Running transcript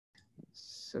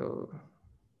So,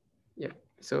 yeah.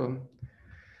 So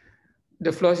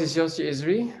the floor is yours,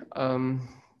 Hizri,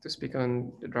 to speak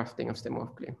on the drafting of statement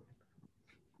of claim.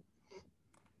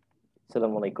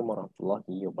 Assalamualaikum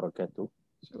warahmatullahi wabarakatuh.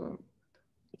 So,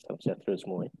 Salam sejahtera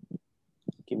semua.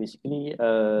 Okay, basically,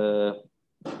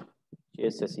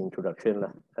 just as introduction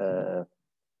lah.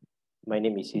 My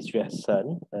name is Hizri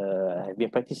Hasshan. I've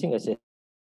been practicing as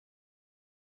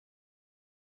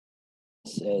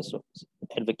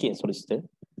advocate and solicitor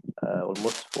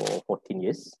almost for 14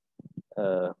 years.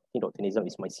 I think Dr. Nizam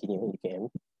is my senior in UKM.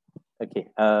 Okay,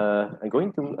 I'm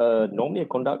going to normally I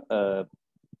conduct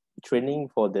training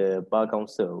for the Bar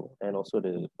Council and also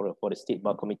for the State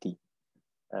Bar Committee.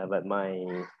 But my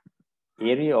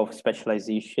area of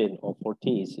specialization or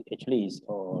forte is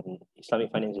on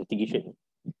Islamic finance litigation.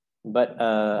 But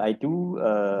I do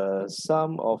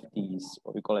some of these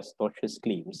what we call as tortious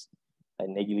claims,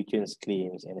 negligence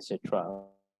claims, and etc.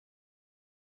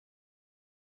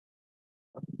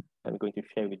 I'm going to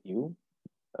share with you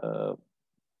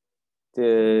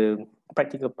the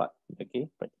practical part, okay?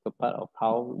 Practical part of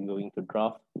how we're going to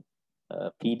draft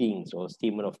pleadings or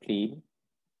statement of claim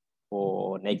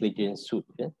for negligence suit.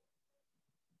 Yeah?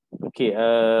 Okay,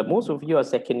 most of you are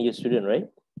second year student, right?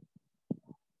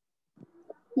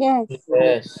 Yes.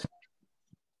 Yes.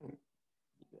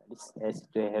 As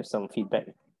to have some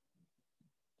feedback.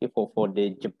 Okay, for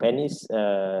the Japanese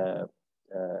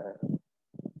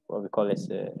what we call as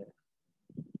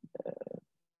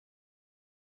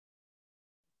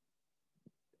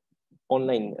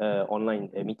online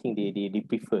meeting, they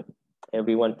prefer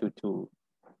everyone to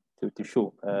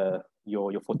show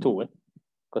your photo,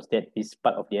 because that is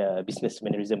part of their business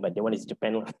mannerism, but the one is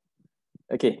Japan.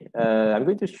 Okay, I'm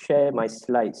going to share my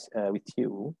slides with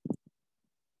you.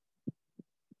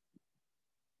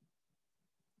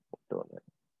 Hold on.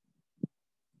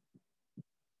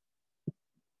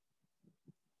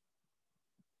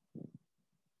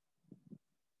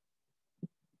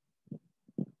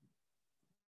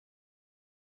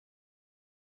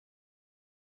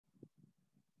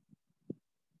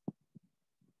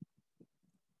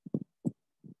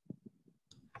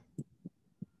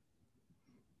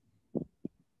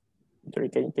 Sorry,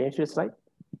 can you see the slide?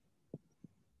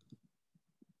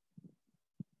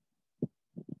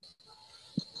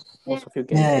 Most of you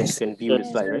can view the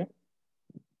slide, right?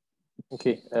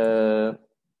 Okay.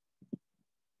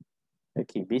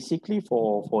 Okay. Basically,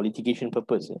 for litigation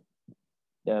purpose,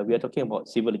 we are talking about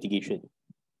civil litigation.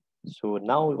 So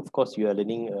now, of course, you are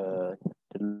learning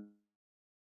the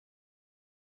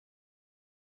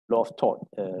law of tort.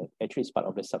 Actually, it's part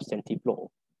of the substantive law.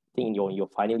 I think in your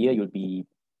final year, you'll be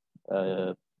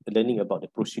learning about the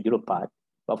procedural part.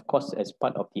 But of course, as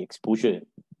part of the exposure,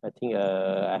 I think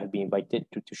I have been invited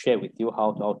to share with you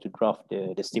how to draft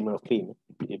the statement of claim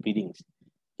pleadings.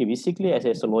 Okay, basically,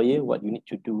 as a lawyer, what you need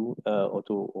to do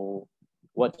or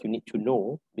what you need to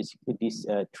know, basically these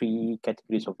three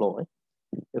categories of law.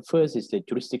 The first is the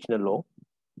jurisdictional law.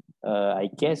 I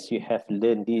guess you have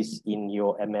learned this in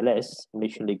your MLS,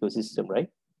 Malaysian legal system, right?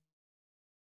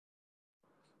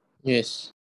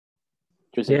 Yes.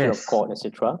 Jurisdiction of court,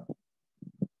 etc.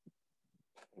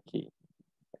 Okay,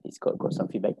 it's got some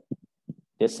feedback.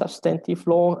 The substantive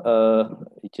law,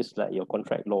 it's just like your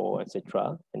contract law,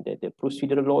 etc. And the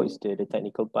procedural law is the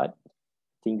technical part.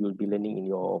 I think you'll be learning in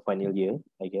your final year,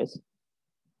 I guess.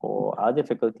 For other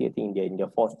faculty, I think in their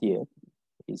fourth year,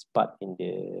 is part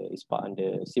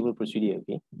under civil procedure.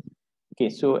 Okay.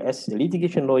 So as a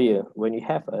litigation lawyer, when you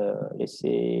have let's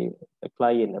say a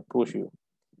client approach you,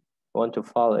 want to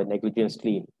file a negligence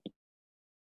claim, it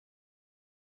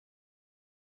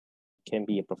can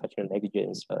be a professional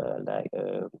negligence, like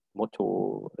a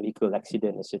motor vehicle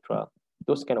accident, etc.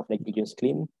 Those kind of negligence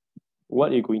claim.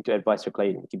 What are you going to advise your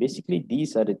client? Okay, basically,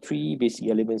 these are the three basic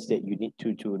elements that you need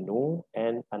to know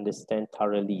and understand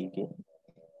thoroughly. Okay.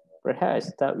 Perhaps I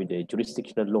start with the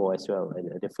jurisdictional law as well,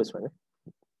 the first one.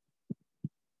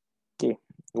 Okay,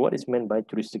 what is meant by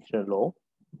jurisdictional law?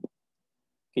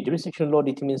 Okay, jurisdictional law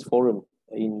determines forum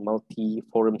in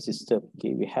multi-forum system.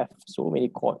 Okay, we have so many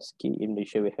courts. Okay, in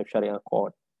Malaysia, we have Sharia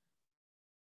court,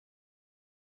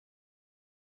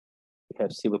 we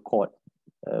have civil court.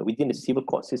 Within the civil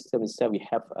court system itself, we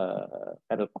have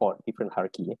federal court, different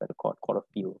hierarchy, federal court, court of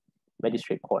appeal,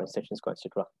 magistrate court, and sessions court,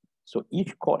 etc. So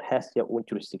each court has their own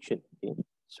jurisdiction. Okay?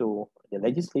 So the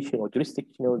legislation or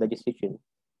jurisdictional legislation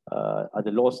are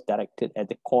the laws directed at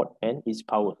the court and its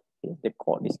power. Okay? The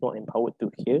court is not empowered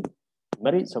to hear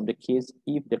merits of the case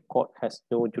if the court has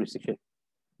no jurisdiction.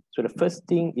 So the first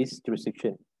thing is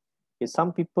jurisdiction. Okay,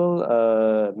 some people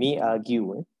may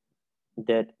argue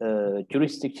that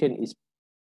jurisdiction is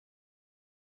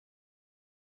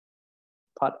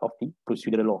part of the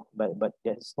procedural law, but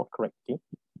that's not correct. Okay,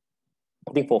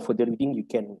 I think for further reading, you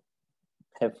can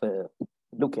have a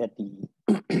look at the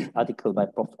article by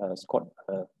Prof. Scott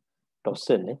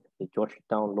Dawson, the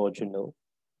Georgetown Law Journal.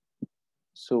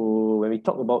 So when we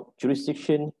talk about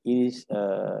jurisdiction, it is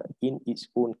in its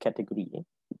own category.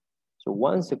 So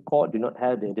once the court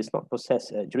does not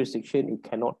possess jurisdiction, it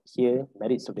cannot hear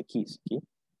merits of the case. Okay,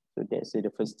 so that's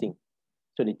the first thing.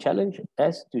 So the challenge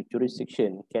as to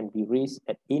jurisdiction can be raised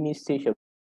at any stage of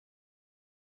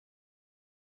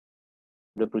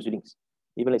the proceedings.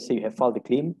 Even let's say you have filed the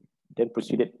claim, then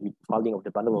proceeded with filing of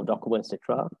the bundle of documents,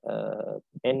 etc.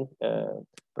 And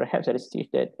perhaps at a stage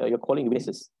that you're calling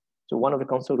witnesses. So one of the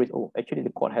counsel raised, oh, actually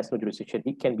the court has no jurisdiction.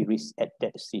 It can be raised at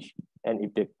that stage. And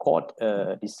if the court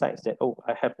decides that, oh,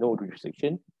 I have no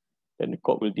jurisdiction, then the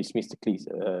court will dismiss the case.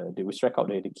 They will strike out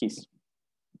the case.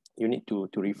 You need to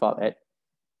refile at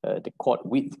the court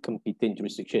with competent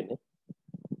jurisdiction.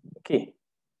 Okay.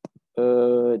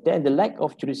 Then the lack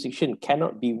of jurisdiction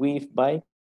cannot be waived by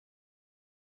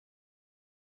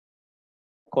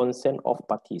consent of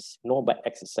parties, nor by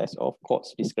exercise of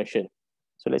court's discretion.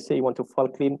 So let's say you want to file a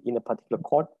claim in a particular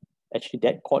court. Actually,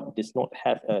 that court does not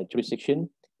have jurisdiction.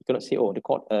 You cannot say, oh, the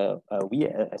court, we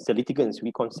as the litigants,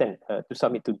 we consent to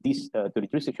submit to this to the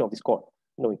jurisdiction of this court.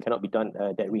 No, it cannot be done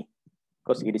that way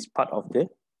because it is part of the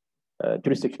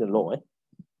jurisdictional law.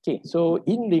 Okay, so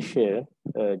in Malaysia,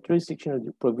 jurisdictional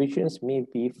provisions may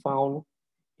be found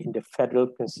in the federal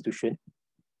constitution.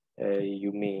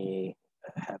 You may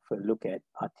have a look at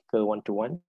Article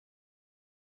 121.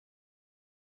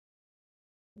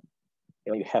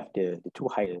 You have the two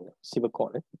higher civil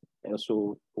court and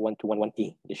also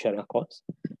 1211A, the Sharia courts.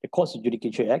 The Courts of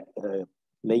Judicature Act,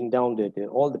 laying down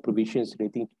all the provisions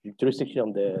relating to jurisdiction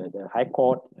of the High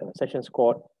Court, Sessions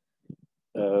Court,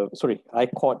 High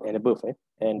Court and above,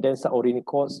 and then subordinate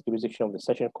courts, jurisdiction of the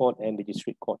Session Court and the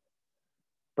District Court.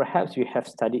 Perhaps you have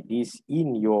studied this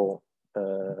in your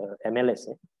MLS.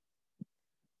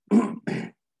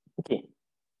 Okay.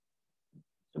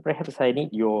 So perhaps I need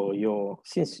your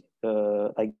since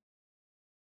I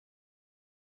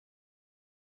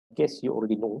guess you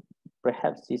already know.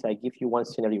 Perhaps this I give you one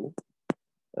scenario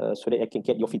so that I can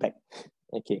get your feedback.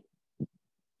 Okay.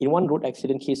 In one road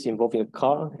accident case involving a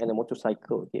car and a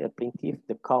motorcycle, okay, a plaintiff,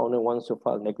 the car owner wants to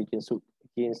file negligence suit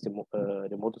against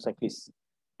the motorcyclist,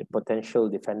 the potential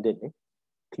defendant,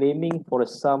 claiming for a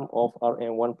sum of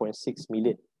RM 1.6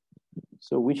 million.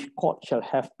 So which court shall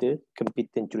have the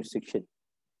competent jurisdiction?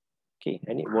 Okay,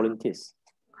 I need volunteers.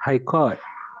 High Court.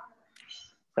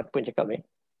 Siapa yang cakap ni?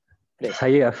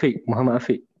 Saya Afiq, Muhammad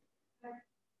Afiq.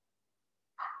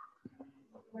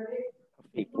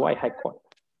 Afiq, why High Court?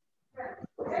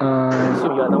 So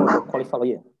you are now a qualified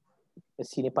lawyer, a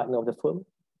senior partner of the firm,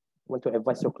 want to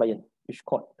advise your client which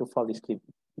court to file this claim.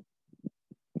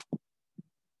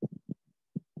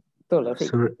 Betul, Afiq?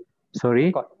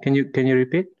 Sorry, can you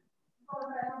repeat?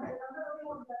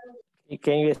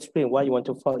 Can you explain why you want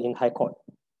to file in High Court?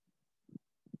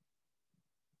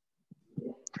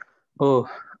 Oh,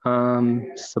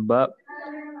 sebab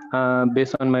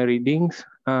based on my readings,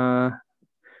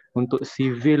 untuk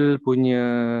civil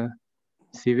punya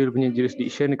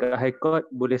jurisdiction dekat High Court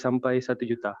boleh sampai 1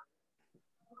 juta.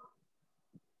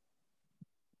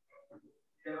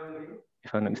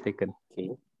 If I'm not mistaken.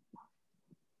 Okay.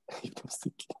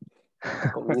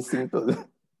 Convincing tu.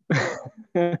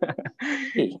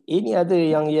 Okay, ini ada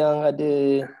yang ada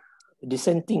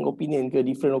dissenting opinion ke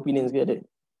different opinions ke ada?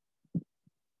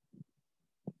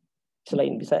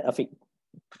 Selain bisa Afiq.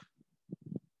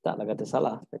 Taklah kata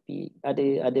salah, tapi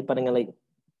ada pandangan lain.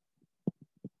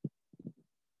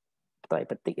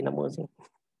 Tak petik nama sini.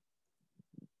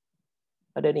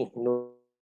 Ada ni, Nurul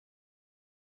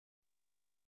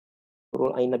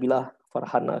Ain Nabilah,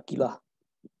 Farhana Akilah,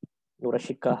 Nur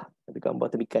Ashikah, ada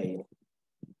gambar terbikai ni.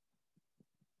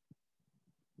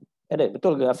 Ada,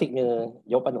 betul ke Afiq punya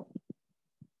jawapan tu?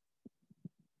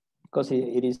 Because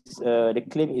it is the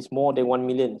claim is more than 1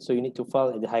 million, so you need to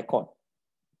file at the High Court.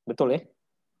 Betul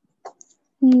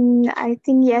I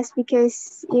think yes,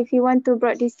 because if you want to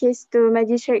bring this case to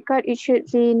magistrate court, it should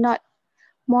be not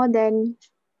more than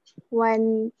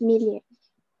 1 million.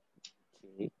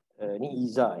 Okay. Ni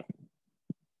Iza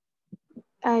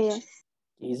Yes.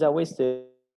 Iza, where's the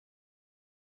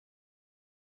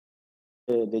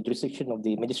jurisdiction of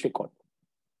the magistrate court?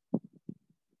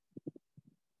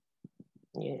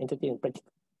 Entertain practice.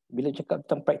 Bila cakap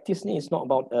tentang practice ni, it's not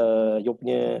about your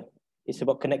punya, it's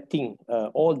about connecting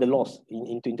all the laws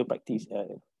into practice.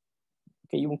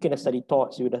 Okay, you mungkin dah study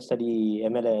Torts, you dah study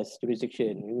MLS,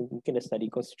 jurisdiction, you mungkin dah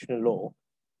study constitutional law,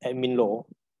 admin law,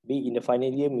 be in the final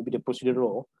year, maybe the procedural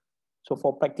law. So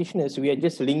for practitioners, we are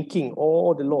just linking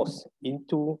all the laws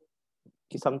into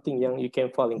something yang you can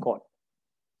file in court.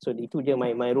 So itu je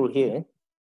my rule here.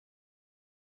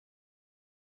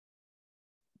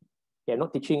 Yeah,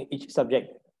 not teaching each subject.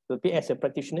 Tapi as a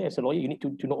practitioner, as a lawyer, you need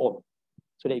to know all,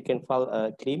 so that you can file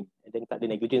a claim and then tak ada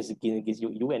negligence against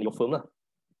you and your firm lah.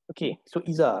 Okay, so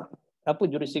Iza, apa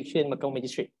jurisdiction Mahkamah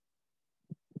Magistrate?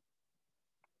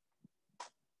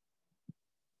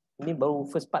 Ini baru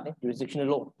first part jurisdictional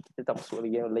law. Kita tak masuk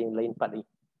lagi yang lain part ni.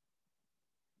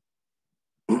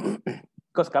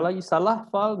 Because kalau you salah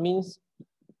file means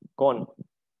gone.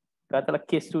 Katalah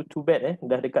case tu too bad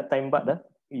dah dekat time bar dah,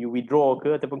 you withdraw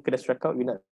ke ataupun kena strike out, you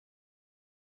nak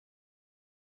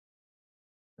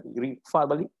file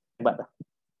balik bar dah.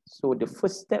 So the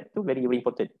first step tu very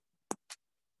important.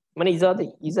 Mana Iza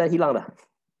tadi? Iza hilang dah.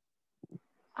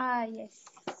 Yes.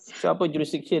 So apa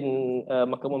jurisdiction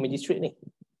Mahkamah Magistrate ni?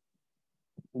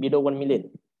 Below 1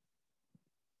 million.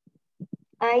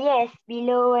 Yes,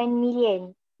 below 1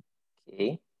 million.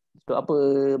 Okay. So apa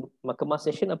Mahkamah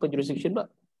Session apa jurisdiction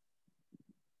pula?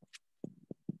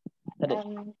 Ada?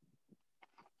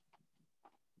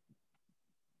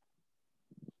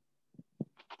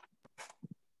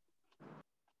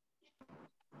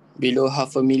 Below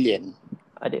 500,000.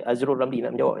 Ada. Azrul Ramli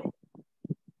nak menjawab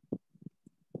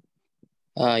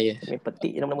Yes. Ini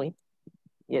petik je nama ni.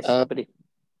 Yes, apa dia?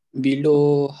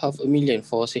 Below 500,000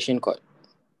 for session court.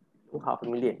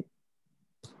 500,000.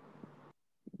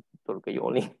 Betul ke you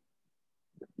all ni?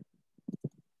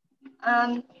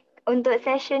 Untuk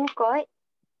session court,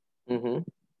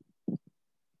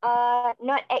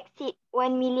 not exceed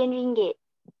 1 million ringgit.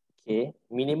 Okay.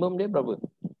 Minimum dia berapa?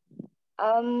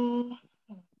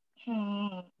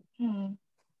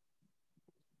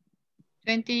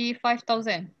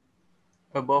 25,000.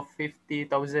 Above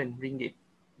 50,000 ringgit.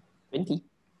 20,000.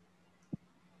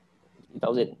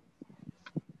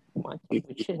 Macam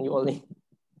question you all ni.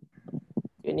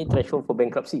 Ini threshold for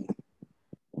bankruptcy.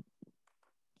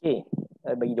 Okay,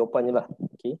 bagi jawapan je lah.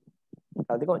 Okay.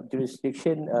 Kalau tengok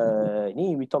jurisdiction,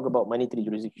 ni we talk about monetary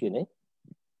jurisdiction.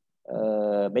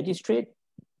 Magistrate,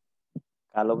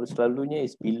 kalau selalunya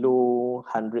is below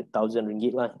 100,000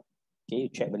 ringgit lah. Okay,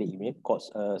 you check balik you punya courts,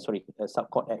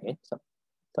 Sub-Court Act,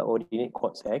 Subordinate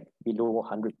Courts Act, below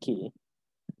 100k.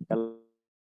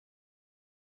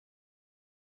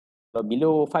 Kalau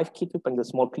below 5k tu panggil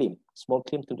small claim. Small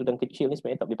claim tuntutan kecil ni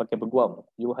sebenarnya tak boleh pakai peguam.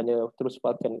 You hanya terus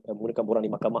filekan menggunakan borang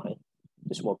di mahkamah.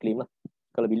 Itu small claim lah.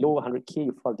 Kalau below 100k,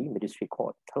 you file di magistrate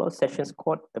court. Kalau sessions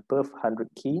court above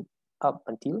 100k, up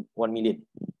until 1 million.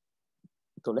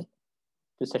 Betul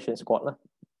Itu sessions court lah.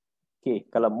 Okay,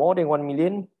 kalau more than 1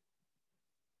 million,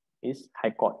 is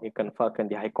high court. You can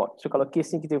filekan di high court. So kalau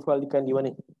case ni kita filekan di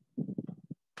mana?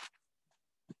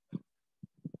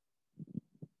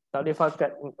 Kalau dia file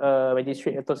kat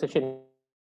magistrate atau session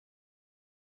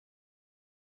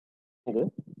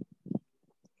ke?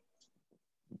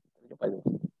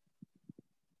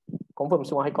 Confirm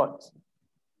semua high court.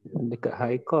 Dekat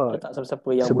high court. Tak siapa-siapa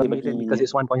yang sebab boleh bagi. because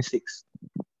it's 1.6.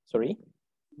 Sorry?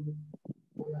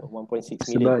 1.6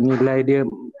 million. Sebab nilai dia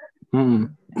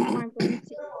 1.6.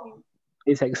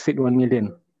 it's exceed 1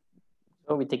 million.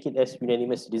 So we take it as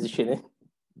unanimous decision.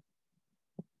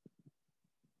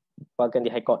 Filekan di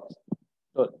high court.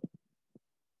 Betul.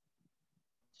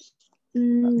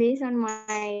 Based on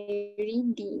my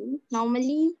reading,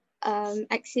 normally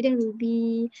accident will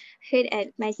be heard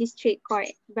at magistrate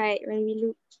court, but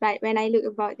when I look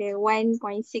about the 1.6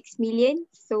 million,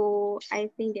 so I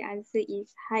think the answer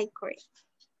is high court.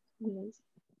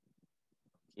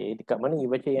 Okay, dekat mana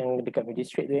you baca yang dekat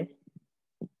magistrate tu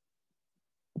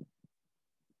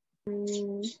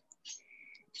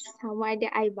Sama ada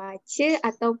I baca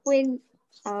ataupun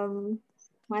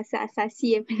masa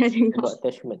asasi yang pernah dengar. Buat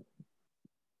attachment.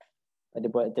 Ada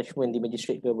buat attachment di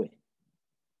magistrate ke apa?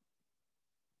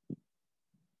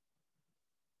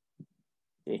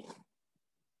 Okay.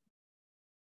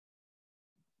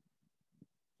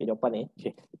 Okay, jawapan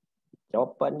okay.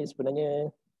 Jawapan ni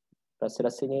sebenarnya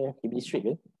rasa-rasanya di magistrate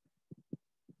ke?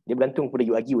 Dia bergantung pada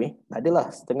you argue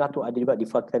Adalah setengah tu ada juga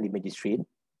difailkan di magistrate.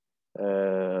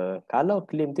 Kalau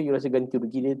claim tu you rasa ganti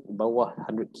rugi dia bawah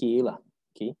 100k lah.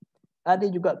 Okay. Ada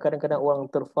juga kadang-kadang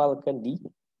orang terfailkan di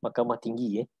mahkamah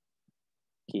tinggi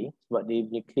Okay. Sebab dia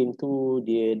punya claim tu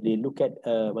dia look at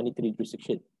monetary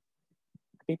jurisdiction.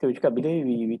 Okay, kalau cakap bila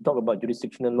we talk about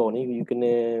jurisdictional law ni, you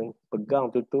kena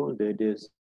pegang betul-betul the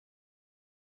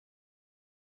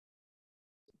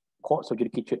Courts of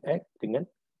Judicature Act dengan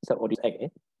Subordinate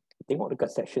Act Tengok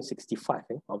dekat section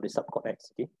 65 of the Sub-Court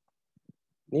Acts. Okay.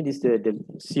 This is the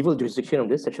civil jurisdiction of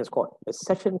the Sessions Court. A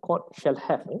session court shall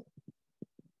have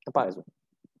apa itu?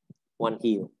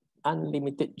 1A,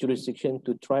 unlimited jurisdiction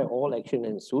to try all action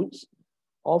and suits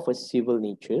of a civil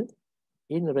nature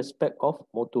in respect of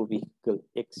motor vehicle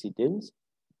accidents,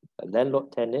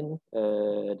 landlord tenant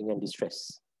dengan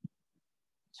distress.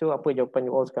 So apa jawapan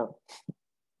you all sekarang?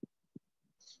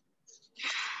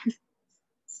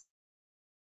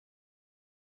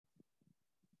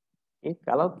 Okay,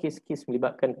 kalau kes-kes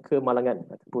melibatkan kemalangan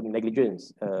ataupun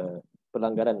negligence,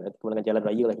 pelanggaran atau pelanggaran jalan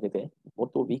raya lah kita kata,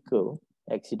 motor vehicle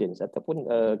accidents ataupun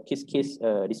kes-kes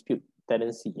dispute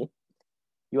tenancy,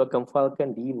 you akan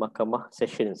filekan di mahkamah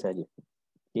session saja.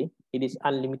 Okay, it is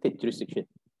unlimited jurisdiction.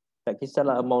 Tak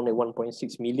kisahlah amount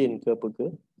 1.6 million ke apa ke,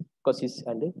 because it's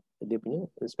under dia punya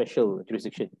special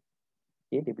jurisdiction.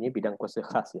 Okay, dia punya bidang kuasa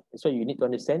khas. So you need to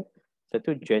understand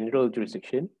satu general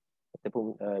jurisdiction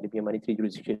ataupun dia punya monetary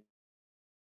jurisdiction.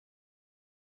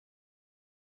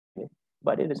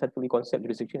 But then the satu konsep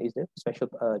jurisdiction is the special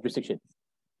jurisdiction.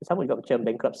 Sama juga macam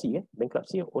bankruptcy.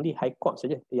 Bankruptcy only high court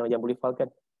saja yang boleh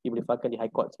filekan. Dia boleh filekan di high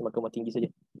court, mahkamah tinggi saja.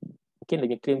 Mungkin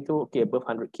dia claim tu okay, above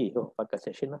 100k, filekan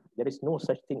session lah. There is no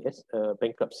such thing as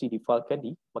bankruptcy difilekan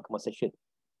di mahkamah session,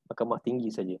 mahkamah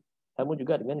tinggi saja. Sama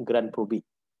juga dengan grant probate.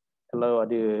 Kalau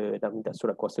ada nak minta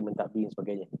surat kuasa mentadbir dan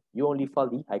sebagainya, you only file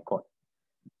di high court.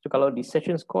 So kalau di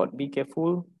sessions court, be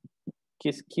careful,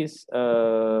 kes-kes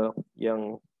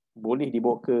yang boleh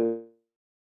dibawa ke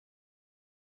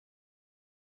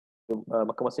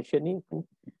mahkamah session ni,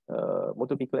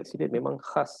 motor vehicle accident memang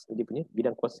khas dia punya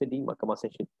bidang kuasa di mahkamah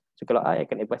session. So kalau I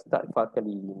akan advise tak difilekan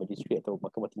di magistrate atau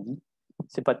mahkamah tinggi,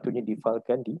 sepatutnya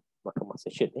difilekan di mahkamah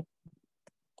session.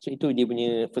 So itu dia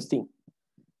punya first thing,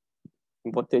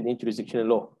 important in jurisdictional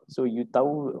law. So you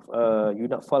tahu you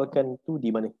nak filekan tu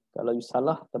di mana. Kalau you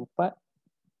salah tempat,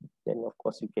 then of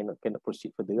course you cannot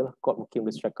proceed further lah. Court mungkin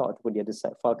boleh strike out ataupun the other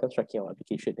side filekan striking out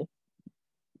application.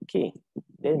 Okay,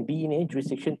 then B ni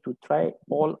jurisdiction to try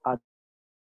all other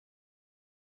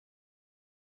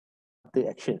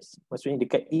actions. Maksudnya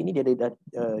dekat A ni dia ada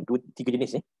tiga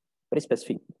jenis very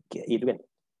specific. Okay, A tu kan.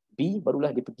 B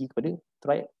barulah dia pergi kepada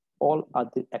try all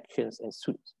other actions and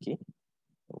suits. Okay,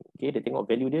 dia tengok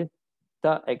value dia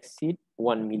tak exceed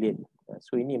 1 million.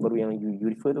 So ini baru yang you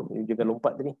refer tu, you jangan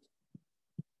lompat tu ni.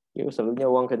 Okay, selalunya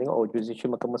orang akan tengok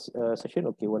jurisdiction mahkamah session,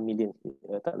 okay 1 million,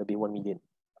 tak lebih 1 million.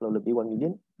 Kalau lebih 1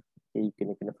 million, you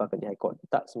kena filekan di high court.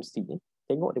 Tak semestinya.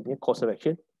 Tengok dia punya course of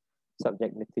action,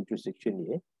 subject matter jurisdiction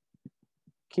dia.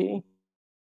 Okay.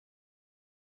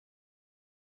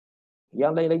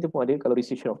 Yang lain-lain tu pun ada, kalau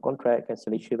rescission of contract,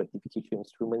 cancellation, rectification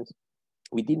instruments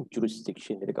within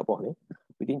jurisdiction, dia dekat bawah ni,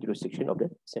 within jurisdiction of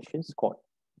the sessions court.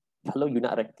 Kalau you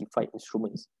nak rectify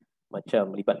instruments,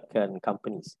 macam melibatkan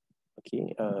companies,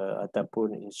 okay,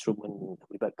 ataupun instrumen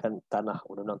melibatkan tanah,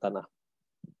 undang-undang tanah,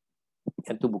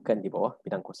 yang tu bukan di bawah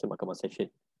bidang kuasa mahkamah session.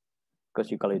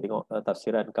 Because kalau you tengok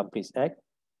tafsiran Companies Act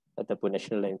ataupun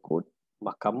National Land Code,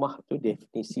 mahkamah tu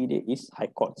definisi dia is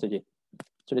high court saja.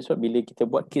 So that's why bila kita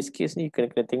buat kes-kes ni,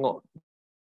 kena tengok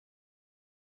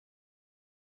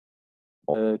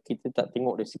kita tak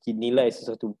tengok dari segi nilai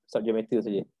sesuatu subject matter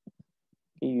saja.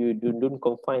 Okay, you don't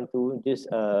confine to just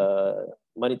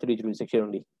monetary jurisdiction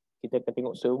only. Kita akan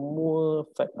tengok semua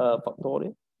faktor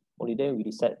dia. Only then we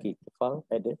decide, okay, to file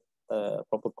at the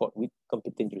proper court with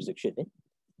competent jurisdiction.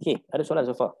 Okay, ada soalan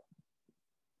so far?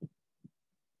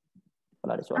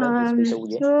 Kalau ada soalan, beritahu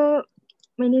je. So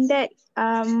meaning that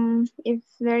if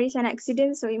there is an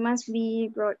accident, so it must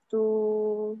be brought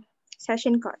to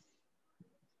session court.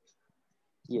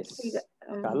 Yes.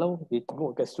 Kalau dia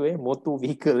tengok kat situ motor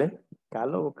vehicle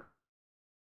kalau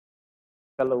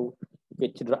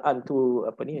kecederaan tu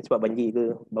apa ni sebab banjir ke,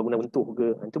 bangunan runtuh ke,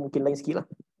 itu mungkin lain sikit lah.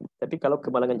 Tapi kalau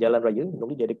kemalangan jalan raya,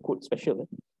 normally dia ada code special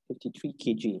 53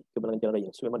 kg kemalangan jalan raya.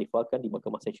 So memang difilekan di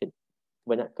mahkamah session.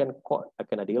 Kebanyakan court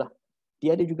akan ada lah.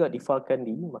 Dia ada juga difilekan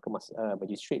di mahkamah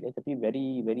magistrate tapi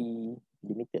very very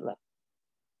limited lah.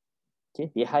 Okay,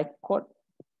 di high court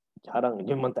jarang,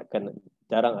 dia memang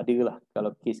jarang ada lah.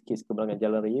 Kalau kes-kes kemalangan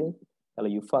jalan raya, kalau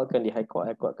you filekan di high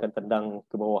court akan tendang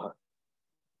ke bawah.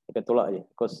 Dia akan tolak je.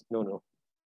 Because no.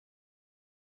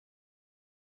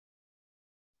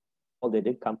 All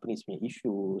the companies punya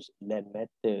issues, land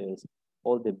matters,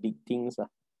 all the big things lah.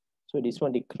 So this one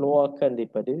dikeluarkan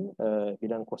daripada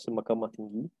bidang kuasa mahkamah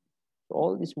tinggi. So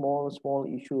all the small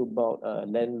issue about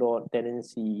landlord,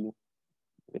 tenancy,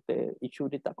 issue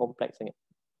dia tak kompleks sangat.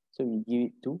 So we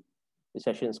give it to the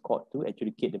sessions court to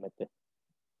adjudicate the matter.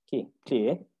 Okay,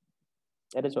 clear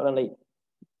Ada soalan lain?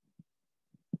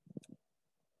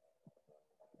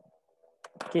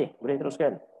 Okay, boleh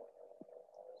teruskan.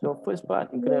 So first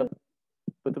part, you kena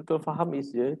betul-betul faham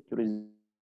is the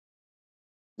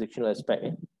jurisdictional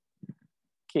aspect.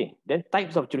 Okay, then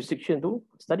types of jurisdiction tu,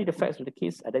 study the facts of the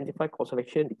case, identify cause of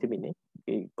action, determine.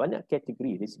 Okay, banyak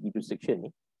kategori dari segi jurisdiction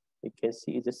ni. You can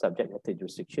see is the subject matter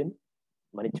jurisdiction,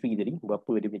 monetary tadi,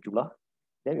 berapa dia punya jumlah.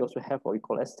 Then we also have what we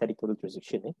call as territorial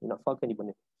jurisdiction. You nak filekan di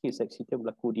mana? Case accident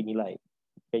berlaku dinilai.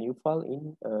 Can you file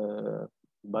in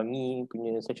Bangi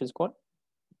punya Sessions Court?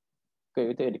 Okay,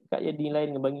 kata dekat je dinilai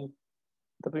dengan Bangi.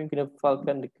 Tapi you kena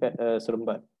filekan dekat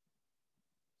Seremban.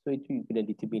 So itu you kena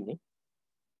determine.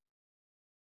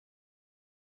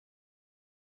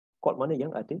 Court mana yang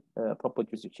ada proper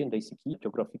jurisdiction dari segi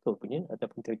geographical punya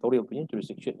ataupun territorial punya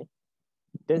jurisdiction.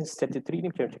 Dan statutory ni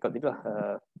macam cakap tadi lah,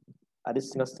 ada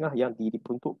setengah-setengah yang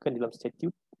diperuntukkan dalam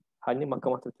statute, hanya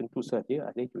mahkamah tertentu sahaja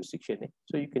ada jurisdiction.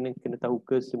 So you kena tahu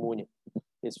ke semuanya.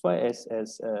 As far as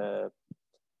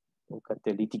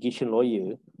kata litigation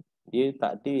lawyer, dia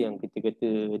tak ada yang kita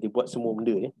kata dia buat semua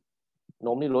benda.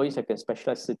 Normally lawyers akan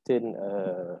specialize certain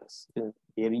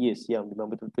areas yang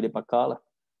memang betul-betul dia pakar lah.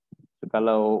 So,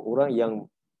 kalau orang yang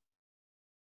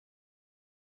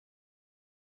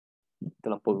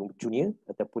terlampau junior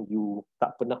ataupun you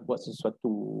tak pernah buat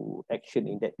sesuatu action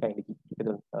in that kind lagi,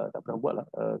 tak pernah buat lah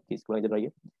kes keluarga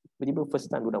raya, tiba-tiba first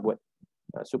time you nak buat,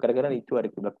 so kadang-kadang itu ada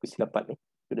berlaku kesilapan ni.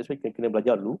 So that's why kena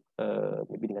belajar dulu,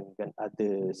 maybe dengan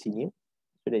other senior,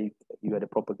 so that you ada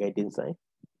proper guidance lah.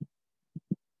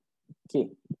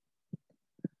 Okay,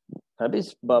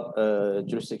 habis bab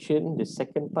jurisdiction, the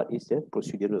second part is the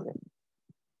procedural.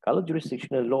 Kalau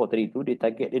jurisdictional law tadi tu, dia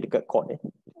target dia dekat court,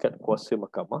 dekat kuasa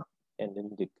mahkamah, and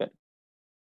then dekat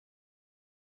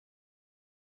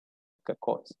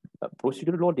courts.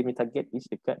 Procedural law, dia target is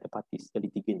dekat the parties, the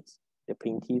litigants, the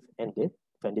plaintiff and the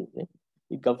defendant.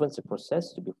 It governs the process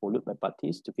to be followed by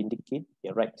parties to vindicate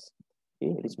their rights.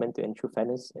 Okay? It is meant to ensure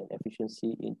fairness and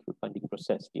efficiency in the funding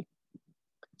process. Okay?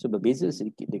 So berbeza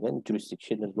sedikit dengan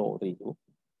jurisdictional law tadi tu.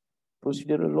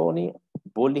 Procedural law ni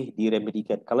boleh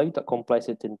diremedikan kalau you tak comply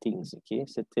certain things, okay,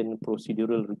 certain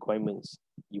procedural requirements,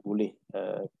 you boleh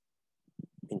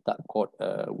minta court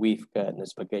waive kan dan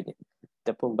sebagainya,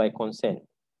 ataupun by consent.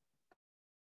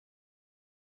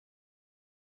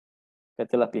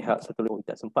 Katalah pihak satu lawyer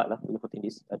tak sempat lah within 14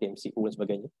 days, ada MCO dan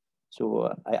sebagainya, so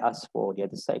I ask for the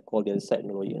other side, call the other side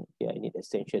lawyer, okay, I need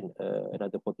extension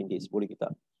another 14 days, boleh ke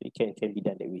tak? So it can be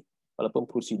done that way. Walaupun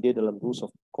prosedur dalam rules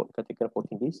of court katakan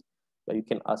 14 days, but you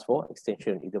can ask for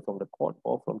extension either from the court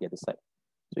or from the other side.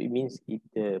 So it means if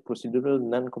the procedural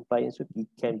non-compliance, it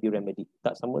can be remedied.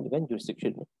 Tak sama dengan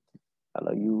jurisdiction.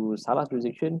 Kalau you salah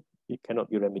jurisdiction, it cannot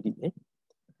be remedied.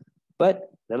 But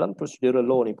dalam procedural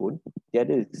law ni pun, dia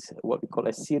ada what we call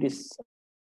a series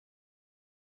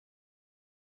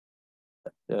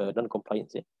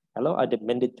non-compliance. Kalau ada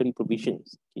mandatory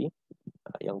provisions, okay,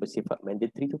 yang bersifat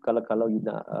mandatory tu, kalau you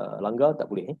nak langgar tak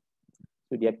boleh.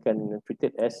 So dia akan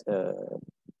treated as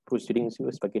proceedings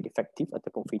sebagai defective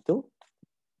ataupun fatal.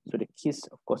 So the case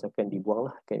of course akan dibuang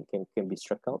lah, can be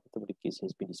struck out atau the case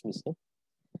has been dismissed.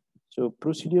 So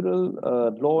procedural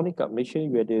law ni kat Malaysia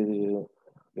you ada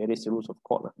various rules of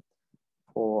court lah.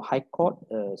 For High Court,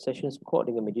 Sessions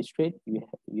Court dengan Magistrate,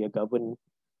 you are governed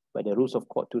by the Rules of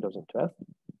Court 2012.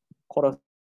 Court of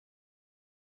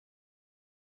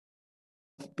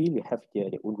Appeal, you have their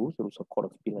own rules, the Rules of Court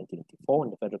of Appeal 1994,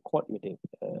 and the Federal Court, you have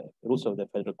the Rules of the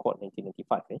Federal Court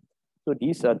 1995. So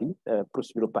these are the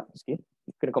procedural parts. Okay,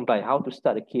 you can comply. How to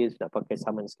start a case? Nak pakai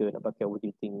summons ke? Nak pakai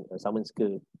auditing summons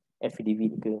ke?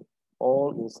 Affidavit ke?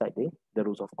 All inside the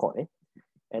Rules of Court.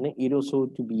 And then it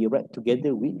also to be read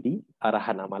together with the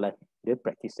arahan amalan, the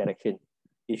practice direction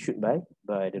issued by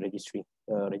the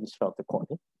registrar of the court.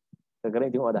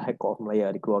 Kadang-kadang tengok ada High Court of Malaya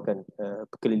dikeluarkan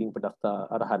keliling pendaftar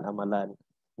arahan amalan,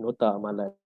 nota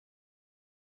amalan.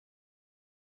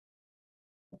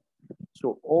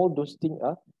 So all those things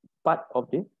are part of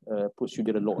the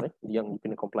procedural law yang you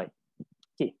kena comply.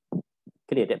 Okay,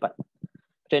 clear that part.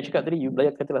 Macam yang cakap tadi, you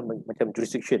belajar katalah macam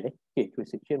jurisdiction. Okay,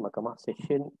 jurisdiction, mahkamah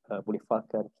session boleh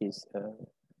filekan kes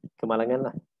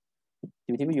kemalangan lah.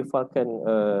 Tiba-tiba you filekan,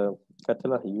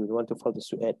 katalah you want to file the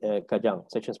suit at Kajang,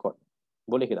 Sessions Court.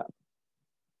 Boleh ke tak?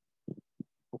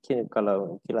 Mungkin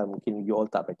kalau mungkin you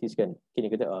all tak practice kan, mungkin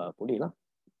you kata boleh lah.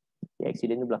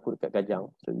 Accident ni berlaku dekat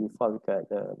Kajang, so you file dekat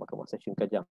mahkamah session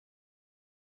Kajang.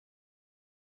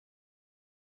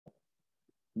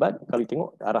 But kalau you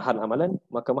tengok arahan amalan,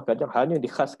 mahkamah Kajang hanya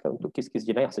dikhaskan untuk kes-kes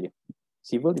jenayah saja.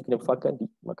 Civil dia kena filekan di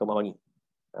mahkamah Wangi.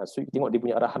 So you tengok dia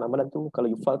punya arahan amalan tu,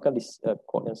 kalau you filekan di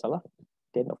court yang salah,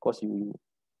 then of course you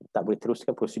tak boleh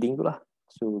teruskan proceeding tu lah.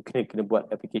 So kena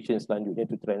buat application selanjutnya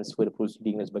to transfer the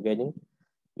proceeding dan sebagainya.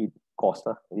 It cost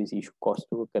lah, this issue cost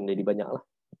tu akan jadi banyak lah.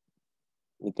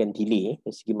 It can delay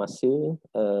dari segi masa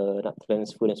nak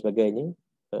transfer dan sebagainya.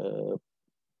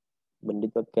 benda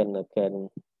tu akan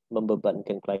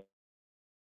membebankan klien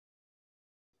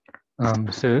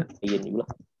Sir, you lah.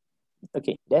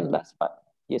 Okay, then last part.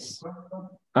 Yes.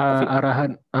 Taufik.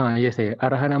 yes saya.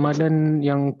 Arahan amalan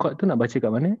yang court tu nak baca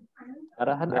kat mana?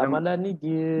 Arahan Dalam- amalan ni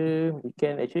dia we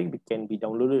can be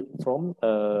downloaded from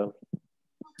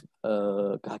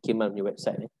kehakiman punya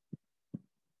website ni.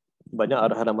 Banyak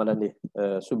arahan amalan dia.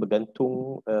 So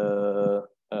bergantung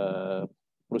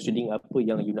proceeding apa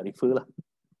yang you nak refer lah.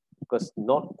 Because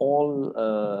not all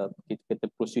kita kata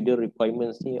procedural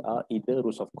requirements ni are either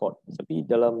rules of court. Tapi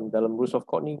dalam rules of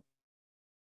court ni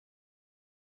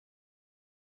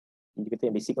dia kata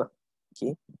yang basic lah.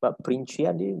 Okay. Sebab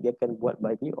perincian dia akan buat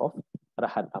by way of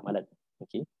arahan amalan.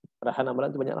 Okay. Arahan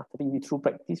amalan tu banyak lah. Tapi through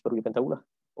practice baru dia akan tahulah.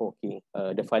 Okay.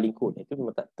 The filing code itu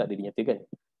memang tak ada dinyatakan.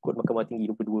 Kod Mahkamah Tinggi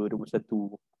 22,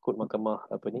 21. Kod Mahkamah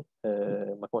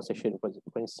Mahkamah Session for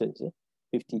instance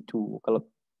 52. Kalau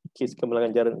kes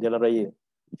kemalangan jalan raya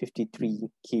 53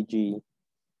 kg.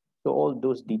 So all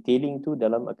those detailing tu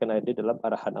akan ada dalam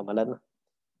arahan amalan lah.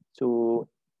 So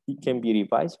it can be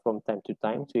revised from time to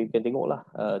time. So you can tengoklah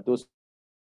those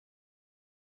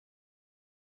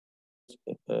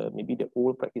maybe the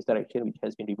old practice direction which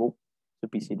has been revoked,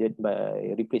 superseded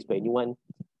replaced by a new one.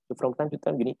 So from time to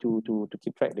time you need to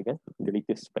keep track dengan the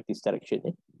latest practice direction.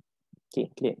 Okay,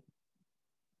 clear.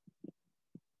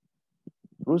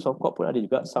 Rules of court pun ada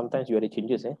juga. Sometimes you ada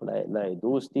changes like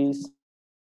those days.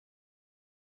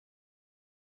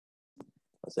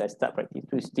 So I start practice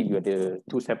tu still you ada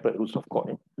two separate rules of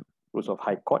court. Rules of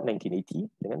High Court 1980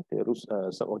 dengan the rules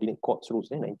subordinate courts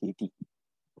rules 1980.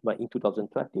 But in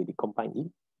 2012 they combine it,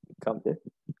 become the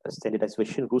standardized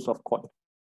version rules of court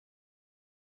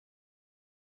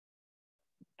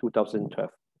 2012.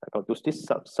 Kalau those days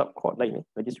sub court lain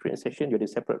magistrate and session you ada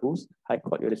separate rules, High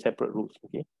Court you ada separate rules.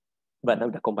 Okay, but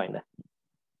now dah combine lah.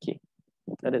 Okay,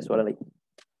 ada soalan lain?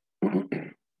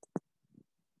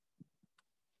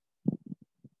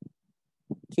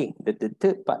 Okay, the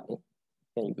third part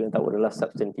yang you kena tahu adalah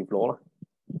substantive law lah.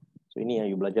 So ini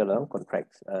yang you belajar dalam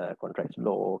contracts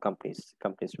law, companies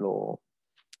law,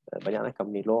 banyaklah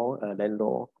company law, land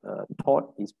law,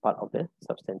 tort is part of the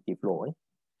substantive law.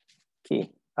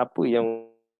 Okay, apa yang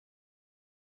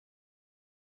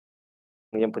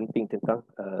penting tentang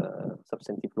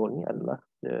substantive law ni adalah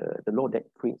the law that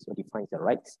creates or defines the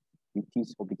rights,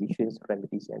 duties, obligations,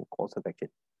 remedies and cause of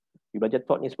action. You belajar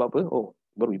tort ni sebab apa?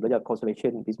 Baru you belajar cause of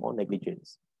action based on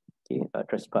negligence. Okay,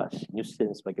 trespass,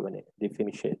 nuisance bagaimana,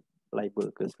 defamation, libel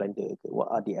ke, slander ke,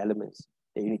 what are the elements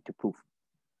that you need to prove.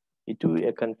 Itu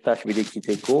akan touch bila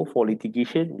kita go for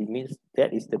litigation, it means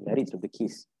that is the merits of the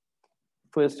case.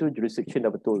 First tu jurisdiction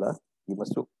dah betul lah, you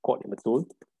masuk court yang betul.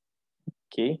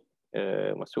 Okay,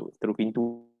 masuk terus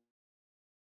pintu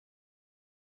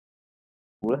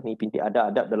lah, ni pintu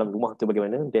adab-adab dalam rumah tu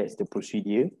bagaimana, that's the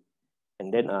procedure.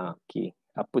 And then okay,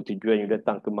 apa tujuan you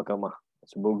datang ke mahkamah?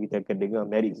 Sebelum kita akan dengar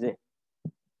merits ni.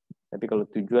 Tapi kalau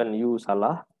tujuan you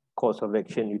salah, cause of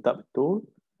action you tak betul,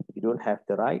 you don't have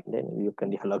the right, then you akan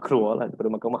dihalau keluar lah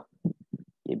daripada mahkamah.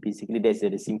 Okay, basically that's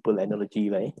the simple analogy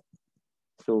lah.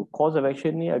 So cause of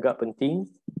action ni agak penting,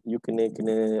 you kena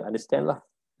understand lah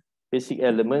basic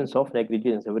elements of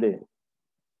negligence apa dia.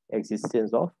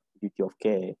 Existence of duty of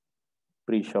care,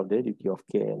 breach of the duty of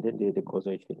care, and then the cause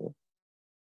of action.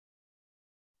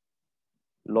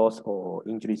 Loss or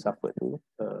injury suffered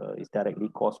is directly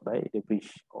caused by the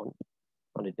breach on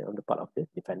the part of the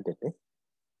defendant.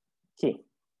 Okay.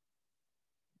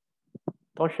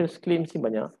 Tortious claims ni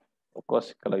banyak. Of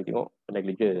course, kalau you tengok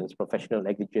negligence, professional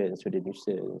negligence, the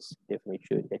nuisance,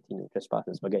 defamation, attaining, trespass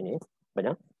dan sebagainya,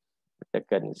 banyak. Kita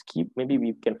akan skip. Maybe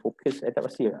we can focus. Tak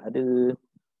pasti ada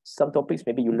some topics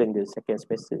maybe you learn the second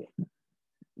semester.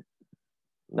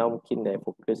 Now mungkin dah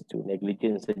fokus to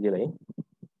negligence saja lah.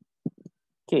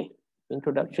 Okay,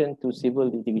 introduction to civil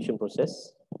litigation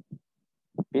process.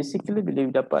 Basically, bila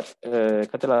you dapat,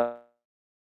 katalah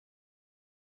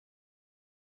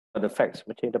the facts,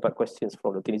 macam you dapat questions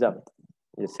from the Nizam,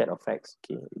 the set of facts.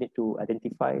 Okay, you need to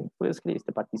identify, firstly is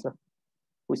the parties lah.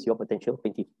 Who's your potential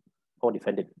plaintiff or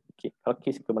defendant? Okay, kalau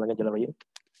kes kemalangan jalan raya,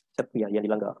 siapa yang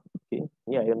dilanggar? Okay,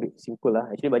 ni yang simple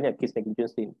lah. Actually banyak kes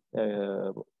negligence ni.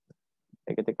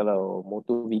 Saya kata kalau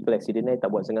motor vehicle accident ni tak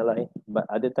buat sangat lah. But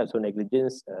other types of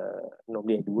negligence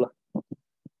normally I do lah.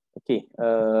 Okay,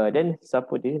 then siapa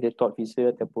dia? The tort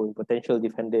officer ataupun potential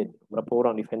defendant. Berapa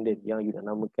orang defendant yang you nak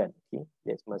namakan? Okay,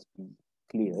 that must be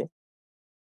clear.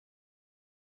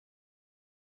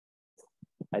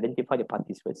 Identify the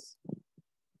parties first.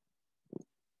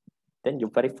 Then you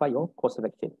verify your course of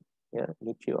action,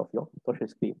 nature of your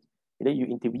tortious claim. Then you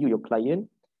interview your client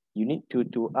you need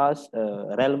to ask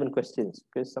relevant questions,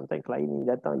 because sometimes client ni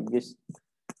datang, you just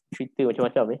cerita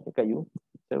macam-macam dekat you.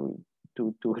 So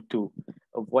to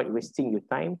avoid wasting your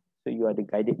time, so you are the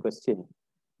guided question.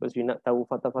 Because you nak tahu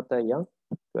fakta-fakta yang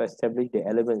to establish the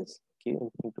elements, okay,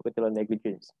 untuk katalah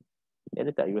negligence. Ada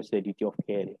tak you rasa duty of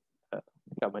care ni?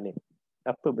 Kat mana?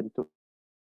 Apa bentuk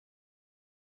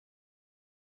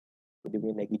dia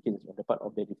punya negligence on the part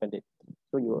of the defendant?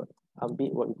 So you ambil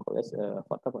what we call as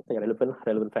fakta-fakta yang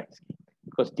relevant facts,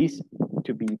 because this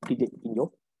to be pleaded in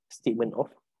your statement of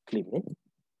claim.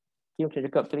 Okay, macam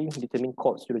cakap tadi, determine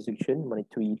court's jurisdiction,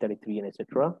 monetary, territory, and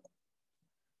etc.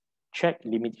 Check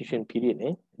limitation period.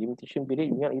 Limitation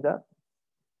period, ingat tak?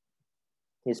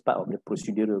 It's part of the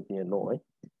procedural punya law.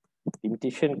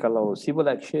 Limitation kalau civil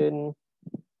action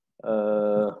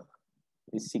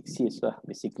is 6 years lah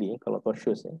basically. Kalau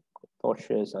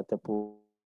tortious ataupun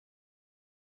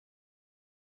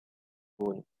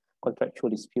contractual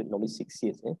dispute normally 6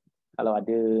 years. Kalau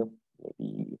ada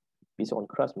maybe based on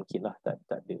trust mungkin lah tak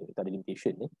ada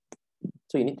limitation.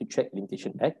 So you need to check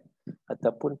Limitation Act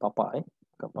ataupun PAPA.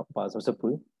 Bukan PAPA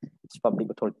siapa-siapa, it's Public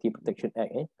Authority Protection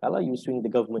Act. Kalau you suing the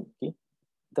government, okay,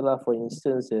 telah for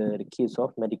instance the case of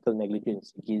medical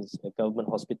negligence against a government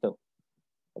hospital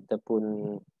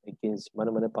ataupun against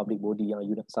mana-mana public body yang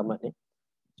you nak saman,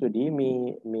 so they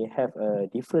may have a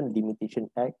different limitation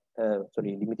act,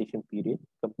 limitation period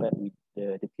compared with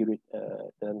the period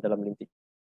dalam limitation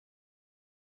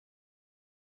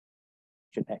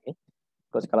act.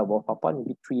 Because kalau bawah papan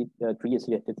maybe 3 years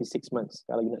saja, 36 months.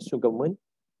 Kalau you nak sue government,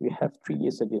 we have 3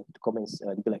 years saja to commence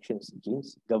legal actions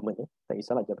against government. Tak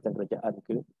kisahlah jabatan kerajaan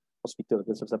ke hospital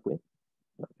ke siapa-siapa.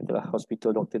 Katalah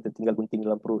hospital, doktor tertinggal gunting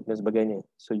dalam perut dan sebagainya.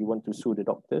 So you want to sue the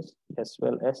doctors as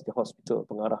well as the hospital,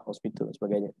 pengarah hospital dan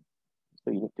sebagainya.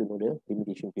 So you need to know the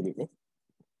limitation period.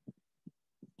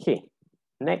 Okay,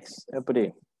 next apa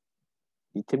dia?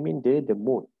 Determine the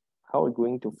mode. How you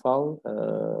going to file?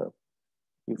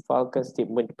 You filekan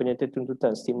statement penyata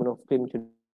tuntutan, statement of claim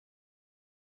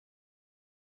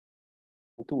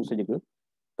itu saja ke?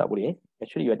 Tak boleh.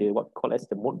 Actually you ada what called as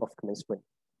the mode of commencement.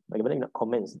 Bagaimana you nak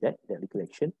commence that legal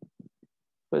action?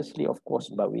 Firstly, of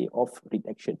course, by way of read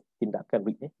action, tindakan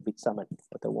read saman.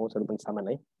 Atau orang selalu panggil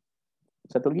saman.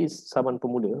 Satu lagi is saman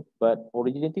pemula, but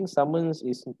originating summons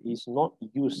is not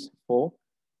used for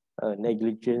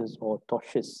negligence or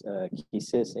tortious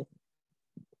cases.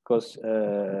 Because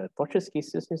tortious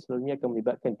cases ni selalunya akan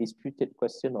melibatkan disputed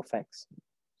question of facts.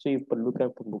 So you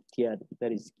perlukan pembuktian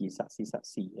dari segi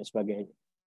saksi-saksi dan sebagainya.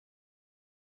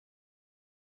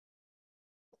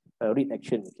 Read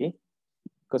action, okay?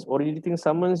 Because originating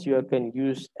summons you akan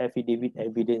use affidavit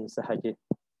evidence sahaja,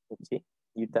 okay?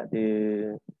 You tak ada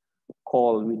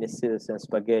call witnesses dan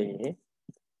sebagainya.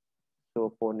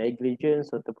 So for negligence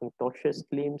ataupun tortious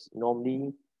claims,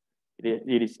 normally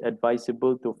it is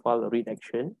advisable to file a read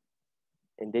action,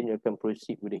 and then you akan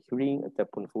proceed with the hearing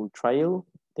ataupun full trial,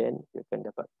 then you akan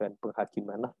dapatkan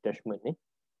penghakiman lah, judgment.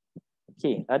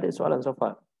 Okay, ada soalan so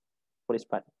far for this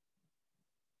part?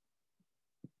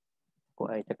 Kok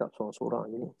saya cakap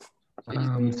seorang-seorang je ni?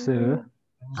 Sir.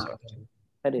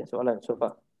 Ada soalan so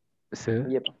far? Sir.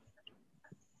 Yep.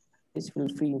 Please feel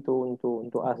free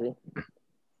untuk ask.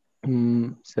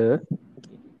 Sir.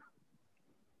 Okay.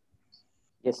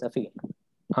 Yes, Afiq.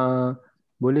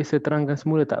 Boleh saya terangkan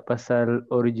semula tak pasal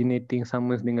originating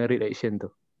summons dengan read action tu?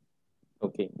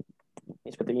 Okay. Ini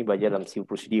sepatutnya belajar dalam civil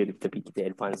procedure, tapi kita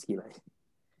advance sikit lah.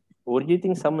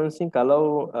 Originating summons ni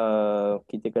kalau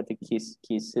kita kata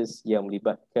cases yang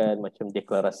melibatkan macam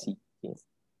deklarasi, okay,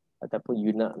 ataupun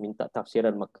you nak minta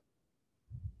tafsiran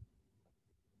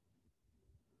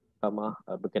mahkamah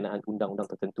berkenaan undang-undang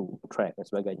tertentu, track dan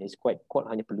sebagainya, it's quite, court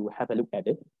hanya perlu have a look at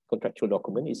the contractual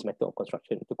document, is matter of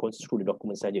construction, to construe the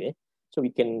document saja. So we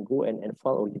can go and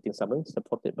file originating summons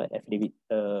supported by affidavit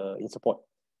in support.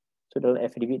 So dalam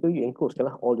affidavit tu you enclose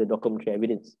lah all the documentary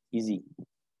evidence, easy.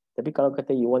 Tapi kalau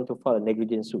kata you want to file a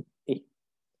negligence suit,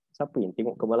 siapa yang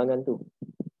tengok kemalangan tu?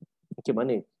 Macam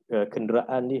mana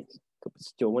kenderaan dia,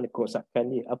 sejauh mana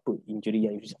kerosakan dia, apa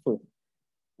injury yang you suffer?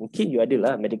 Mungkin you ada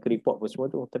lah medical report apa semua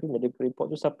tu, tapi medical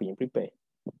report tu siapa yang prepare?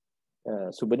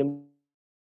 So benda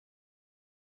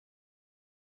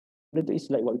tu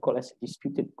is like what we call as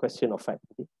disputed question of fact.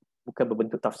 Okay? Bukan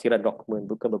berbentuk tafsiran dokumen,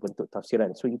 bukan berbentuk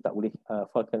tafsiran. So you tak boleh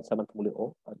filekan saman pemula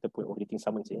ataupun originating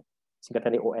summons.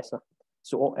 Singkatan dia OS lah.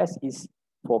 So OS is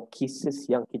for cases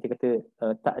yang kita kata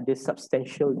tak ada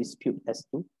substantial dispute as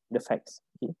to the facts.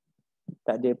 Okay?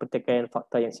 Tak ada pertikaian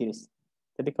fakta yang serius.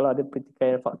 Tapi kalau ada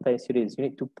pertikaian fakta yang serius, you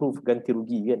need to prove ganti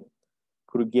rugi kan.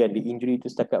 Kerugian, the injury itu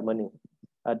setakat mana.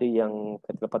 Ada yang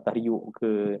kata patah riuk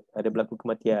ke, ada berlaku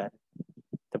kematian.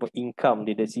 ataupun income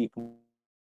dia dari segi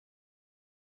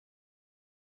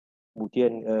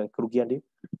kemudian kerugian dia,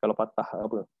 kalau patah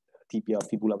apa tibia,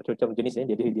 fibula, macam-macam jenis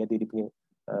dia ada dia punya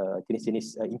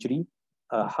jenis-jenis injury,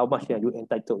 how much yang you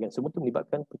entitled, yang semua tu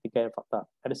melibatkan pertikaian fakta.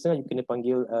 Ada setengah you kena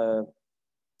panggil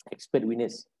expert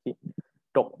witness, okay,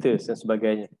 doctors dan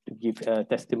sebagainya to give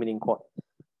testimony in court.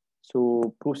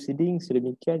 So proceeding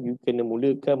sedemikian you kena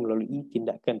mulakan melalui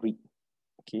tindakan writ.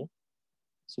 Okay.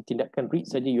 So tindakan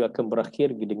writ saja you akan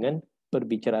berakhir dengan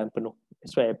perbicaraan penuh.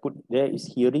 That's why I put there is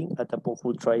hearing ataupun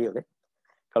full trial.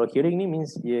 Kalau hearing ni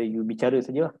means you bicara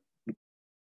saja lah.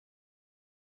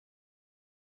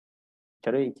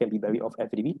 Bicara, it can be by way of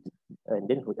affidavit and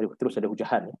then terus ada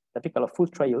hujahan. Tapi kalau full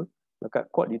trial, maka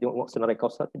court dia tengok senarai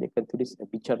kausa, dia akan tulis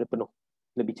bicara penuh.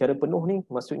 Bila bicara penuh ni,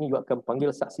 maksudnya you akan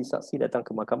panggil saksi-saksi datang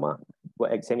ke mahkamah,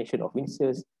 buat examination of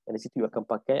witnesses, dan di situ you akan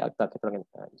pakai akta keterangan.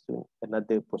 So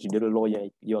another procedural law yang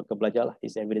you akan belajar lah,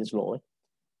 is evidence law.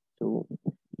 So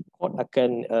court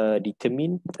akan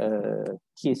determine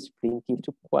case plaintiff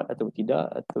tu kuat atau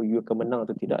tidak, atau you akan menang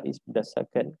atau tidak, is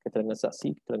berdasarkan keterangan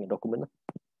saksi, keterangan dokumen lah.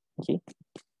 Okay.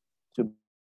 So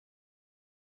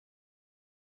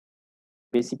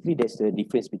basically there's a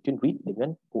difference between writ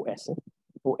dengan OS.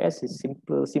 OS is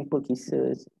simple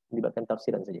cases, melibatkan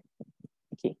tafsiran saja.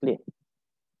 Okay, clear.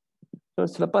 So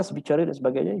selepas bicara dan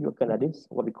sebagainya, you akan ada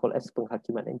what we call as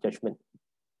penghakiman and judgment.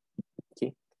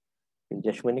 Okay. And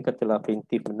judgment ni katalah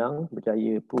plaintiff menang,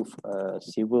 berjaya proof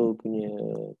civil punya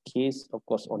case, of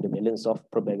course on the balance of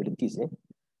probabilities.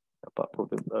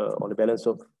 On the balance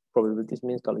of probabilities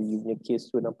means kalau you punya case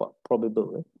tu nampak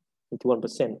probable,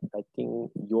 51%, I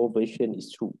think your version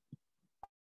is true.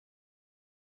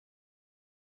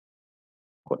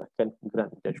 Court akan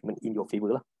grant judgment in your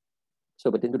favor lah. So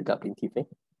bertentu dekat plaintiff.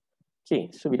 Okay,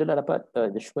 so bila dah dapat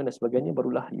judgment dan sebagainya,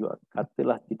 barulah you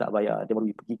katalah dia tak bayar, dia baru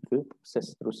pergi ke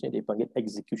proses seterusnya, dia panggil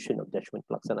execution of judgment,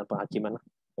 pelaksanaan penghakiman lah,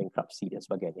 bankruptcy dan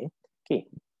sebagainya. Okay,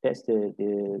 that's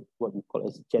the what we call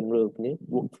as general punya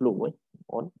workflow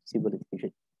on civil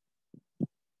litigation.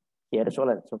 Okay, ada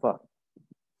soalan so far?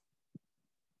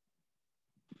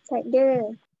 Tak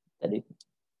ada. Tak ada.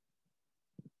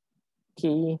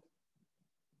 Okay,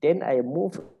 then I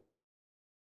move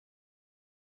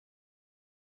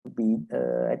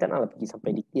I tak naklah pergi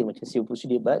sampai detail macam civil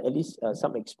procedure, but at least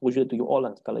some exposure to you all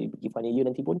lah. Kalau you pergi final year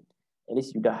nanti pun, at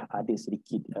least you dah ada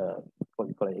sedikit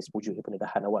kalau exposure,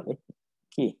 pendedahan awal.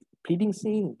 Okay, pleading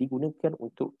ni digunakan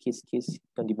untuk kes-kes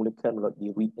yang dimulakan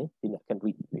melalui writ, tindakan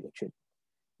writ action.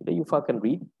 Bila you filekan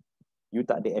writ, you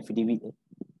tak ada affidavit.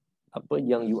 Apa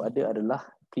yang you ada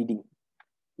adalah pleading.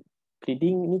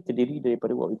 Pleading ni terdiri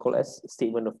daripada what we call as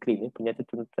statement of claim. Pernyataan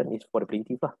tuntutan is for the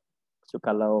plaintiff lah. So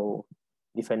kalau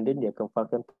defendant, dia akan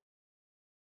filekan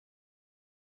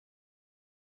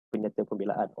pernyataan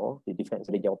pembelaan, the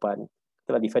defense ada jawapan.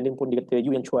 Setelah defendant pun dia kata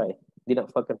you yang cuai, dia nak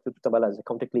filekan tuntutan balas,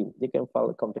 counter claim, dia akan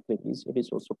file counter claim. It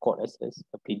is also called as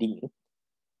a pleading.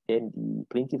 Then the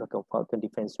plaintiff akan filekan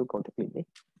defense to counter claim.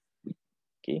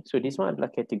 Okay, so this one adalah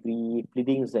kategori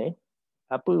pleadings.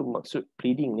 Apa maksud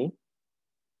pleading ni?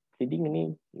 Pleading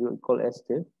ni you call as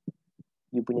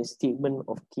you punya statement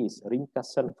of case,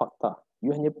 ringkasan fakta.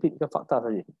 You hanya pleadkan fakta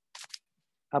saja.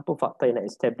 Apa fakta yang nak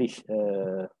establish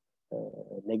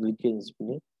negligence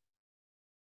punya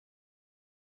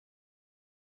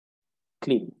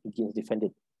claim against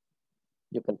defendant.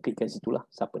 You akan pleadkan situlah,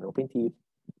 siapa nama plaintiff,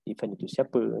 defendant itu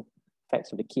siapa, facts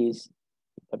of the case.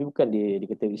 Tapi bukan dia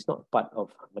kata it's not part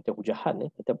of macam hujahan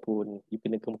ataupun you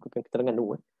kena kemukakan keterangan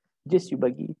no. Just you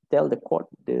bagi, tell the court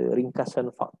the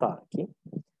ringkasan fakta. Okay.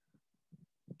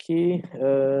 Okay.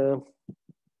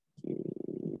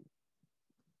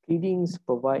 Pleadings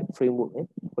provide framework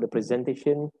for the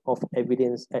presentation of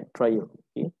evidence at trial.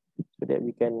 Okay. So that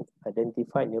we can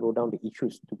identify, narrow down the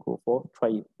issues to go for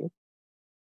trial. Okay.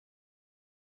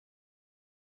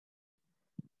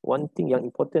 One thing yang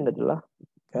important adalah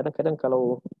kadang-kadang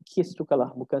kalau kes tu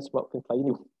kalah bukan sebab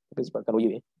klien tu, tapi sebab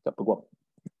lawyer tak peguam.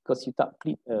 Because you tak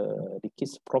plead the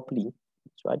case properly,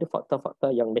 so ada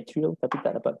fakta-fakta yang material tapi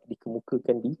tak dapat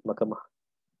dikemukakan di mahkamah.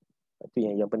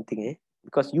 Itu yang penting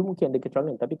because you mungkin ada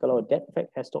keterangan, tapi kalau that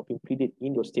fact has not been pleaded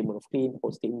in your statement of claim or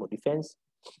statement of defense,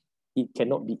 it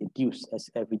cannot be adduced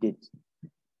as evidence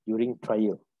during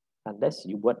trial unless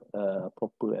you buat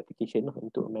proper application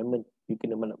untuk amendment. You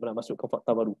kena masukkan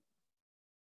fakta baru.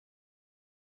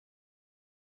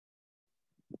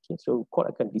 Okay, so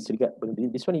court akan disregard.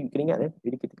 This one you kena ingat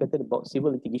jadi kita kata about civil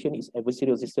litigation is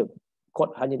adversarial system.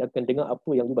 Court hanya akan dengar apa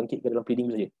yang you bangkitkan dalam pleading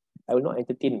saja. I will not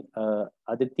entertain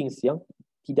other things yang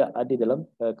tidak ada dalam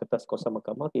kertas kuasa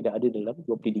mahkamah, tidak ada dalam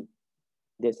your pleading.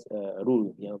 That's a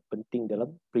rule yang penting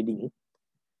dalam pleading.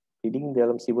 Pleading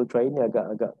dalam civil trial ni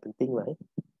agak penting lah.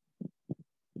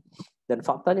 Dan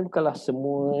fakta ni bukanlah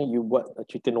semua you buat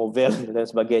cerita novel dan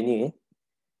sebagainya.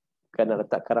 Bukan nak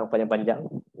letak karang panjang-panjang.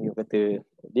 You kata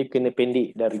dia kena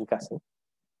pendek dan ringkas.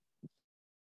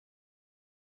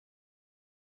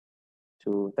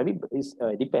 So, tapi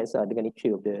depends lah dengan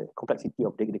nature of the complexity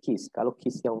of the case. Kalau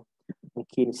case yang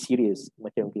mungkin serius,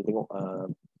 macam kita tengok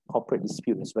corporate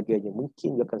dispute dan sebagainya,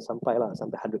 mungkin dia akan sampai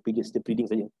 100 pages the pleading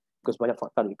saja. Because banyak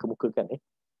fakta dikemukakan.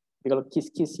 Tapi kalau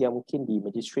case-case yang mungkin di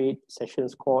magistrate,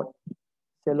 sessions court,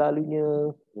 selalunya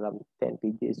dalam 10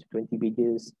 pages, 20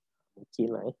 pages, mungkin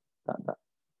lah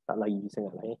tak lagi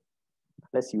sangat lah.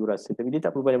 Unless you rasa. Tapi dia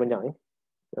tak perlu banyak-banyak.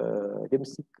 Dia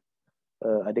mesti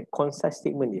ada concise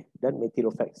statement dia dan material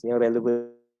facts yang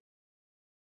relevant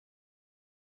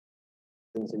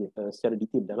secara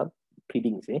detail dalam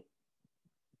pleadings.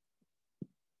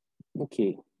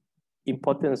 Okay.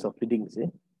 Importance of pleadings.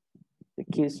 The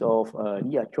case of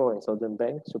Lia Choi and Southern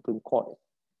Bank Supreme Court.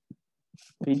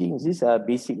 Pleadings, these are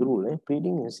basic rule.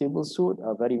 Pleading in civil suit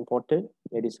are very important.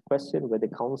 It is a question whether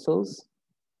counsels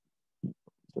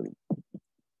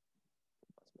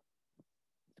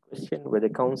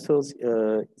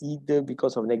either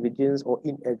because of negligence or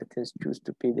inadvertence choose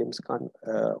to pay them scant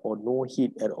or no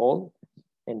heed at all,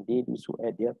 and they do so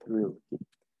at their peril.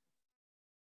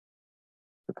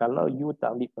 So, kalau you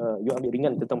tak ambil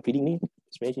ringan tentang pleading ni,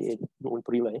 sebenarnya your own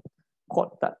peril lah.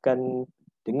 Court takkan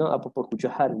dengar apa-apa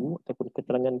hujahan you ataupun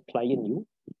keterangan klien you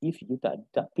if you tak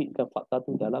pleadkan fakta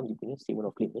tu dalam you punya statement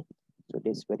of claim. So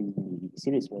that's very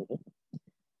serious sebenarnya.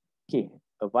 Okay.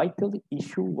 A vital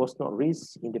issue was not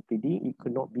raised in the pleading, it could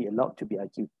not be allowed to be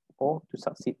argued or to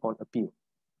succeed on appeal.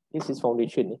 This is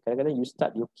foundation. Kadang-kadang you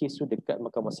start your case tu dekat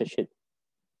mahkamah session.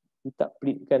 You tak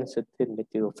pleadkan certain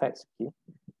material facts, okay?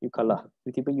 You kalah.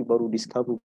 Tiba-tiba you baru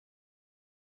discover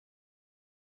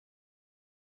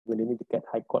benda ni dekat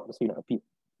high court masa you nak appeal.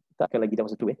 Tak akan lagi dalam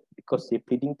masa tu because the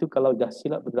pleading tu kalau dah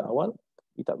silap pada awal,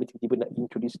 you tak boleh tiba-tiba nak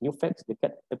introduce new facts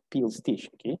dekat appeal stage,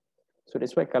 okay? So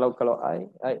that's why kalau I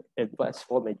advise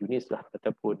for my juniors lah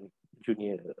ataupun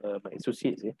junior my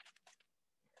associates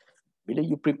bila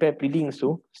you prepare pleadings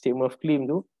tu, statement of claim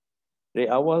tu, dari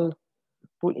awal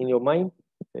put in your mind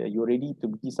you ready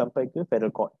to pergi sampai ke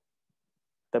federal court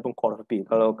ataupun court of appeal.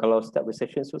 Kalau start the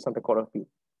session tu sampai court of appeal.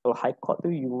 Kalau high court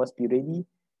tu you must be ready,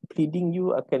 pleading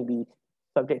you akan be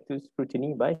subject to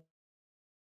scrutiny by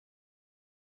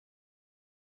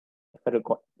federal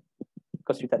court.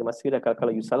 Because you tak ada masa dah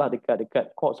kalau you salah dekat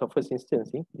court of first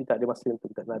instance ni, you tak ada masa untuk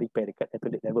nak repair dekat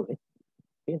appellate level.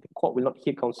 Okay, the court will not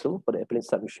hear counsel for the appellate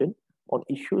submission on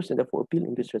issues and therefore appeal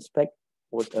in this respect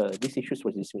these issues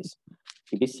was dismissed.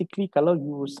 Okay, basically kalau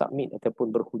you submit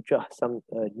ataupun berhujah some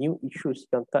new issues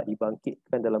yang tak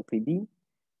dibangkitkan dalam pleading,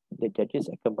 the judges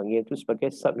akan panggil itu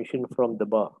sebagai submission from the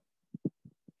bar.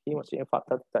 Okay, maksudnya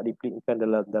fakta tak dipleadkan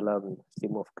dalam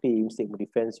statement of claim, statement of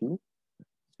defense you,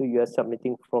 so you are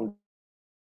submitting from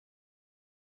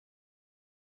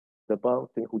the bar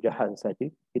untuk hujahan saja,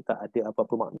 kita ada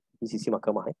apa-apa makna di sisi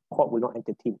mahkamah. Court will not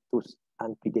entertain those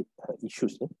unpleaded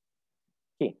issues.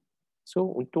 Okay,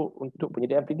 so untuk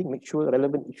penyediaan pleading, make sure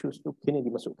relevant issues tu kena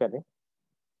dimasukkan.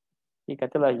 Okay,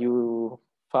 katalah you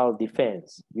file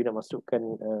defense, you nak masukkan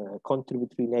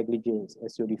contributory negligence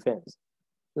as your defense,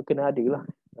 so kena ada lah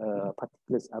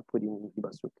particulars apa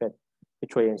dimasukkan,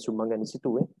 kecuali yang sumbangan di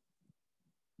situ.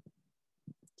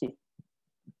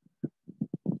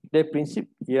 Dan prinsip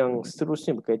yang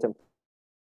seterusnya berkaitan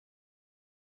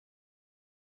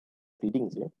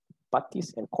pleading,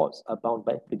 parties and courts are bound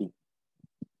by pleading.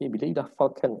 Okay, bila you dah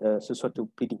filekan sesuatu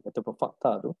pleading ataupun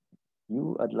fakta tu,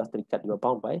 you adalah terikat, you are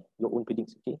bound by your own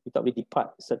pleadings. Okay, you tak boleh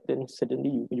depart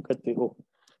suddenly you kata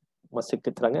masa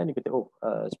keterangan you kata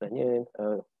sebenarnya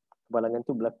kebalangan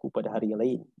tu berlaku pada hari yang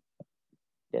lain.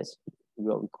 That's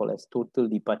what we call as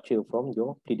total departure from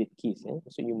your pleaded case.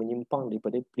 So you menyimpang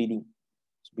daripada pleading.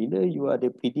 So, bila you ada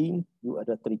pleading, you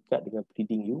ada terikat dengan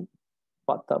pleading you.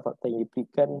 Fakta-fakta yang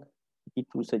dipleadkan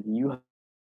itu saja. You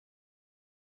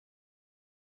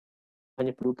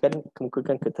hanya perlukan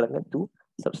kemukakan keterangan tu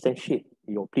substantiate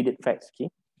your pleaded facts.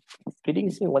 Okay? Pleading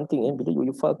is one thing. Bila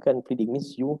you filekan pleading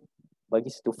means you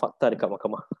bagi satu fakta dekat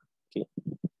mahkamah. Okay?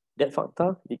 That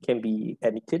fakta it can be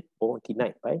admitted or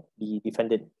denied by the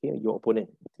defendant, okay, your opponent.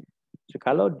 So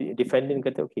kalau defendant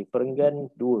kata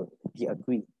perenggan 2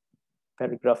 diakui,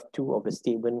 paragraph 2 of the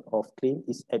statement of claim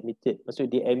is admitted.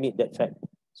 Maksudnya they admit that fact.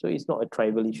 So it's not a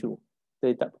tribal issue. So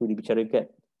tak perlu dibicarakan.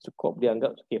 So court dia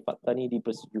anggap fakta ni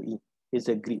dipersetujui. It's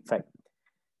a agreed fact.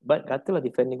 But katalah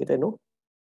defendant kata no,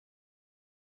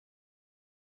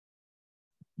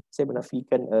 saya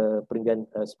menafikan perenggan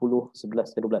 10,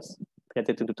 11 dan 12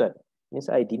 pernyataan tuntutan. Means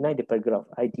I deny the paragraph.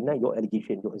 I deny your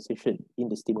allegation, your assertion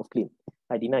in the statement of claim.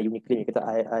 I deny you punya claim. You kata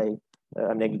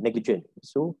I'm negligent.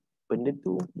 So benda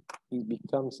tu it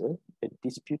becomes a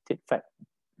disputed fact.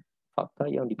 Fakta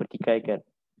yang dipertikaikan.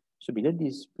 So bila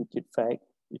disputed fact,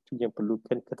 itu yang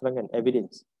perlukan keterangan,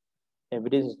 evidence.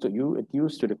 Evidence to you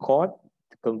adduce to the court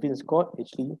to convince court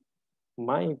actually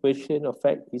my version of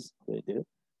fact is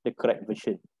the correct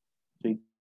version. So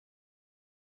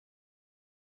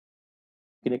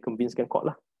kena convincekan court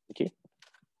lah. Okay.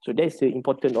 So that's the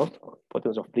importance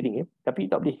of pleading. Tapi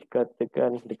tak boleh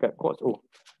katakan dekat court,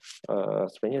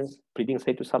 sebenarnya pleading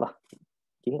saya tu salah.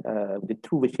 Okay. The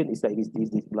true version is like this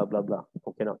blah blah blah.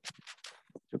 Okay, not.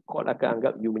 So court akan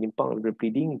anggap you menyimpang dari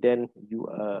pleading, then you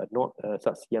are not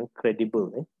saksi yang credible.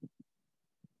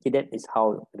 Okay, that is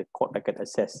how the court akan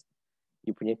assess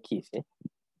you punya case.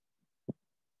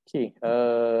 Okay,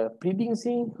 pleading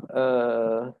sih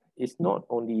is not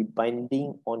only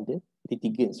binding on the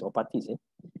litigants or parties,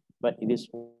 but it is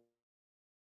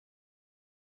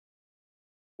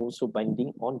also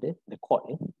binding on the court,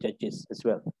 judges as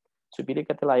well. So bila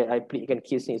katalah I pleadkan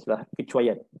case ni adalah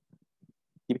kecuaian,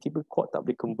 tiba-tiba court tak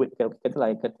boleh convertkan,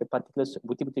 katalah kata particulars,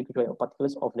 bukti-bukti kecuaian,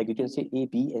 particulars of negligence A,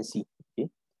 B and C. Okay,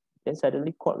 then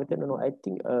suddenly court kata no, I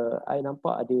think I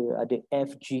nampak ada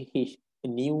F, G, H, a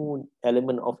new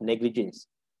element of negligence,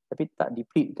 tapi tak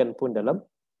dipleadkan pun dalam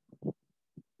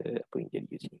apa yang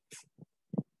jadi sini,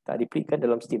 tak dipleadkan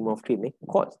dalam statement of claim.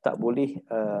 Court tak boleh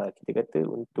kita kata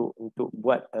untuk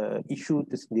buat isu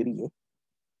tersendiri,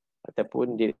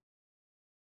 ataupun dia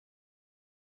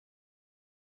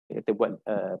kata buat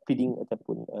pleading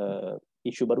ataupun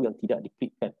isu baru yang tidak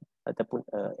dipleadkan, ataupun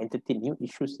entertain new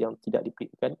issues yang tidak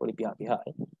dipleadkan oleh pihak-pihak.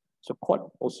 So court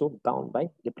also bound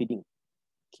by the pleading.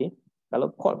 Okay,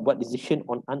 kalau court buat decision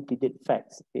on unpleaded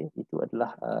facts, itu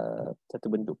adalah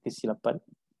satu bentuk kesilapan.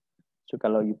 So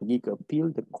kalau you pergi ke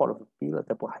appeal, the court of appeal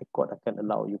ataupun high court akan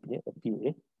allow you punya appeal.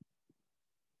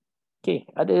 Okay,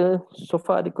 ada so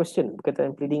far ada question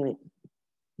berkaitan pleading ni?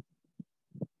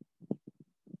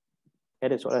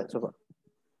 Ada soalan so far?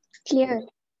 Clear.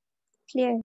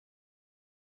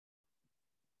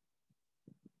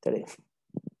 Tak ada?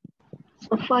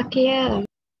 So far clear.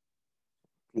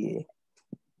 Okay.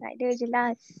 Tak ada,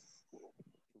 jelas.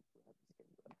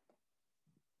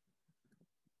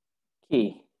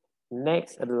 Okay.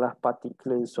 Next adalah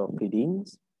particulars of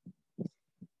pleadings.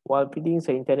 While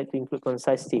pleadings are intended to include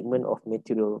concise statement of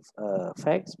material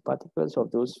facts, particulars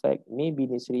of those facts may be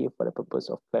necessary for the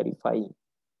purpose of clarifying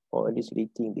or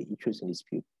elucidating the issues in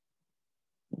dispute.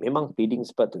 Memang pleading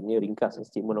sepatutnya ringkas,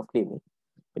 statement of claim.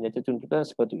 Pernyataan tuntutan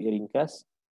sepatutnya ringkas.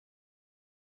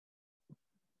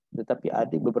 Tetapi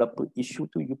ada beberapa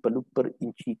isu tu you perlu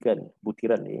perincikan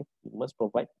butiran ni. You must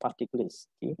provide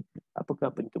particulars. Okay. Apakah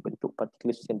bentuk-bentuk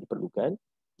particulars yang diperlukan?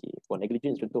 Okay. For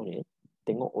negligence contohnya,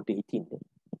 tengok Order 18.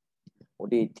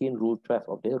 Order 18 Rule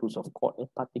 12 of the Rules of Court.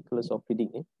 Particulars of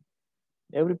pleading.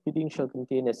 Every pleading shall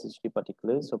contain necessary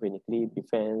particulars of any claim,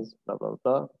 defense, blah blah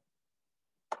blah.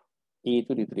 A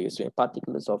itu ditulis.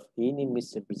 Particulars of any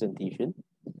misrepresentation,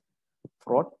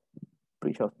 fraud,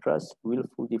 breach of trust,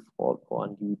 willful default, or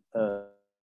undue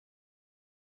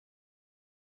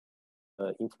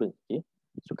influence. Okay.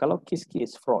 So kalau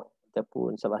kes-kes fraud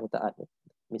ataupun salah nyata,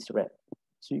 misrep,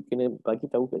 so you kena bagi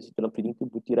tahu kat situ dalam pleading tu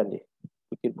butiran dia,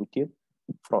 butir-butir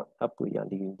fraud, apa yang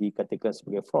dikatakan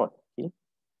sebagai fraud. Okay.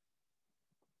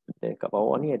 Dan kat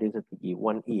bawah ni ada satu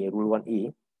 1A, Rule 1A.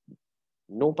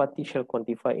 No party shall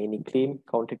quantify any claim,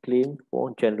 counterclaim,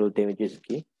 or general damages.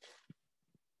 Okay.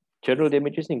 General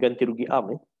damages ni ganti rugi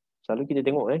am. Selalu kita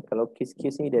tengok kalau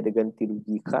kes-kes ni dia ada ganti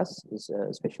rugi khas,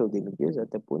 special damages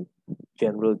ataupun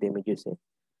general damages.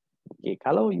 Okay,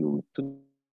 kalau you tuntut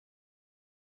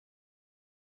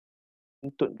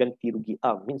ganti rugi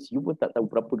am, means you pun tak tahu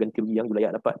berapa ganti rugi yang you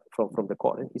layak dapat from the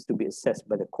court. Is to be assessed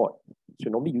by the court. So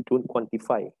normally you don't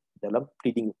quantify dalam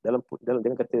pleading, dalam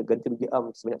dengan kata ganti rugi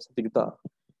am sebanyak 1 juta.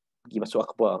 Pergi masuk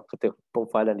akhbar, kata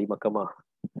pemfilan di mahkamah.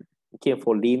 Okay,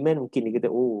 for layman mungkin dia kata,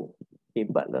 oh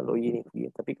hebatlah lawyer ni.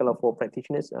 Tapi kalau for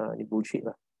practitioners, ni bullshit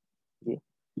lah. Okay.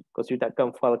 Because you takkan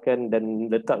filekan dan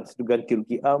letak situ ganti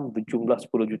rugi am berjumlah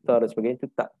 10 juta dan sebagainya, itu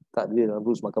tak ada dalam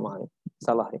rules mahkamah.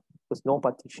 Salah. Because no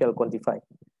party shall quantify.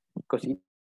 Because it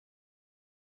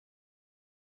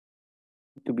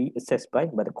to be assessed by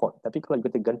the court. Tapi kalau you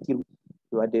kata ganti rugi,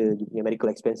 you ada you punya medical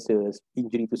expenses,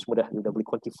 injury itu semua you dah boleh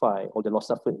quantify all the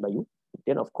loss suffered by you,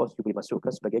 then of course you boleh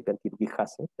masukkan sebagai ganti rugi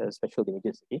khas, special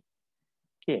damages.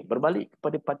 Okay, berbalik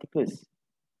kepada particulars.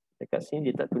 Dekat sini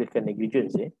dia tak tuliskan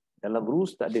negligence. Dalam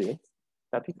rules tak ada.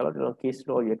 Tapi kalau dalam case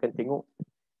law, you akan tengok,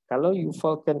 kalau you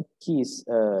filekan case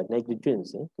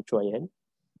negligence, kecuaian,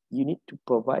 you need to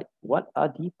provide what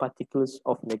are the particulars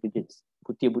of negligence.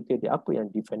 Butir-butir dia apa yang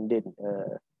defendant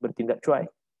bertindak cuai.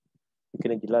 You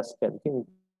kena jelaskan. Mungkin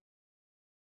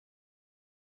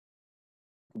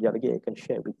sekejap lagi I akan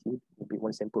share with you maybe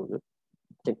one sample ke.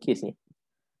 Macam case ni.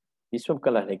 This one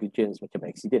bukanlah negligence macam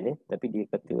accident tapi dia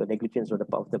kata negligence on the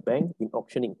part of the bank in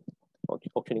auctioning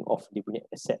off dia punya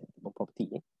asset property.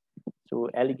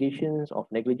 So allegations of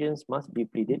negligence must be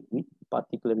pleaded with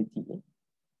particularity.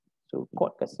 So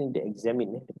court kasi they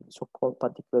examine the so-called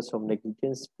particulars of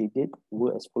negligence pleaded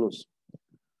were as follows.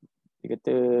 Dia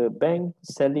kata bank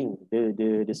selling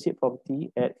the said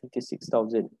property at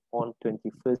 56,000 on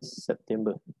 21st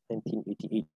September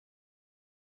 1988.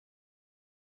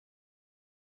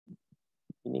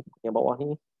 Ini yang bawah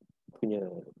ni punya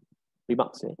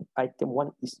remarks ni. Item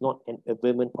 1 is not an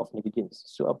averment of negligence.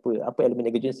 So apa elemen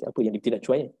negligence? Apa yang ditindak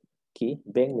cuai? Okay,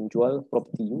 bank menjual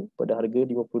property you pada harga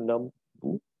 56,000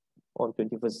 on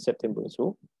 21st September.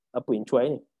 So apa yang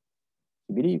cuai ni?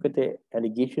 Bila you kata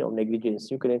allegation of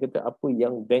negligence, you kena kata apa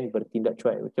yang bank bertindak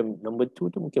cuai. Macam number 2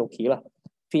 tu mungkin okey lah.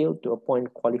 Fail to appoint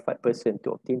qualified person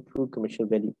to obtain true commercial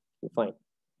value. Okay, fine.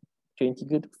 So yang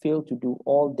 3 tu fail to do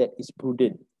all that is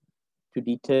prudent to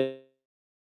determine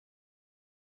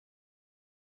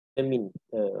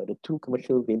the true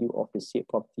commercial value of the said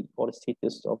property or the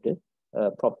status of the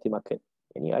property market.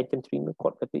 Ini item 3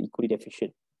 court kata equally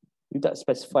deficient. You tak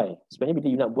specify. Sebenarnya bila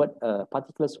you nak buat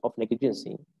particulars of negligence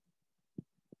ni,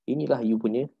 inilah you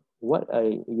punya what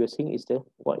you are saying is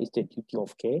what is the duty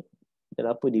of care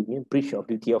dan apa dia punya breach of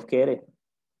duty of care dia.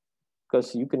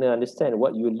 Because you kena understand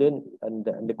what you learn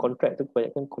under contract tu,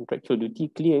 kebanyakan contractual duty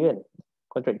clear kan.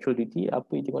 Contractual duty, apa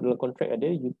yang tengok dalam contract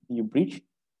ada, you breach,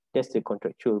 that's the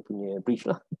contractual punya breach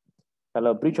lah.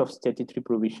 Kalau breach of statutory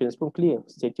provisions pun clear.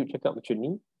 Statute cakap macam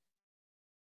ni,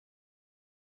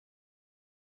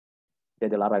 dia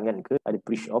ada larangan ke, ada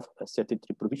breach of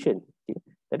statutory provision. Okay.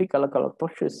 Tapi kalau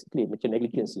tortious claim macam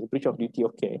negligence, breach of duty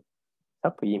of care,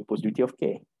 siapa yang impose duty of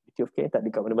care? Duty of care tak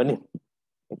ada kat mana-mana.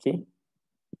 Okay.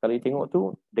 Kalau you tengok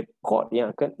tu, the court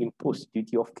yang akan impose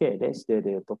duty of care, that's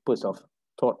the purpose of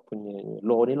tort punya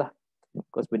law ni lah.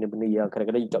 Because benda-benda yang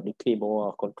kadang-kadang you tak boleh claim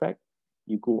bawah contract,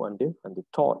 you go under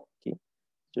tort. Okay.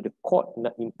 So the court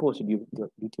nak impose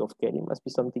duty of care ni must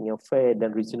be something yang fair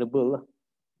dan reasonable lah.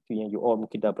 Itu yang you all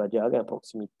mungkin dah belajar kan,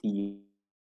 proximity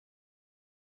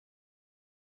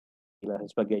lah dan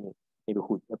sebagainya.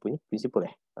 Neighborhood, apa ni? Principle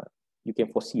You can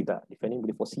foresee that. Defendant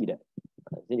boleh foresee that.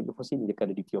 Jadi boleh foresee dia akan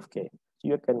ada duty of care. So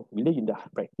you akan, bila you dah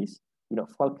practice, you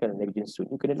nak filekan negligence suit,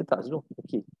 you kena letak dulu.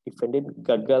 Okay, defendant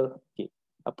gagal, okay,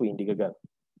 apa yang dia gagal?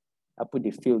 Apa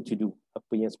dia fail to do?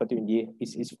 Apa yang sepatutnya dia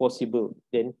is possible,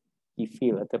 then he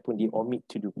fail ataupun dia omit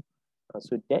to do.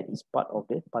 So that is part of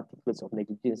the particulars of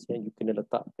negligence yang you kena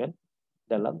letakkan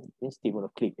dalam statement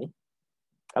of claim ni.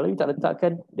 Kalau you tak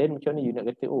letakkan, then macam mana you nak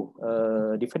kata,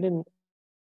 defendant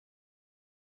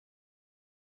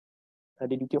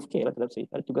ada duty of care lah dalam saya,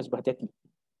 ada tugas berhati-hati.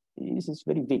 This is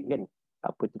very vague kan.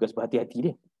 Apa tugas berhati-hati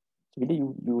dia? So, bila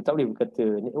you tak boleh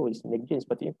berkata, it's negligence,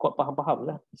 sepatutnya court faham-faham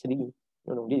lah sendiri.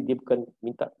 Dia bukan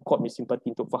minta court punya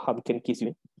simpati untuk fahamkan kes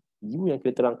ni. You yang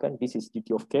kena terangkan, this is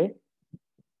duty of care,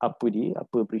 apa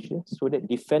breach dia, so that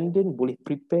defendant boleh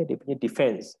prepare dia punya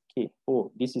defense. Okay,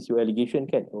 this is your allegation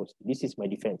kan? This is my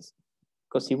defense.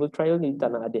 Because civil trial ni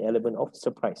tak nak ada element of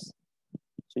surprise.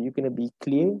 So you kena be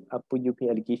clear apa you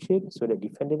punya allegation so that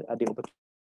defendant ada opportunity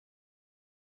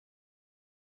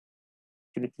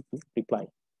to reply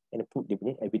and put dia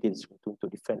punya evidence untuk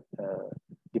defend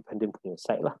defendant punya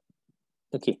side lah.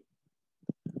 Okay.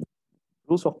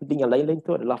 Rules of pleading yang lain-lain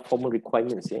tu adalah formal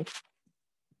requirements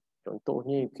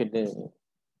Contohnya you kena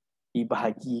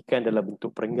dibahagikan dalam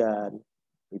bentuk perenggan.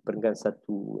 Perenggan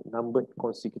satu numbered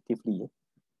consecutively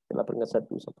dalam perenggan 1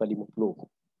 sampai 50.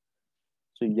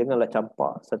 So janganlah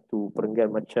campak satu perenggan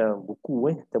macam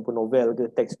buku ataupun novel ke,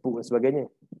 textbook dan sebagainya.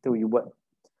 Itu you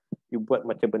buat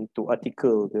macam bentuk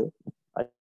artikel ke,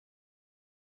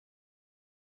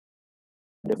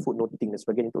 ada footnoting dan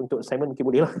sebagainya. Untuk assignment mungkin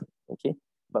boleh lah. Okay.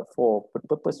 But for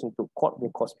purpose untuk court punya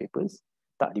course papers,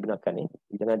 tak dibenarkan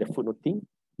jangan ada footnoting,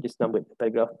 just number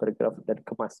paragraph dan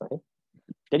kemas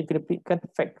Jadi kena berikan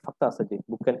fakta saja,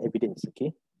 bukan evidence.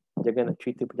 Okay. Jangan nak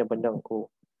cerita panjang-panjang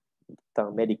tentang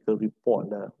medical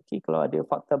report lah. Okay, kalau ada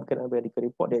fakta berkenaan medical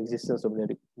report, the existence of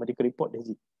medical report,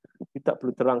 that's it. You tak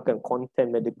perlu terangkan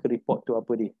content medical report tu apa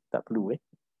dia, tak perlu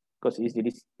because it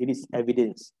is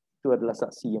evidence. Itu adalah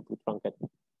saksi yang perlu terangkan.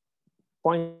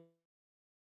 Points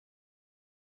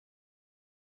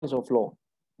of law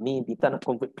ni kita nak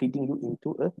convert pleading you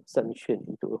into a submission,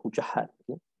 into a hujahan.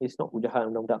 Okay? It's not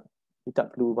hujahan undang-undang. You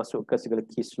tak perlu masukkan segala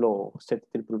case law,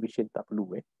 statutory provision, tak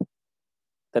perlu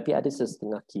Tapi ada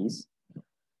setengah kes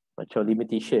macam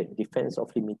limitation, defense of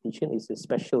limitation is a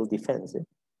special defense.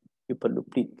 You perlu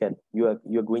plead kan. You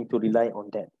are going to rely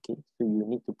on that. Okay, so you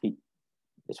need to plead.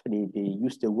 That's why they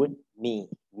use the word may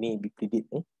be pleaded.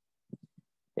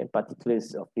 And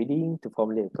particulars of pleading to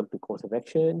formulate a complete course of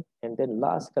action. And then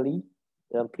last kali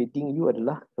dalam pleading you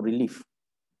adalah relief.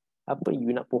 Apa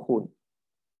you nak pohon?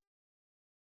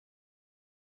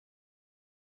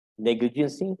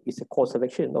 Negligence ni is a course of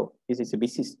action. No, this is a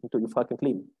basis untuk you filekan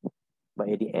claim. But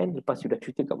at the end, lepas you dah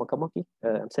cerita kat mahkamah, okay,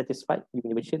 I'm satisfied, you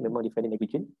punya version memang defendant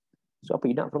negligent. So apa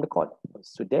you nak from the court?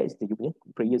 So that is the you punya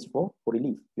prayers for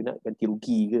relief. You nak ganti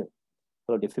rugi ke?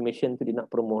 Kalau defamation tu dia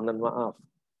nak permohonan maaf.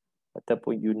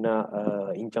 Ataupun you nak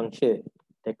injunction,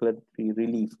 declaratory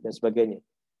relief dan sebagainya.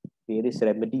 Various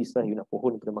remedies lah you nak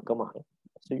pohon kepada mahkamah.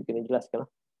 So you kena jelaskan lah.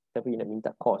 Tapi you nak minta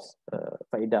cost,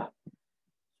 faedah.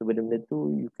 So benda-benda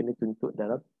tu you kena tuntut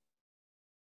dalam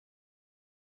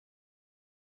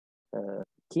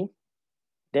okay.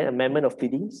 Then amendment of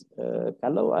pleadings.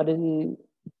 Kalau ada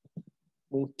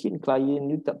mungkin klien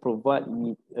you tak provide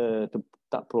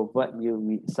you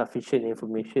with sufficient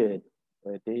information,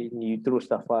 then you terus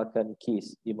daftarkan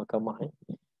case di mahkamah.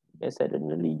 And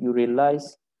suddenly you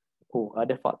realize, oh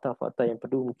ada fakta-fakta yang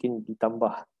perlu mungkin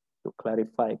ditambah untuk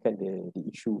clarifikan the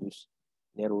issues,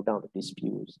 narrow down the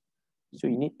disputes. So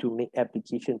you need to make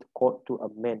application to court to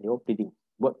amend your pleading.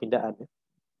 Buat pindaan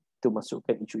to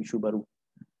masukkan isu-isu baru.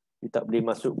 You tak boleh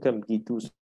masukkan begitu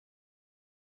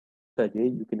saja,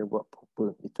 you kena buat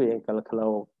proper. Itu yang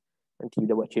kalau nanti you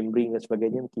dah buat chambering dan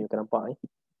sebagainya, mungkin you akan nampak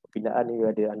pindaan ni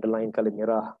ada underline colour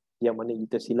merah, yang mana you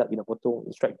tersilap, you nak potong,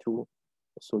 you strike through.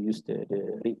 So use the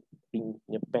red ring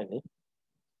punya pen.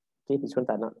 Okay, this one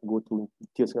tak nak go to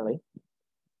details sangat.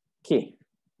 Okay,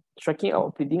 striking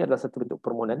out pleading adalah satu bentuk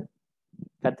permohonan.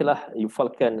 Katalah you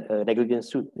filekan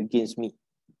negligence suit against me.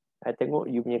 I tengok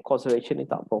you punya cause of action ni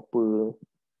tak proper,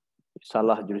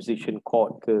 salah jurisdiction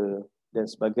court ke dan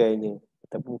sebagainya,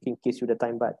 ataupun mungkin case you dah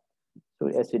time barred. So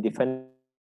as a defendant,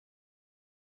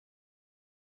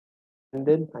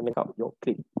 I make out your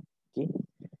claim. Okay,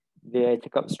 dia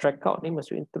cakap strike out ni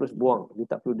maksudnya terus buang, dia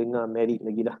tak perlu dengar merit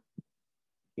lagi dah.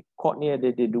 Court ni ada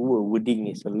dua wording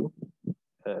ni selalu.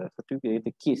 Satu dia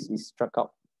kata case is struck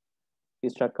out.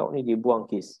 Case struck out ni dia buang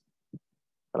case.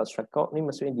 Kalau struck out ni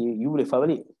maksudnya you boleh file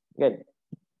balik kan,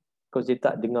 because dia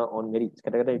tak dengar on merit.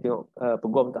 Kadang-kadang dia tengok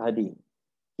peguam tak hadir,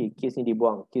 okay, case ni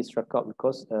dibuang, case struck out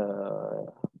because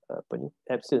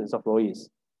absence of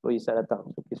lawyers tak datang,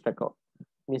 so case struck out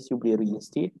means you boleh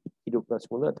reinstate, hidupkan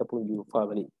semula, ataupun you file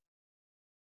balik.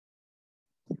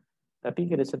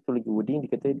 Tapi ada satu lagi wording,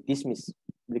 dia kata dismiss.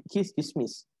 Bila case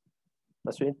dismiss,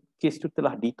 maksudnya case tu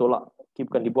telah ditolak, okay,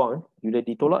 bukan dibuang. You dah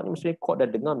ditolak ni maksudnya court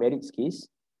dah dengar merits case,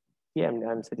 okay,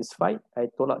 I'm satisfied, I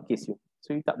tolak case you.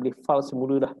 So you tak boleh file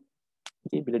semula dah.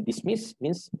 Okay, bila dismiss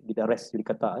means dia dah rest, dia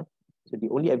kata. So the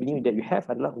only avenue that you have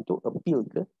adalah untuk appeal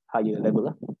ke higher level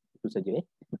lah. Itu saja.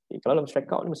 Okay, kalau dalam strike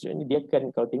out ni maksudnya dia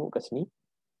akan, kalau tengok kat sini,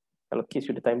 kalau case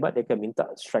sudah time barred, dia akan minta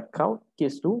strike out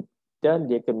case tu dan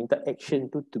dia akan minta action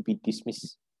tu to be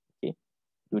dismissed. Okay,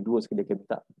 dua-dua sekali dia akan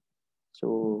minta.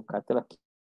 So katalah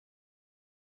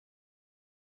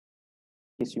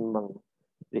case memang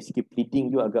dari segi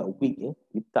pleading you agak weak,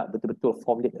 you tak betul-betul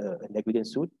formulate a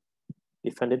negligence suit,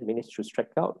 defendant manage to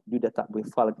strike out, you dah tak boleh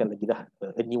filekan lagi dah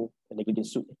a new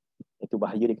negligence suit. Itu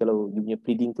bahaya dia kalau you punya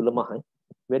pleading tu lemah,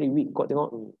 very weak. Kau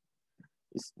tengok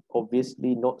it's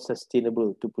obviously not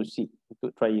sustainable to proceed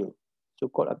untuk trial, so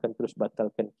court akan terus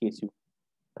batalkan case you.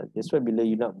 That's why bila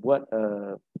you nak buat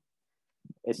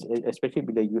especially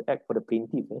bila you act for the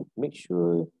plaintiff, make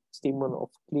sure statement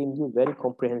of claim you very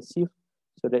comprehensive,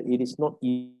 so that it is not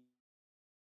easy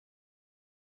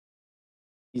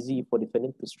for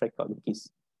defendant to strike out the case.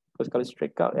 Because kalau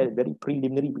strike out at very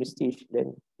preliminary stage,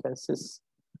 then chances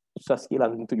susah sikit lah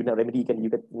untuk you nak remedy kan,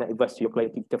 you nak advise your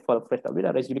client kita file fresh, tak boleh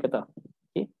dah, rest kata.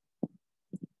 Okay,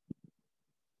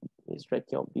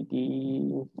 striking out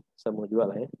pleading sama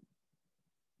juga lah.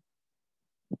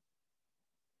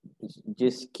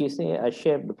 Just case ni I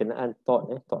share berkenaan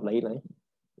tort lain lah.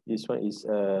 This one is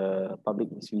public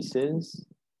nuisance.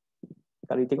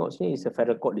 Kalau you tengok sini is a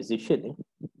federal court decision.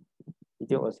 You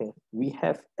tengok sini, we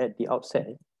have at the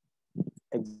outset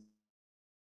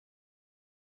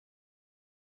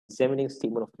examining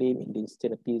statement of claim in the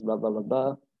instant appeals, blah blah blah blah.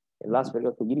 And last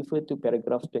paragraph, we refer to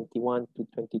paragraphs 21 to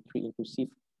 23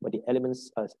 inclusive, but the elements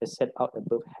as set out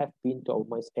above have been to our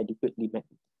minds adequately met.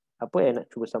 Apa yang nak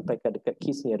cuba sampaikan dekat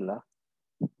kes ni adalah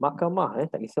mahkamah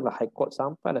tak kisahlah high court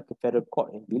sampailah ke federal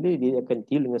court, bila dia akan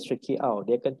deal dengan striking out,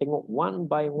 dia akan tengok one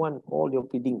by one all your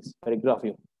pleadings, paragraph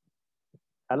you.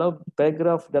 Kalau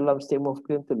paragraf dalam statement of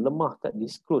claim tu lemah, tak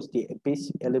disclose the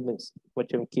basic elements,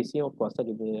 macam kes ni of course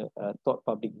dia punya tort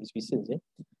public nuisance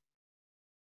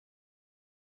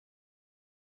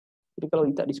Jadi kalau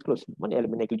dia tak disclose, mana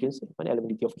elemen negligence, mana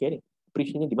elemen duty of care ni,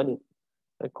 breach ni di mana,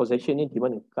 causation ni di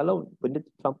mana. Kalau benda tu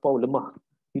terlampau lemah,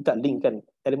 you tak link kan,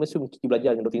 elemen tu kita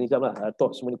belajar dengan Dr. Nizam lah,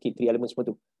 tort semua ni, three elemen semua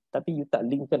tu, tapi you tak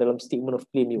link kan dalam statement of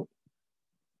claim you,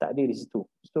 tak ada di situ.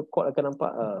 So court akan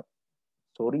nampak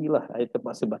sorry lah, saya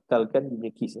terpaksa batalkan dia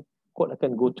punya kes. Court akan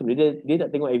go through. Dia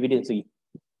tak tengok evidence lagi.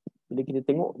 Bila kita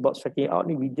tengok about striking out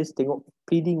ni, we just tengok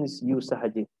pleadings you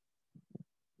sahaja.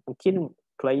 Mungkin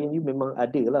klien you memang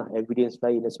ada lah evidence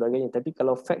lain dan sebagainya. Tapi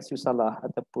kalau facts you salah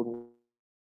ataupun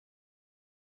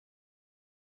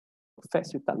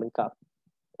facts you tak lengkap,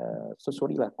 so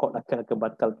sorry lah, court akan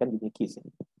batalkan dia punya kes.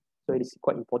 So it is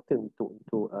quite important untuk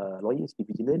lawyers be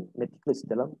vigilant, meticulous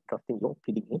dalam drafting your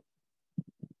pleading ni.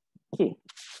 Okay,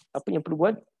 apa yang perlu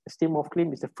buat? Statement of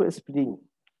claim is the first pleading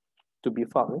to be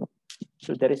filed.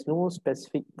 So there is no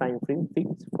specific time frame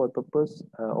fixed for the purpose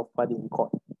of filing in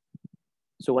court.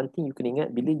 So one thing you can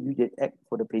ingat, bila you act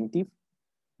for the plaintiff,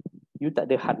 you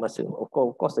tak ada had masa. Of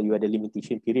course you ada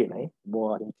limitation period lah,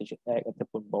 bawah limitation act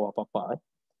ataupun bawah apa-apa.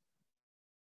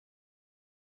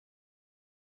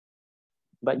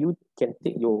 But you can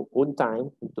take your own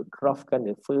time untuk craftkan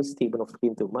the first statement of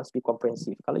claim tu. Must be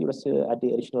comprehensive. Kalau you rasa ada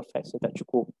additional facts yang tak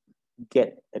cukup,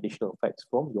 get additional facts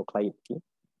from your client. Okay?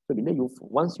 So bila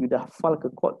once you dah file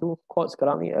ke court tu, court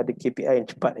sekarang ni ada KPI yang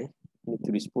cepat. You need to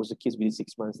dispose the case within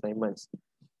 6 months, 9 months.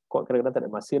 Court kadang-kadang tak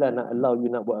ada masa lah nak allow you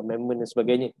nak buat amendment dan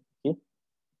sebagainya. Okay?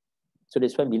 So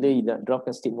that's why bila you nak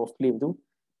draftkan statement of claim tu,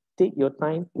 take your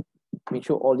time, make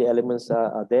sure all the elements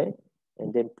are there,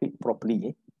 and then plead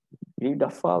properly. Bila you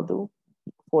dah file tu,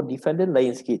 for defendant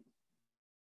lain sikit.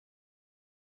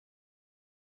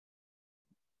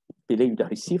 Bila you dah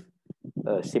receive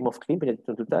statement of claim, penyataan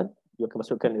tuntutan, you akan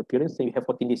masukkan appearance, then you have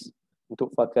 14 days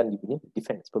untuk filekan you punya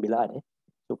defense, pembelaan.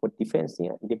 So for defense ni,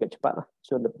 dia akan cepat lah.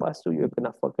 So lepas tu, you akan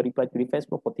nak filekan reply to defense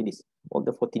for 14 days. All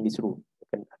the 14 days rule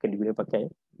akan digunakan pakai.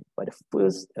 But the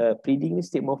first pleading ni,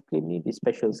 statement of claim ni, dia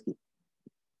special sikit.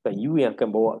 But you yang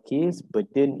akan bawa case,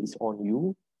 burden is on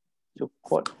you. So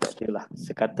court tak ada lah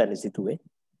sekatan di situ.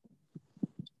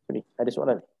 Ni, ada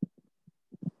soalan?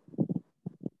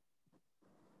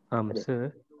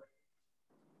 Sir.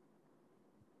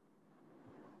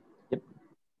 Yep.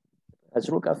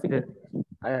 Azrul ke Afiq?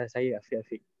 Saya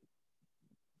Afiq.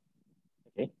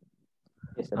 Okay.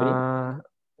 Yes,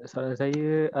 Soalan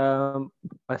saya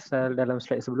pasal dalam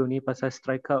slide sebelum ni, pasal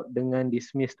strike out dengan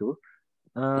dismiss tu.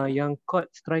 Yang court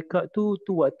strike out tu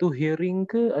waktu hearing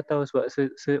ke atau sebab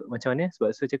macam mana?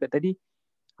 Sebab saya cakap tadi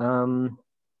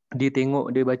dia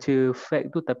tengok, dia baca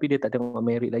fact tu tapi dia tak tengok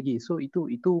merit lagi. So itu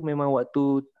memang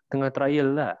waktu tengah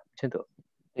trial lah macam tu.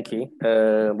 Okay,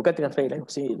 bukan tengah trial lah.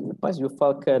 Lepas you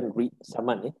filekan read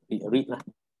saman read lah.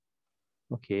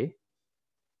 Okay.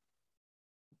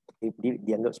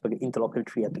 Dianggap sebagai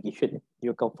interlocutory application.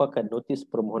 You akan filekan notis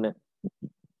permohonan.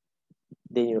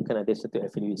 Then you akan ada satu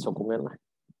affidavit sokongan lah.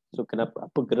 So kenapa,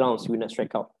 apa grounds you nak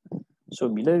strike out? So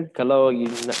kalau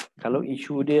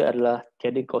isu dia adalah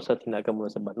tiada kuasa tindakan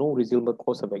munasabah, no reasonable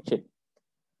cause of action.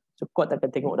 So court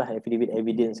akan tengok dah affidavit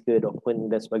evidence ke,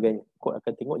 dokumen dan sebagainya. Court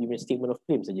akan tengok you punya statement of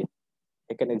claim saja.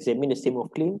 Dia akan examine the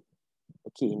statement of claim.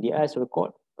 Okay, in the eyes of the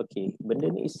court, okay, benda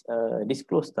ni is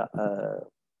disclose tak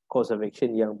cause of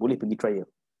action yang boleh pergi trial.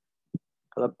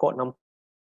 Kalau court nampak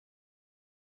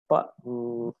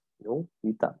no,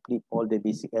 you tak plead all the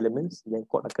basic elements, then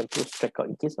court akan terus strike out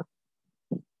in case lah.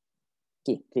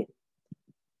 Okay.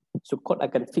 So court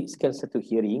akan fixkan satu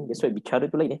hearing. That's why bicara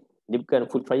tu lain. Dia bukan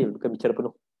full trial, bukan bicara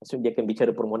penuh. Maksudnya dia akan bicara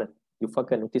permohonan. You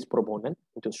filekan notis permohonan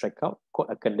untuk strike out,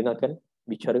 court akan dengarkan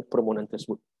bicara permohonan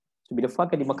tersebut. So bila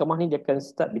filekan di mahkamah ni, dia akan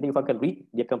start, bila you filekan read,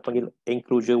 dia akan panggil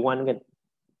enclosure 1 kan.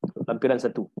 Lampiran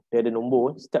 1. Dia ada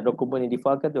nombor, setiap dokumen yang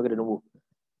difilekan tu ada nombor.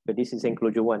 So this is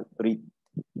enclosure 1, read.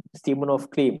 Statement of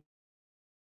claim,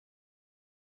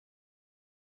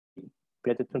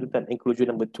 penyataan tuntutan, enclosure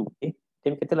number 2.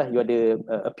 Then katalah you ada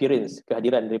appearance,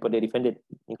 kehadiran daripada defendant,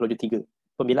 enclosure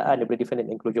 3. Pembelaan daripada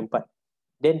defendant, enclosure 4.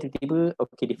 Then tiba-tiba,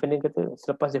 okay, defendant kata,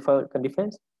 selepas dia filekan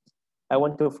defense, I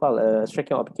want to file a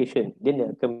striking application. Then dia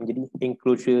akan menjadi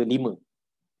enclosure 5.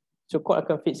 So court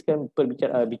akan fixkan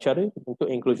bicara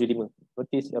untuk enclosure 5.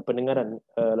 Notis pendengaran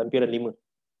lampiran 5.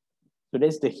 So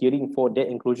that's the hearing for that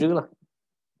enclosure lah.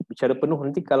 Bicara penuh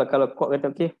nanti kalau court kata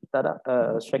okay, tak nak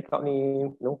strike out ni,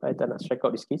 no, I tak nak strike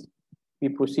out this case, we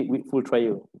proceed with full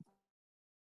trial.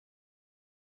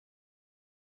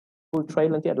 Full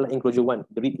trial nanti adalah enclosure 1,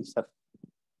 the read itself.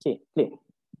 Okay, clear?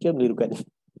 Kira melirukan.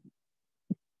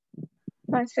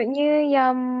 Maksudnya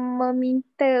yang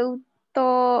meminta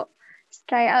untuk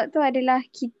strike out tu adalah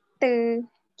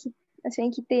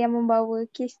maksudnya kita yang membawa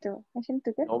kes tu. Macam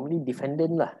tu ke? Normally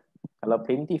defendant lah. Kalau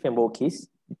plaintiff yang bawa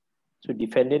kes, so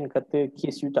defendant kata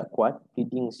kes you tak kuat,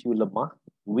 pleadings you lemah,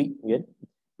 weak kan,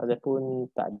 ataupun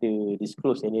tak ada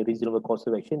disclose any reasonable cause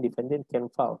of action, defendant can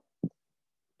file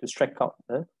to strike out,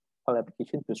 file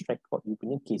application to strike out you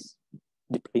punya case,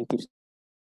 the plaintiff's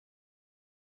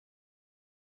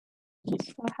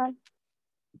case. Faham.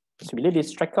 So bila dia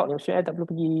strike out ni, maksudnya I tak perlu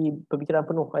pergi pembicaraan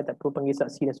penuh, I tak perlu panggil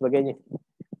saksi dan sebagainya.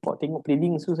 Kau tengok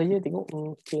pleading tu saja, tengok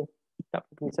okay, tak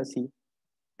perlu panggil saksi,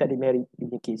 tak ada merit you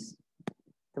punya case.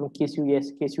 Tapi case you,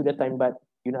 yes, case you dah time but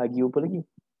you nak argue apa lagi?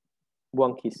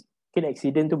 Buang case. Kan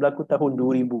accident tu berlaku tahun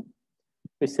 2000.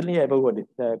 Recently I baru ada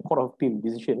Court of Appeal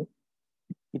decision.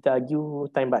 Kita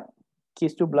argue time but.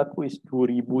 Case tu berlaku is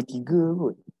 2003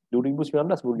 kot. 2019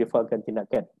 baru dia filekan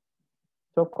tindakan.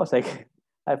 So of course I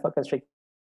filekan strike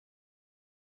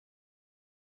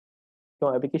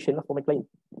application lah for my client.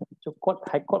 So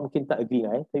High Court mungkin tak agree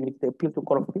lah. Tapi bila kita appeal to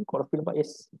Court of Appeal nampak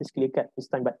yes, it's clear cut, it's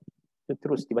time but. So,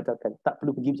 terus dibatalkan. Tak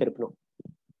perlu pergi bicara penuh.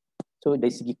 So dari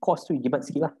segi cost tu jimat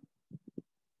sikit lah.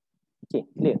 Okay,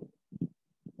 clear?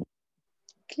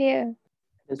 Clear.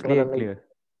 Ada soalan lain? Clear.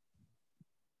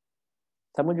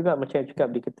 Sama juga macam yang cakap,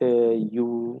 dia kata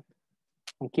you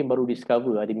mungkin baru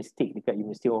discover ada mistake dekat you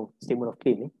statement of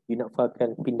claim ni. You nak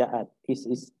filekan pindaan. Is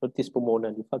notice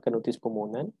permohonan. You filekan notice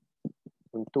permohonan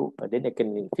untuk then dia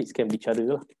akan fixkan bicara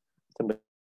lah.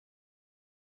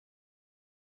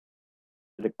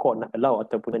 The court nak allow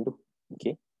ataupun tu.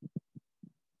 Okay.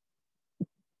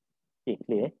 Okay,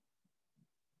 clear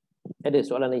Ada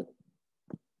soalan lain?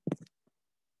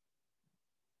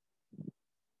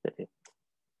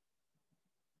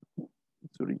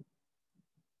 Sorry.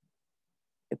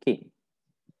 Okay.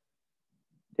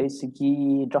 Dari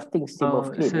segi drafting statement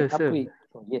of claim, Sir.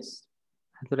 yes.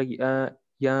 Satu lagi,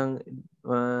 yang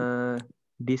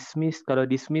dismiss, kalau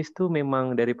dismiss tu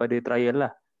memang daripada trial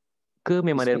lah. Ke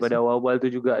memang Dismiss daripada awal-awal tu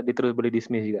juga dia terus boleh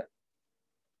dismiss juga?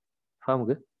 Faham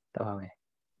ke? Tak faham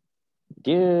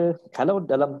Dia kalau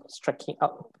dalam striking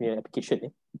out punya application ni,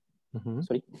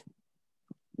 sorry,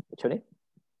 macam ni?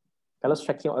 Kalau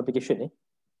striking out application ni,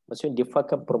 maksudnya dia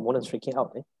filekan permohonan striking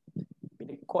out ni,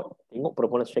 bila court tengok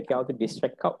permohonan striking out tu, dia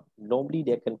strike out, normally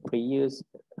dia akan prayers,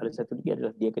 ada satu lagi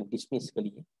adalah dia akan dismiss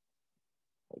sekali.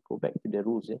 I go back to the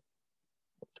rules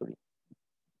sorry.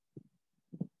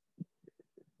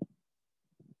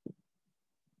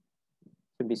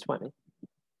 So this one,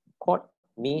 court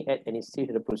may at any stage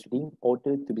of the proceeding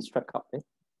order to be struck out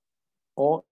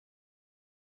or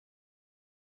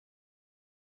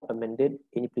amended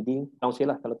any pleading, counsel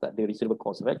lah kalau tak ada reasonable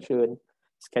cause of action,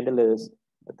 scandalous,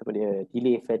 ataupun dia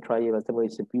delay fair trial, ataupun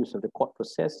it's abuse of the court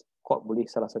process, court boleh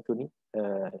salah satu ni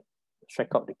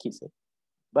strike out the case.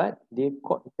 But the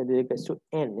court ada dekat suit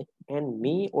and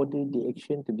may order the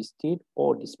action to be stayed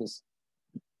or dismissed.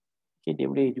 Okay, dia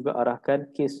boleh juga arahkan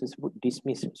case tersebut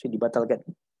dismiss, so dibatalkan.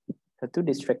 Satu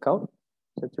dia strike out,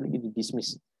 satu lagi dia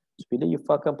dismiss. So, bila you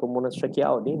filekan permohonan strike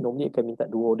out ni, normally akan minta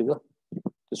dua order lah.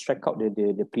 To strike out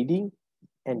the pleading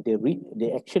and the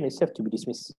action itself to be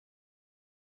dismissed.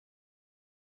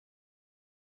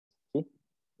 Okay,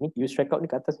 ni you strike out ni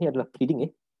kat atas ni adalah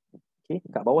pleading Okay,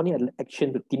 kat bawah ni adalah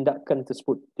action, tindakan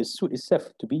tersebut. The suit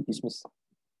itself to be dismissed.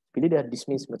 Bila dia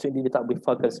dismiss, maksudnya dia tak boleh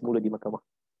filekan semula di mahkamah.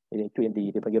 Jadi itu yang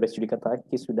dia bagi res judicata,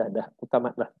 kes sudah dah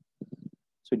utamat lah.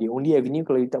 So the only avenue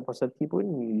kalau you tak puas hati pun,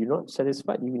 you're not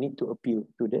satisfied, you need to appeal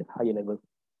to the higher level.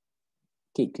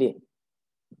 Okay, clear?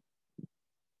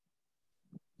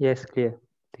 Yes, clear.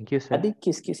 Thank you, sir. Ada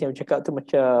kes-kes yang cakap tu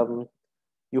macam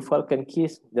you filekan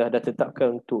kes, dah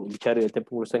tetapkan untuk bicara atau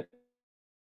pengurusan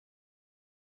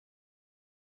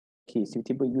kes,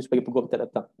 tiba-tiba you sebagai peguam tak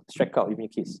datang, strike out you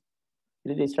punya kes.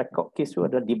 Bila dia strike out kes tu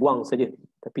adalah dibuang saja,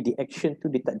 tapi the action tu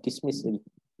dia tak dismiss lagi.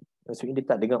 Maksudnya dia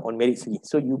tak dengar on merits lagi.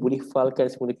 So you boleh filekan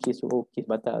semula kes, kes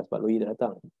batal sebab lawyer tak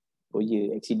datang.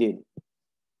 Lawyer accident.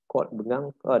 Court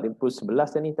bengang, dia pukul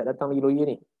 11 dah ni, tak datang lagi lawyer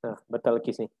ni. Batal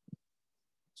kes ni.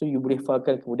 So you boleh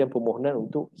filekan kemudian permohonan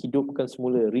untuk hidupkan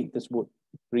semula writ tersebut.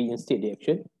 Reinstate the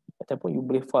action. Ataupun you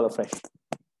boleh file afresh.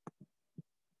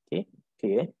 Okay,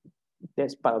 clear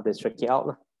That's part of the striking out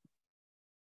lah.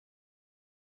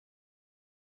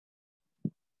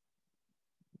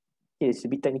 Okay, it's a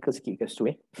bit technical sikit kat situ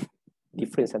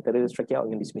difference antara striking out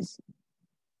dengan dismiss.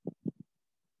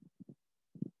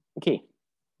 Okay,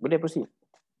 boleh proceed?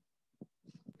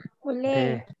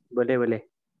 Boleh. Boleh.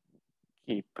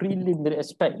 Okay, preliminary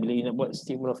aspect bila you nak buat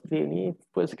statement of claim ni,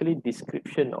 first kali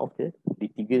description of the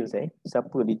litigants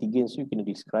Siapa litigants you kena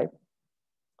describe.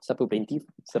 Siapa plaintiff,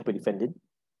 siapa defendant.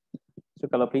 So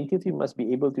kalau plaintiff, you must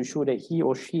be able to show that he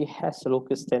or she has a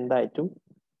local standard to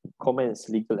commence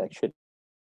legal action,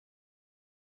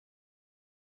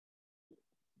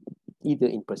 either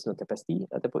in personal capacity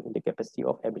ataupun in the capacity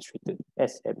of administrator,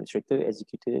 as administrator,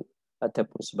 executor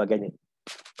ataupun sebagainya.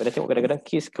 Pada tengok kadang-kadang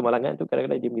kes kemalangan tu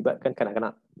kadang-kadang dia melibatkan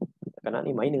kanak-kanak. Kanak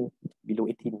ni minor, below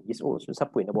 18 years old. So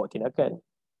siapa yang nak bawa tindakan?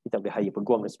 Kita boleh hire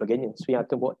peguam dan sebagainya. So yang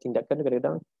akan bawa tindakan tu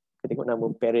kadang-kadang kita tengok nama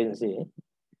parents dia.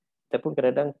 Ataupun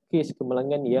kadang-kadang kes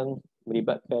kemalangan yang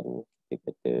melibatkan kita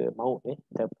kata maut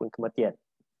ataupun kematian.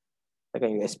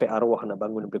 Takkan you expect arwah nak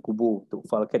bangun daripada kubur untuk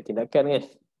filekan tindakan kan.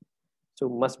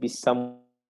 So must be someone,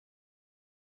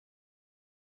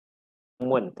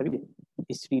 tapi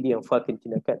isteri dia yang filekan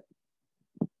tindakan.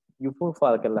 You pun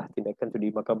filekanlah tindakan tu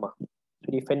di mahkamah. So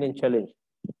defendant challenge.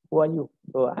 Who are you?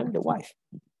 Oh, I'm the wife.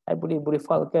 I boleh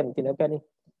filekan tindakan ni.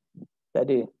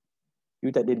 Tak ada. You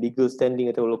tak ada legal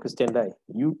standing atau local standard.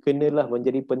 You kenalah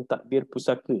menjadi pentadbir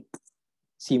pusaka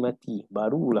si mati.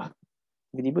 Barulah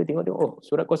tiba-tiba tengok, oh,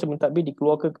 surat kuasa pentadbir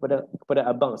dikeluarkan kepada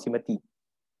abang si mati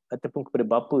ataupun kepada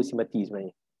bapa si mati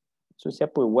sebenarnya. So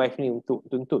siapa wife ni untuk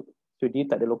tuntut? So dia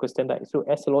tak ada local standard. So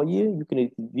as a lawyer, you kena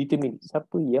determine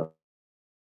siapa yang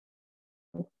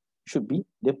should be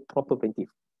the proper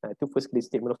plaintiff. Itu first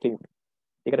statement of claim.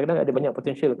 Dia kadang-kadang ada banyak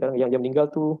potential. Kadang yang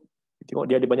meninggal tu tengok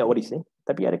dia ada banyak waris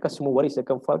tapi adakah semua waris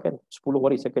akan filekan? 10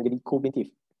 waris akan jadi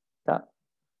co-plaintiff? Tak.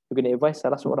 You kena advise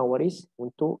salah seorang waris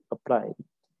untuk apply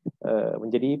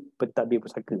menjadi pentadbir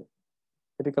pusaka.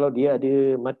 Tapi kalau dia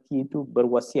ada mati itu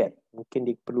berwasiat, mungkin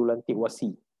dia perlu lantik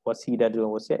wasi. Wasi dah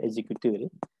dalam wasiat executor ni.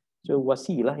 So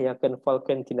wasi lah yang akan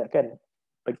filekan tindakan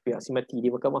bagi pihak si mati di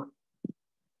mahkamah.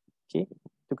 Okay,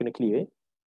 itu kena clear.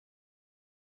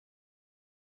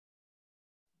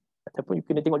 Ataupun you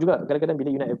kena tengok juga kadang-kadang bila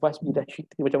you nak advise, bila dah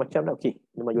cerita macam-macam dah, okay,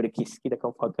 memang you ada case, kita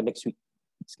akan filekan next week.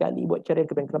 Sekali buat carian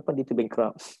kebankrapan, dia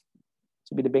terbankrupt.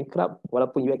 So bila bankrupt,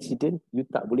 walaupun you accident, you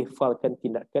tak boleh filekan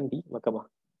tindakan di mahkamah.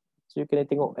 So you kena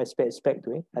tengok aspek-aspek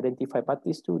tu, identify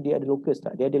parties tu, dia ada locus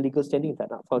tak, dia ada legal standing tak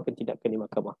nak filekan tindakan di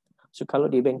mahkamah. So kalau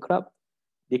dia bankrupt,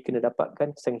 dia kena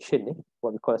dapatkan sanction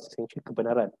what we call sanction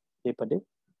kebenaran daripada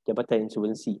Jabatan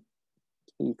Insolvensi.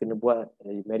 You kena buat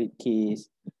merit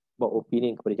case, buat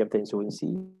opinion kepada Jabatan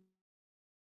Insolvensi,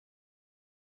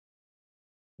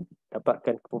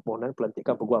 dapatkan permohonan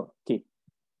pelantikan peguam. Okay,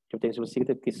 Jabatan Insolvensi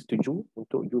kita setuju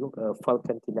untuk you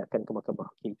filekan tindakan ke mahkamah.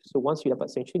 Okay, so once you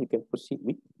dapat sanction, you can proceed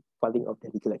with filing of the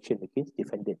legal action against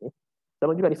defendant.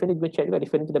 Sama juga defendant juga check juga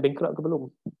defendant dah bankrupt ke belum.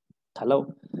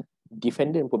 Kalau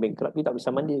defendant pun bankrupt, dia tak boleh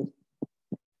saman dia.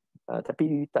 Tapi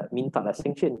you tak minta lah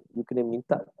sanction, you kena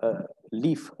minta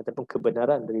leave ataupun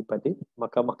kebenaran daripada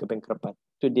mahkamah kebankrapan.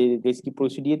 So dari segi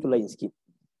prosedur tu lain sikit.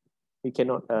 You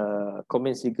cannot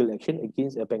commence legal action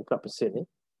against a bankrupt person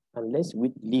unless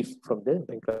with leave from the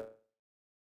bankruptcy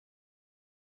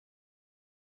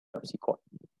court.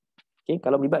 Okay,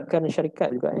 kalau melibatkan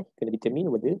syarikat juga kena determine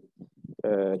whether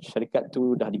syarikat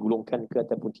tu dah digulungkan ke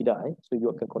ataupun tidak. So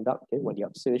you akan conduct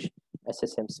one-up search,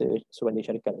 SSM search, suruhan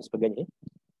syarikat dan sebagainya.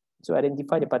 So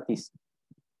identify the parties.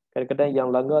 Kadang-kadang yang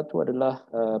langgar tu adalah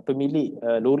pemilik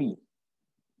lori.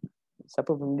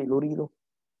 Siapa pemilik lori tu?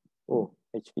 Oh,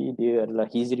 actually dia adalah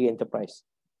Hizri Enterprise.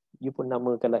 You pun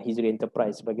namakanlah Hizri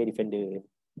Enterprise sebagai defender.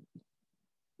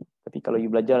 Tapi kalau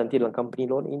you belajar nanti dalam company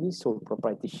law ini, sole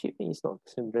proprietorship ni is not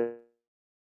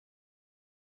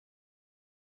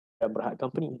berhad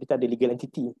company. Dia tak ada legal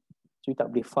entity. So you tak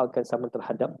boleh filekan saman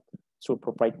terhadap sole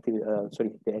proprietor,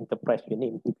 the enterprise punya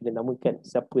name. You kena namakan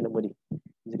siapa nama dia.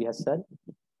 Hizri Hasshan,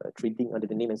 trading under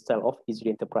the name and style of Hizri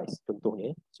Enterprise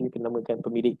contohnya. So you kena namakan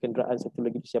pemilik kenderaan satu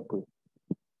lagi tu siapa.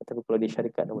 Ataupun kalau dia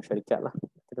syarikat, nama syarikat lah.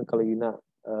 Ataupun kalau you nak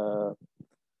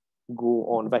go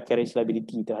on vicarious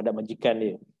liability terhadap majikan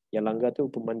dia. Yang langgar tu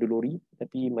pemandu lori,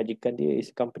 tapi majikan dia is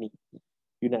a company.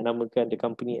 You nak namakan the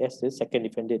company as the second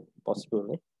defendant possible.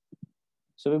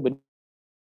 So benda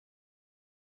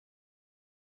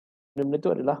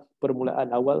tu adalah permulaan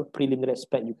awal preliminary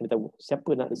aspect. You kena tahu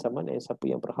siapa nak disaman dan siapa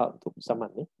yang berhak untuk saman.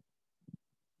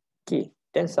 Okay,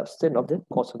 then substance of the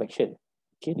cause of action.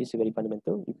 Okay, this is very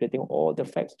fundamental. You kena tengok all the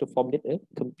facts to formulate a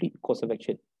complete cause of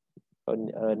action.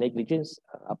 Negligence,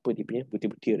 apa dia punya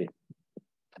butir-butir dia.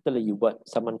 Katalah you buat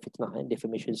saman fitnah,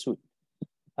 defamation suit.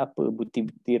 Apa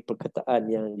butir-butir perkataan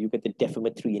yang you kata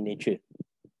defamatory in nature.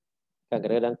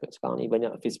 Kadang-kadang sekarang ni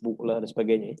banyak Facebook lah dan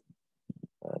sebagainya.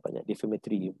 Banyak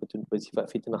defamatory, betul bersifat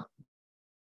fitnah.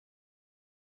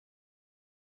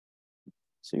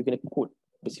 So you kena quote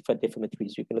bersifat defamatory.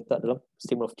 So you kena letak dalam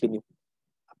statement of claim you.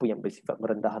 Apa yang bersifat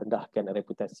merendah-rendahkan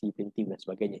reputasi plaintiff dan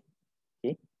sebagainya.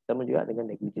 Okay. Sama juga dengan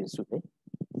negligence suit.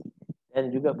 Dan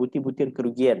juga butir-butir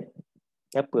kerugian.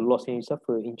 Apa loss yang you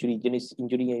suffer, jenis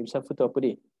injury yang you suffer tu apa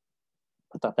dia?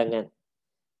 Patah tangan,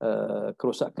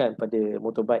 kerosakan pada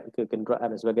motorbike ke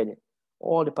kenderaan dan sebagainya.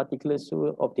 All the particulars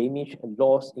of damage and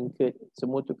loss incurred,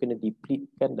 semua tu kena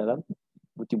depletekan dalam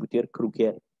butir-butir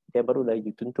kerugian. Dan barulah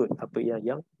you tuntut apa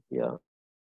yang you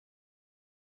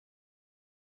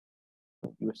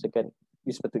rasakan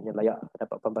you sepatutnya layak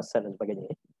dapat pembahasan dan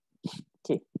sebagainya.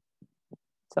 Okay.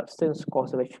 Substance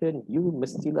cause of action, you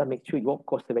mestilah make sure your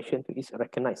cause of action tu is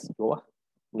recognized bawah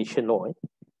Malaysian law.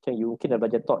 Macam you mungkin dah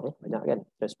belajar tort banyak kan,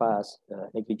 trespass,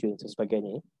 negligence dan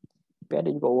sebagainya. Tapi ada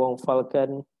juga orang filekan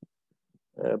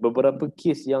beberapa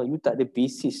kes yang you tak ada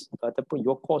basis ataupun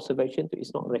your cause of action tu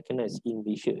is not recognized in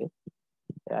Malaysia.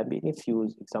 Ambil ni few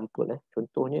example.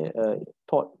 Contohnya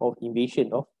tort of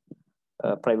invasion of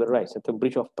private rights atau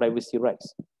breach of privacy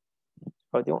rights.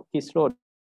 Kalau tengok case law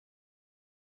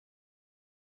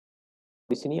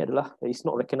di sini adalah it's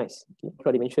not recognized. Okay.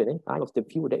 Kalau dimention, I of the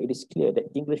view that it is clear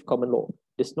that English common law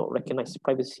does not recognize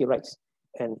privacy rights,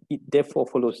 and it therefore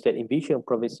follows that invasion of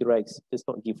privacy rights does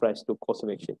not give rise to cause of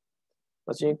action.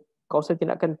 Maksudnya kawasan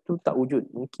tindakan tu tak wujud.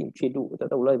 Mungkin cedu,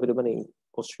 tak tahulah daripada mana,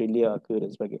 Australia ke dan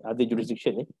sebagainya, other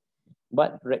jurisdiction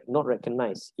but not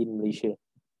recognized in Malaysia.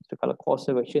 So kalau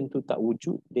cause of action tu tak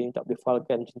wujud, then tak boleh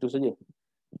filekan macam tu saja.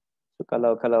 So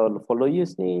kalau for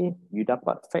lawyers ni, you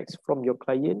dapat facts from your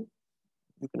client,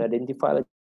 you can identify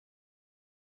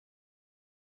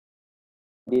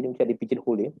dia ni macam ada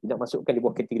pigeonhole dia nak masukkan di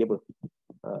bawah kategori apa?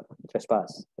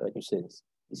 Trespass, nuisance.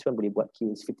 This one boleh buat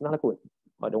case fitnah lah kot.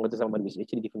 Ada orang kata sama is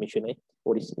actually defamation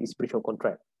or this is breach of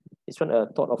contract. This one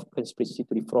thought of conspiracy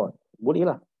to defraud. Boleh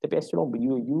lah. Tapi as long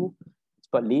you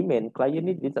sebab layman, client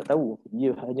ni dia tak tahu.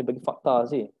 Dia hanya bagi fakta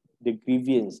saja. The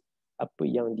grievance, apa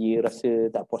yang dia rasa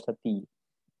tak puas hati.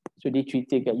 So dia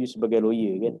cerita kat you sebagai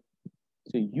lawyer kan.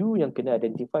 So you yang kena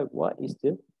identify what is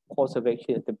the cause of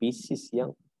action, the basis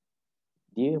yang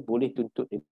dia boleh tuntut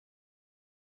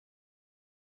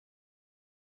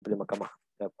daripada mahkamah,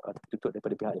 tuntut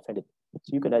daripada pihak defendant.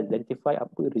 So you can identify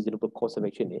apa reasonable cause of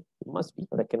action it must be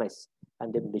recognized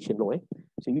under Malaysian law.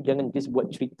 So you jangan just buat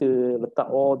cerita, letak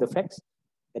all the facts.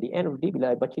 At the end of the day,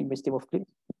 bila I baca statement of claim,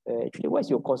 actually what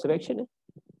is your cause of action?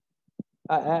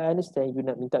 I understand you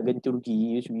nak minta ganti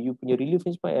rugi, you punya relief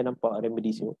ni supaya nampak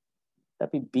remedies tu.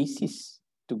 Tapi basis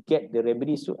to get the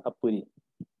remedies tu apa dia?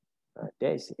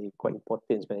 That is quite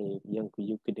important sebenarnya yang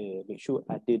you kena make sure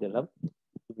ada dalam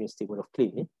statement of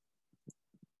claim.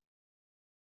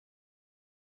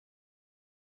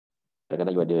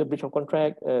 Kadang-kadang you ada breach of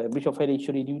contract, breach of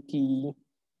fiduciary duty.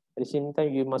 At the same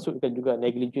time you masukkan juga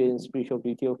negligence, breach of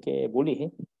duty of care.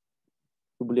 Boleh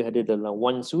you boleh ada dalam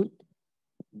one suit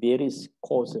various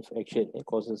causes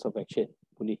of action.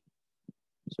 Boleh.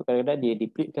 So kadang-kadang dia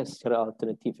depletekan secara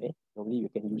alternatif. Normally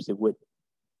you can use the word,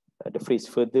 the phrase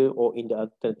further or in the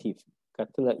alternative.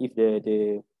 Katalah if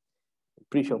the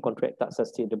breach of contract tak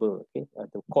sustainable, okay,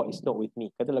 the court is not with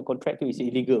me. Katalah contract tu is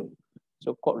illegal.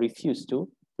 So court refuse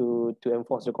to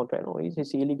enforce the contract. No, it's an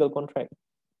illegal contract.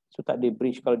 So tak ada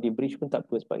breach. Kalau di breach pun tak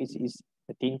apa sebab it's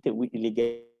tainted with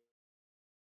illegality.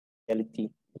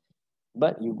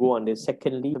 But you go on the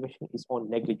secondly is on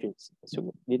negligence.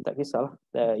 So dia tak kisahlah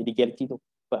illegality tu,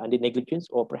 but under negligence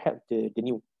or perhaps the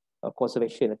new cause of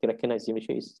action that recognized in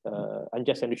Malaysia is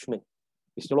unjust enrichment.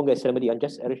 It's no longer a ceremony.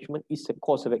 Unjust enrichment is a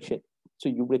cause of action. So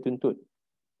you boleh tuntut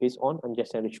based on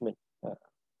unjust enrichment.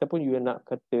 Ataupun you nak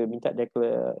kata minta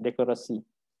deklarasi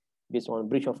based on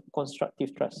breach of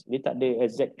constructive trust. Dia tak ada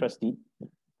exact trust deed,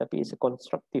 tapi it's a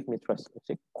constructive trust.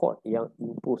 It's a court yang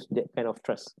impose that kind of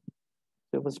trust.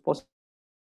 So it's possible.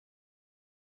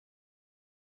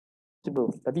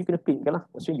 Tapi you kena pleadkan lah.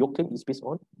 Maksudnya your claim is based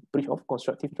on breach of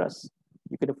constructive trust.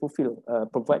 You kena fulfill,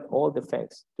 provide all the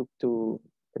facts to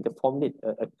formulate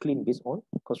a claim based on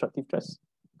constructive trust.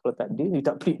 Kalau tak ada, you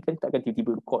tak plead kan, takkan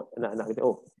tiba-tiba court nak kata,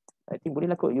 oh, I think boleh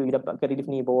lah kot you dapatkan relief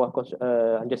ni bawah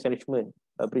unjust enrichment,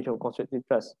 breach of constructive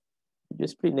trust. You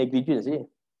just plead negligence je.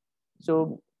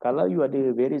 So kalau you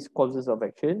ada various causes of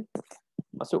action,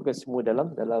 masukkan semua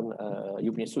dalam you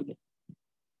punya suit ni.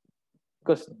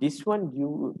 Because this one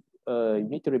you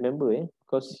need to remember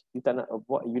because you tak nak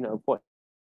avoid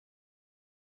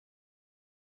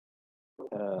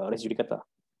res judicata.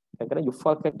 Kadang-kadang you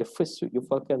filekan the first suit, you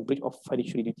filekan breach of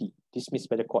fiduciary duty, dismissed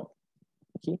by the court.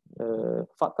 Okay,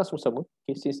 fakta semua sama.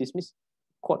 Okay, since dismissed,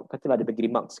 court katalah ada bagi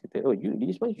remarks, kata, oh,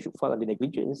 this one should file under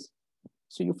negligence.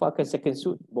 So you filekan second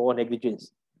suit bawah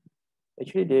negligence.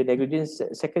 Actually the negligence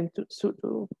second suit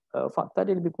tu fakta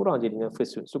dia lebih kurang je dengan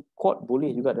first suit. So court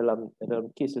boleh juga dalam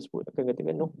case tersebut akan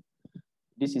katakan no,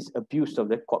 this is abuse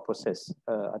of the court process,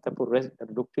 ataupun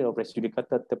doctrine of res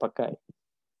judicata terpakai.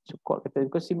 So court kata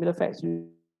because similar facts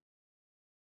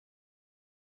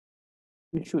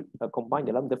you should combine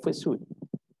dalam the first suit.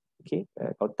 Okay,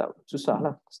 kalau tak susah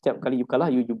lah. Setiap kali you kalah,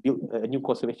 you build a new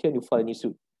course of action, you file a new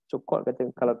suit. So court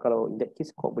kata kalau in that case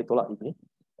court boleh tolak dia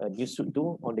new suit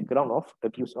tu on the ground of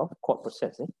abuse of court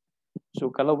process.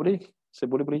 So kalau boleh,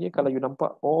 seboleh-bolehnya kalau you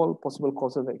nampak all possible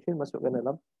course of action masukkan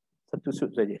dalam satu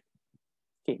suit saja.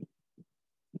 Okay.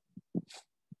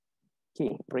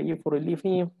 Okay, prayer for relief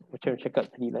ni macam cakap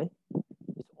tadi lah.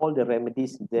 It's all the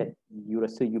remedies that you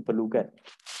rasa you perlukan.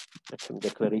 Macam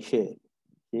declaration,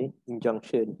 okay,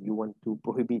 injunction, you want to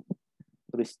prohibit,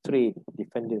 restrain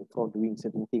defendant from doing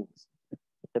certain things.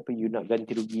 Tapi you nak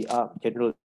ganti rugi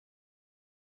general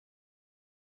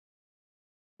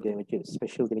damages,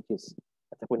 special damages,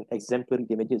 ataupun exemplary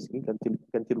damages ni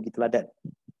ganti rugi teladan.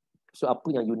 So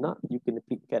apa yang you nak, you kena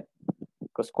pleadkan.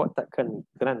 Because court takkan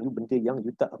grant you benda yang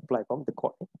you tak apply from the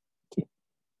court. Okay.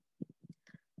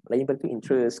 Lain daripada itu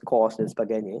interest, cost dan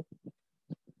sebagainya.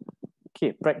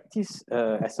 Okay, practice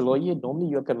as a lawyer, normally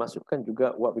you akan masukkan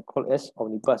juga what we call as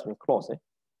omnibus clause.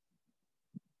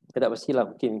 Tak pastilah,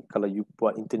 mungkin kalau you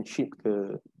buat internship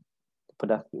ke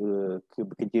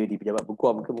bekerja di pejabat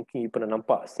peguam ke, mungkin you pernah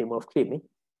nampak statement of claim ni.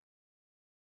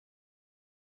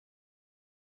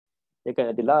 Dia kan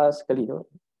ada last sekali tu,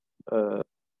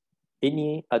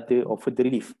 any other or further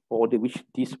relief or order which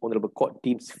this honourable court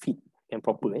deems fit and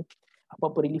proper.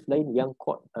 Apa-apa relief lain yang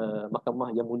court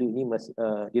mahkamah yang mulia ni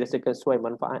dirasakan sesuai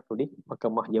manfaat oleh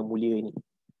mahkamah yang mulia ini.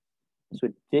 So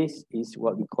this is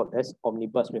what we call as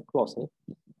omnibus clause.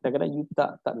 Kadang-kadang you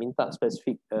tak minta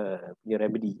spesifik punya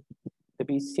remedy,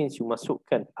 tapi since you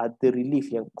masukkan other relief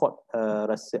yang court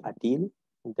rasa adil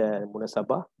dan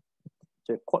munasabah,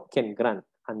 so court can grant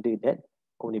under that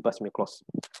omnibus clause.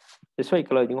 That's why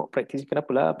kalau tengok praktis,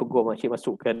 kenapalah peguam asyik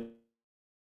masukkan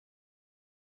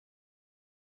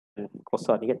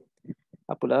kosa ni kan,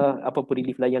 apa-apa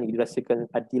relief lah yang dirasakan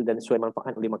adil dan sesuai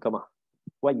manfaat oleh mahkamah.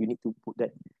 Why you need to put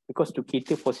that? Because to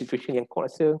cater for situation yang court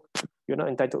rasa you're not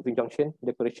entitled to injunction,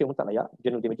 declaration pun tak layak,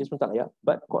 general damages pun tak layak,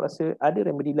 but court rasa ada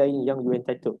remedy lain yang you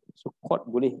entitled. So court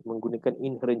boleh menggunakan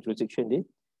inherent jurisdiction dia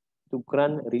to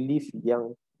grant relief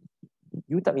yang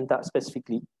you tak minta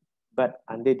specifically, but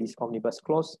under this omnibus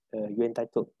clause you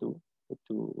entitled to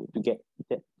get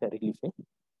that relief.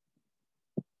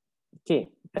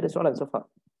 Okay, ada soalan so far?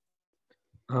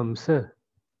 Sir.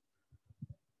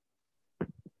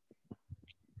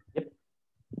 Yep.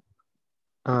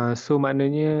 So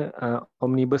maknanya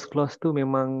omnibus clause tu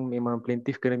memang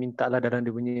plaintiff kena minta lah dalam dia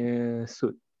punya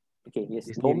suit. Okay, yes.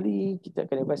 Normally kita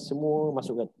akan advise semua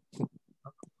masukkan.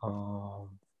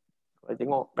 Kalau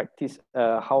tengok practice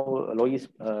how lawyers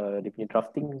dia punya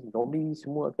drafting, normally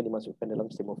semua akan dimasukkan dalam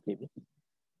statement of claim.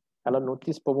 Kalau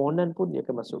notis permohonan pun dia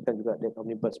akan masukkan juga that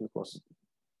omnibus clause.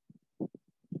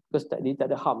 Because dia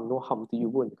tak ada harm, no harm to you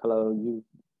pun kalau you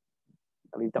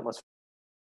tak masukkan,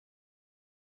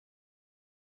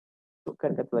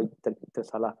 kata kita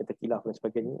salah, kata kilaf dan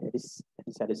sebagainya, at least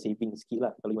ada saving sikit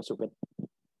lah kalau you masukkan.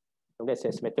 So that's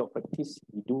as matter of practice,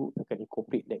 you do akan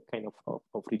incorporate that kind of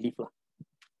relief lah.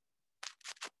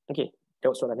 Okay,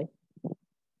 jawab soalan ni.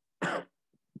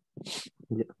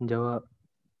 Jawab.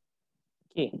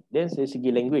 Okay, then dari segi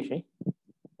language I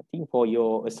think for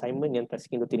your assignment yang tak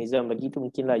sekian Dr. Nizam lagi tu,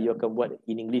 mungkinlah you akan buat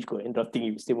in English kot, drafting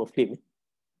you statement of claim.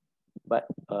 But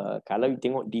kalau you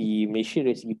tengok di Malaysia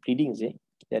dari segi pleadings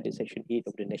kita ada section 8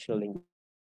 of the National Language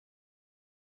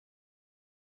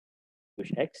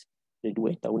Act dari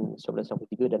 2 tahun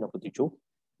 1963 dan 67.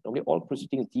 Normally all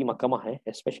proceedings di mahkamah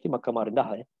especially mahkamah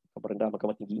rendah mahkamah rendah,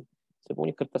 mahkamah tinggi,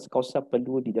 semuanya kertas kausa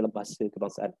perlu di dalam bahasa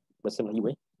kebangsaan, bahasa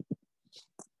Melayu.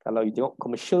 Kalau you tengok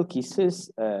commercial cases,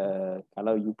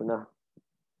 kalau you pernah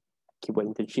buat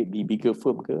internship di bigger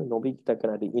firm ke, normally kita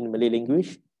akan ada in Malay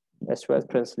language as well as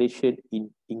translation in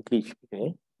English.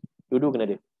 Dua-dua kena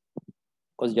ada.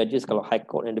 Because judges kalau high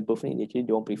court and above ni, actually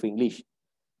dia orang prefer English.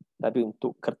 Tapi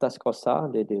untuk kertas kausa,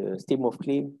 dia ada statement of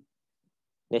claim,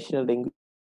 national language,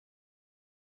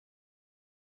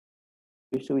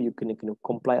 so you kena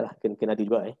comply lah, kena ada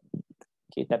juga.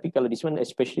 Okay, tapi kalau this one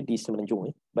especially di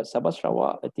Semenanjung, but Sabah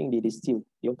Sarawak, I think they still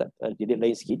dia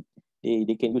lain sikit.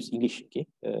 They can use English, okay,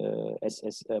 as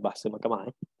bahasa mahkamah,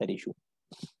 tak ada isu.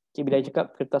 Okay, bila saya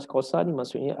cakap kertas kausa ni,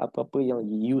 maksudnya apa-apa yang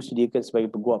you sediakan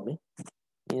sebagai peguam,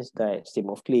 means that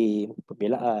statement of claim,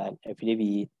 pembelaan,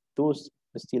 affidavit, those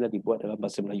mestilah dibuat dalam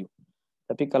bahasa Melayu.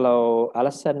 Tapi kalau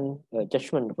alasan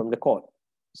judgment from the court,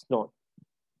 it's not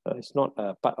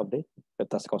part of the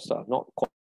kertas kausa, not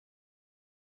court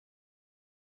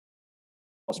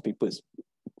papers.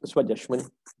 That's why judgment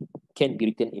can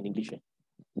be written in English.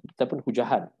 Ataupun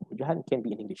hujahan can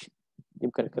be in English.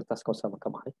 Dia bukan kertas kausa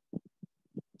mahkamah.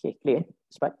 Okay, clear?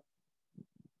 Cepat.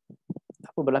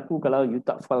 Apa berlaku kalau you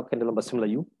tak filekan dalam bahasa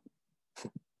Melayu?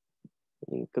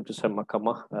 Ini keputusan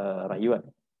Mahkamah Rayuan.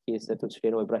 Kes Datuk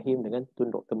Seri Anwar Ibrahim dengan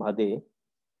Tun Dr. Mahathir.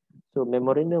 So,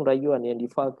 memorandum rayuan yang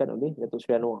difilekan oleh Datuk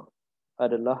Seri Anwar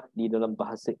adalah di dalam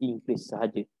bahasa Inggeris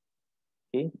sahaja.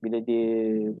 Okay? Bila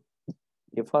dia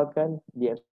filekan,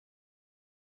 the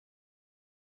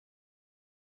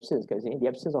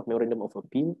absence of memorandum of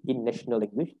appeal in national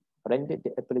language rendered the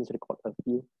appellant's record of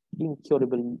appeal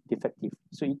incurably defective.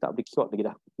 So, you tak boleh cure lagi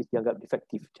dah. Dia dianggap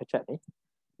defective, cacat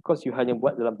because you hanya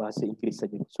buat dalam bahasa Inggeris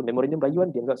saja. So, memorandum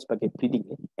rayuan dianggap sebagai pleading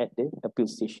at the appeal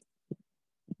stage.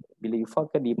 Bila you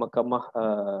filekan di mahkamah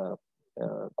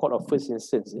court of first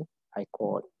instance, high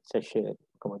court, session,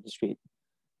 mahkamah magistrate,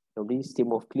 normally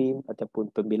statement of claim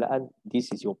ataupun pembelaan, this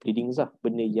is your pleadings lah,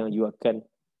 benda yang you akan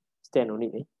stand on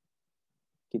it.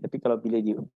 Okay, tapi kalau bila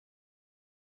dia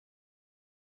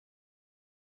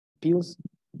appeals,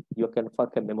 you akan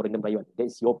filekan memorandum rayuan.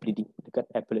 That's your pleading dekat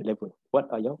appellate level. What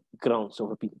are your grounds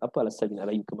of appeal? Apa alasan nak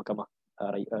rayu ke mahkamah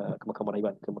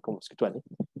rayuan, ke mahkamah persekutuan?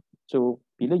 So,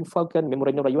 bila you filekan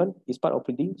memorandum rayuan, is part of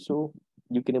pleading, so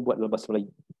you kena buat dalam bahasa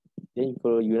Melayu. Then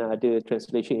kalau you nak ada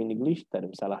translation in English, tak ada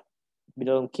masalah.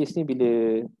 Bila dalam kes ni,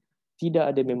 bila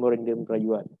tidak ada memorandum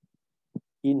rayuan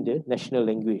in the national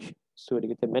language, so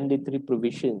dia kata mandatory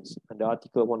provisions under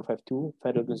Article 152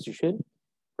 Federal Constitution,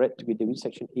 read together with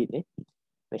Section 8,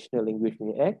 National Language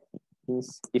Act,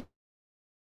 means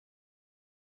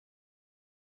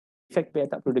effect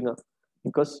tak perlu dengar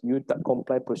because you tak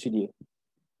comply procedure.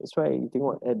 That's why you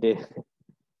tengok at the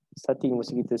starting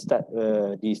masa kita start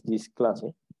this class,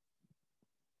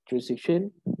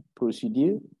 jurisdiction,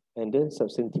 procedure, and then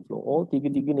substantive law. All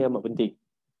tiga-tiga ni amat penting.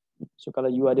 So kalau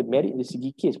you ada merit dari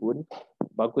segi kes pun,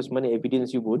 bagus mana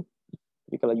evidence you pun,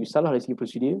 tapi kalau you salah dari segi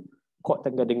procedure, court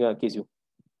tak akan dengar kes you.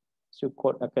 So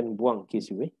court akan buang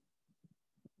kes you.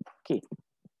 Okay.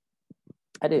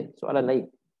 Ada soalan lain?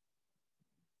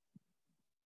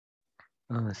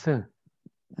 Sir.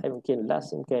 Mungkin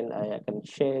last mungkin I akan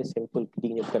share sampel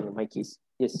pleadingnya bukan my case.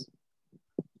 Yes.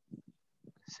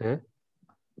 Sir?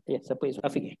 Ya, siapa yang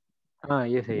Afiq?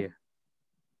 Ya saya.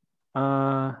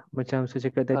 Macam saya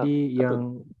cakap tadi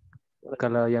yang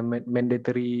kalau yang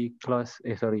mandatory clause,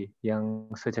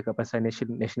 yang saya cakap pasal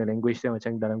national language tu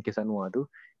macam dalam kes Anwar tu,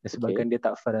 disebabkan dia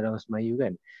tak file dalam Melayu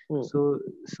kan.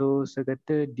 So saya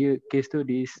kata dia kes tu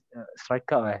di strike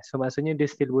out So maksudnya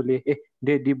dia still boleh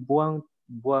dia dibuang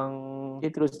dia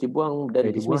terus dibuang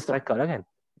dan dibuang strike out lah kan.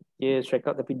 Dia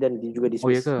strike out tapi dan dia juga dismiss.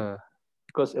 Oh ya ke?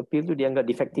 Because appeal tu dianggap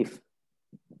defective.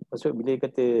 Maksud bila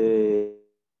kata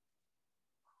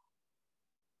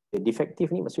defective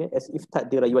ni maksudnya as if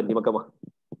tak ada rayuan di mahkamah.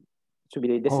 So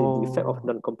bila there's the effect of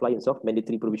non-compliance of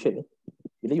mandatory provision,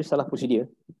 bila you salah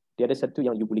prosedur, dia ada satu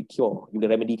yang you boleh cure, you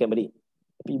boleh remedykan balik.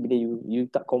 Tapi bila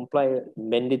you tak comply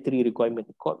mandatory requirement,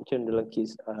 court macam dalam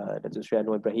kes Datuk Seri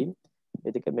Anwar Ibrahim,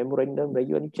 dia cakap memorandum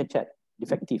rayuan ni cacat,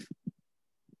 defective.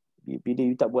 Bila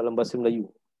you tak buat dalam bahasa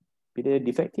Melayu, bila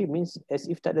defective means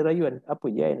as if tak ada rayuan, apa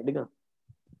je nak dengar?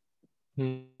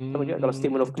 Sama juga kalau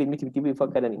statement of claim ni tiba-tiba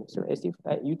fakat ni. So as if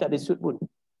you tak ada suit pun.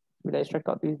 Bila I strike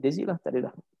out tu, that's it lah, tak ada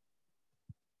dah.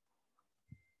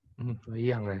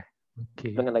 Yang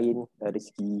okay. Dengan lain dari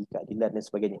segi keadilan dan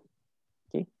sebagainya.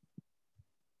 Okay.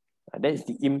 That is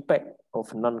the impact of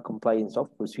non-compliance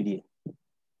of procedure.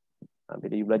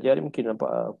 Bila you belajar ni mungkin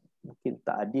nampak mungkin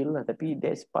tak adil lah, tapi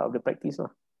that's part of the practice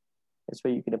lah. That's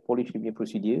why you kena polish dia punya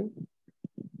procedure.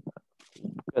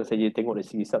 Bukan saja tengok dari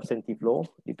segi substantive law,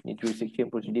 dia punya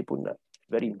jurisdiction procedure pun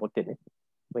very important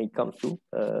when it comes to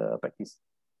practice.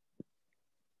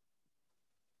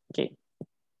 Okay.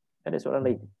 Ada soalan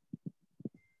lain?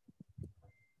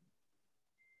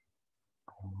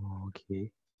 Okay.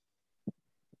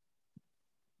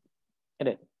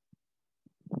 Ada?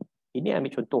 Ini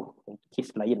ambil contoh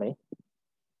kes lain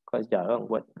Kau jarang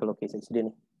buat kalau kes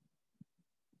insiden ni.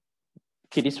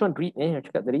 Okay, this one read yang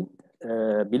cakap tadi.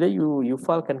 Bila you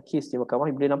filekan kes di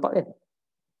mahkamah, you boleh nampak kan?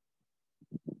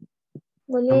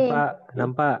 Boleh.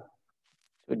 Nampak.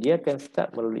 So dia akan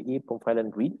start melalui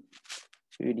pemfilan read.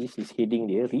 So this is heading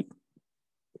dia, read.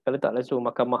 Kalau tak langsung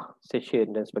mahkamah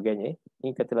session dan sebagainya,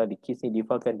 ni katalah di kes ni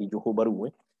difilekan di Johor Bahru.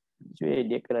 So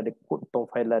dia akan ada kod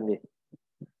pemfilan dia.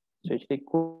 So actually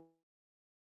kod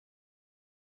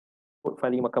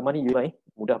filing mahkamah ni juga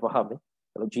mudah faham.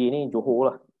 Kalau J ni Johor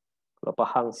lah. Kalau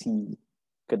Pahang C,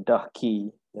 Kedah K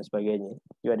dan sebagainya,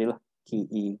 dia adalah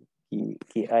KA,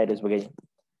 KI dan sebagainya.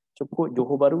 So kod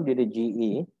Johor Bahru dia ada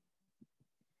JA,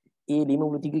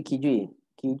 A53 KJ.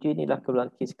 KJ ni lah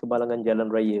kes kemalangan jalan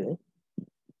raya.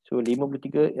 So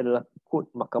 53 adalah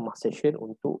kod mahkamah session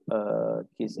untuk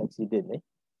kes aksiden.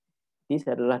 This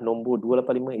adalah nombor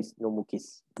 285 is nombor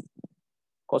kes.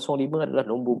 05 adalah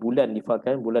nombor bulan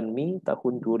difahamkan bulan Mei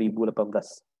tahun 2018.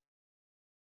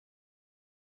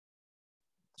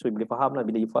 So boleh faham lah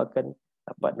bila difahamkan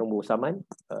dapat nombor saman,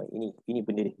 ini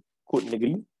benda ni. Kod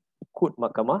negeri, kod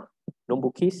mahkamah,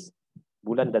 nombor kes,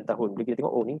 bulan dan tahun. Bila kita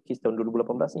tengok, oh ni kes tahun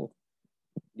 2018 ni.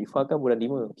 Difahamkan bulan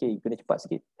 5. Okay, kena cepat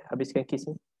sikit habiskan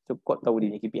kes ni. So court tahu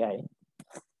dia ni KPI.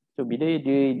 So bila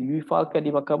dia difahamkan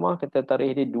di mahkamah, kata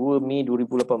tarikh dia 2 Mei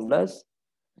 2018,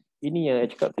 ini yang saya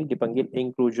cakap tadi dipanggil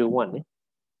enclosure 1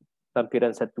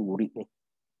 lampiran 1 read ni.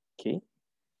 Okay.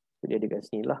 So dia ada kat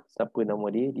sini lah siapa nama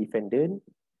dia, defendant.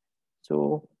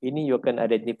 So ini you akan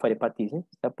identify the parties ni.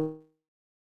 Siapa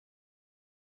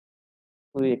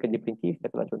yang akan diprintif,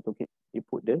 katalah contoh you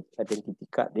put the identity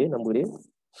card dia, nombor dia,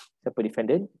 siapa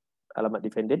defendant, alamat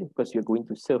defendant, because you're going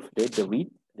to serve the read,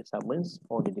 the summons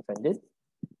for the defendant.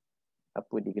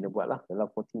 Apa dia kena buat lah, dalam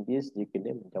 14 days dia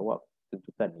kena menjawab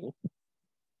tuntutan ni.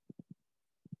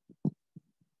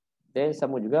 Dan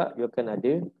sama juga you akan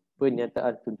ada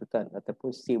pernyataan tuntutan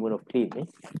ataupun statement of claim.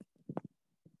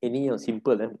 Ini yang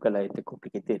simple bukanlah yang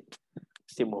complicated.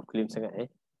 Statement of claim sangat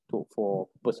for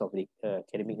purpose of the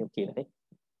academic ni okey lah.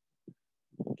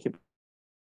 Okay.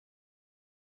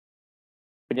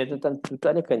 Pernyataan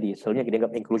tuntutan ni akan selalunya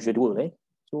dianggap enclosure 2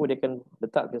 So dia akan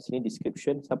letak kat sini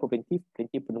description siapa plaintiff,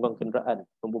 penunggang kenderaan,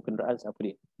 nombor kenderaan siapa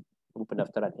dia, nombor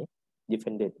pendaftaran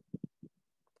defendant,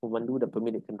 pemandu dan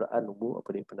pemilik kenderaan, nombor apa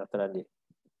dia pendaftaran dia.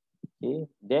 Okay,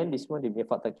 then this one dia punya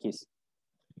fakta kes.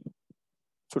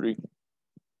 Sorry.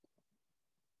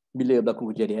 Bila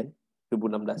berlaku kejadian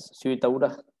 2016. So you tahu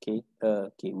dah, okay,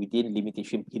 within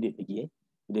limitation period lagi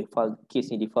Bila file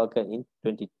kes ni difilekan in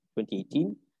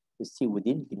 2018, it's still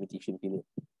within limitation period.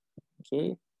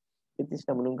 Okay, kita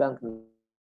sedang menunggang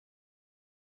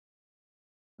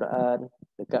kenderaan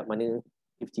dekat mana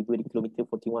tiba-tiba di kilometer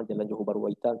 41 Jalan Johor Bahru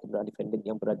Waitan, kenderaan defendant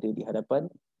yang berada di hadapan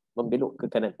membelok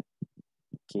ke kanan.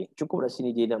 Okay, cukup dah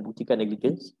sini dia nak buktikan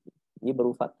negligence. Ini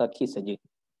baru fakta kes saja.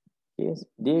 Okay,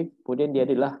 kemudian dia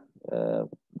adalah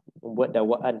membuat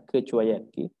dakwaan kecuaian.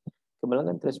 Okay.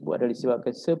 Kemalangan tersebut adalah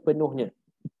disebabkan sepenuhnya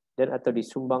dan atau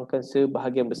disumbangkan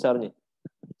sebahagian besarnya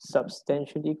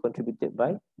substantially contributed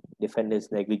by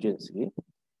defendant's negligence. Okay.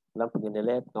 Dalam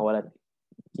penilaian pengawalan.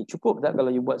 Okay, cukup tak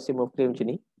kalau you buat statement of claim macam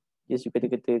ni? Just you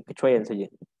kata-kata kecuaian saja.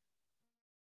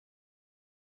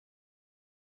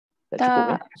 Tak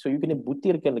cukup So you kena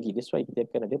butirkan lagi. That's why kita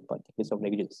akan ada particulars of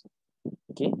negligence.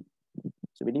 Okay.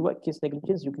 So bila you buat case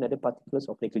negligence, you kena ada particulars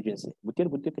of negligence.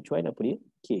 Butir-butir kecuaian apa dia?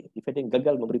 Okay. Defendant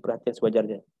gagal memberi perhatian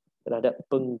sewajarnya terhadap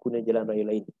pengguna jalan raya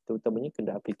lain, terutamanya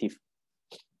kenderaan plaintiff.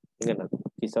 Janganlah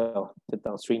kisah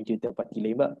tentang stranger tempat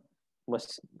lain,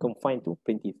 must confine to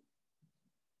plaintiff.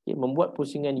 Okay. Membuat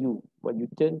pusingan you, buat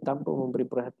U-turn tanpa memberi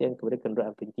perhatian kepada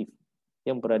kenderaan plaintiff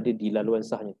yang berada di laluan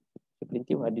sahnya. So,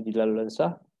 plaintiff ada di laluan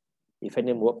sah,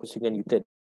 defendant buat pusingan U-turn.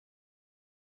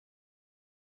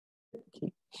 Okay.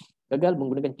 Gagal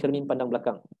menggunakan cermin pandang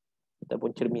belakang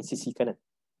ataupun cermin sisi kanan.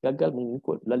 Gagal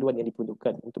mengikut laluan yang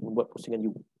diperuntukkan untuk membuat pusingan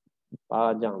U.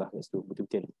 Panjanglah kat situ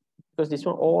betul-betul. Because this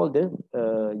one all the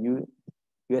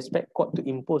you expect court to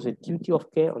impose a duty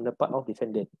of care on the part of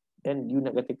defendant, and you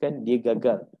nak katakan dia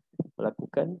gagal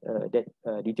melakukan that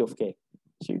duty of care.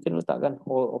 So you can letakkan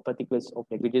all particulars of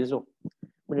negligence.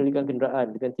 Mengendalikan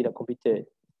kenderaan dengan tidak kompetent,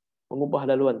 mengubah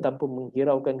laluan tanpa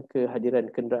menghiraukan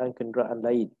kehadiran kenderaan-kenderaan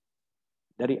lain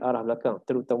dari arah belakang,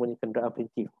 terutamanya kenderaan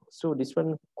plaintiff. So this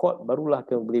one court barulah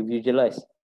akan boleh visualize.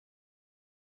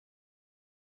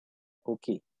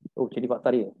 Okay. Oh, jadi fakta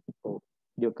dia. Oh,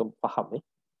 dia akan faham.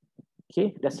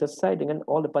 Okay, dah selesai dengan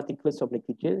all the particulars of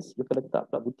negligence. You akan letak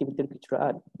pula bukti-bukti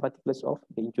kecederaan, particulars of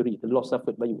the injury, the loss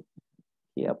suffered by you.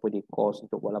 Okay, apa dia cost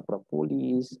untuk buat laporan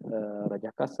polis,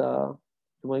 rajah kasar.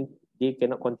 Cuma dia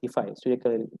cannot quantify. So dia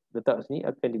akan letak sini,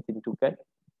 akan ditentukan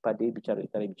pada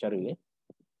tarikh bicara.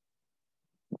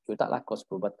 Letaklah kos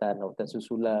perubatan, rawatan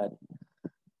susulan,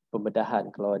 pembedahan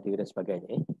kalau ada dan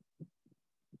sebagainya.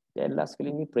 Dan last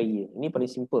kali ni prayer. Ini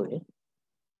paling simple.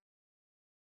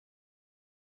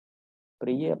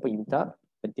 Prayer apa yang minta?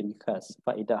 Penting khas,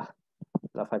 faedah,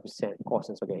 5%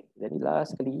 kos dan sebagainya. Jadi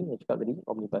last kali yang cakap tadi,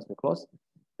 omnibus clause,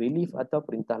 relief atau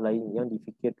perintah lain yang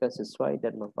difikirkan sesuai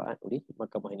dan manfaat oleh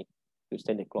mahkamah ini. Itu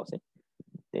standard clause.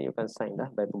 Then you akan sign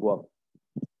lah by peguam.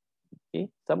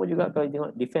 Okay. Sama juga kalau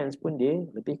tengok defense pun dia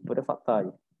lebih kepada fakta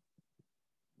je.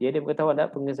 Dia ada pengetahuan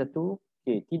tak pengen satu?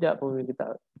 Okay.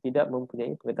 Tidak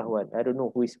mempunyai pengetahuan. I don't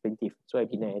know who is plaintiff. So I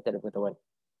deny, tak ada pengetahuan.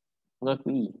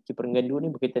 Mengakui, perenggan dua ni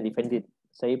berkaitan defendant.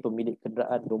 Saya pemilik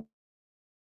kenderaan nombor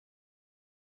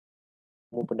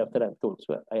pendaftaran. Betul.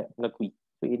 So I mengakui.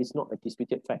 So it is not a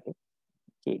disputed fact.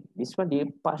 Okay, this one dia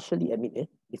partially admit.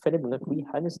 Defendant mengakui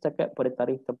hanya setakat pada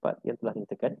tarikh tempat yang telah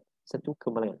dinyatakan satu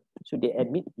kemalangan. So they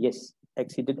admit yes,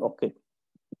 accident occurred.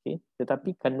 Okay,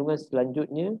 tetapi kandungan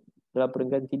selanjutnya dalam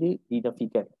perenggan tidak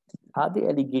dinafikan. Other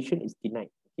allegation is denied.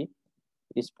 Okay,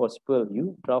 it is possible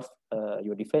you draft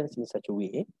your defense in such a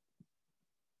way.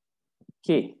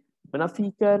 Okay,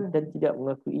 menafikan dan tidak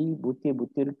mengakui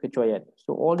butir-butir kecuaian.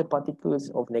 So all the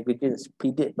particles of negligence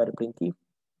pleaded by the plaintiff,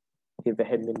 they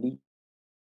vehemently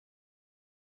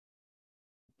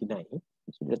deny.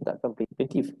 So dia letakkan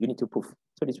plaintiff, you need to prove.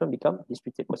 So this one become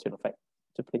disputed question of fact.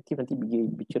 So plaintiff nanti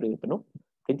bicara penuh,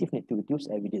 plaintiff need to reduce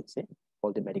evidence,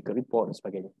 all the medical report dan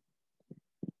sebagainya.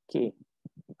 Okay,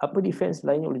 apa defense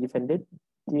lain oleh defendant?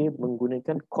 Dia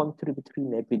menggunakan contributory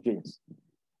negligence.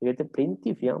 Dia kata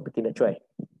plaintiff yang bertindak cuai.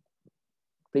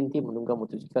 Plaintiff menunggang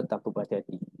motosikal tanpa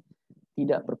berhati-hati.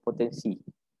 Tidak berpotensi.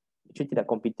 Actually tidak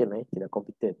kompeten, tidak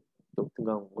kompeten untuk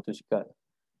tunggang motosikal.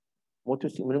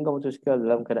 Menunggang motosikal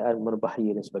dalam keadaan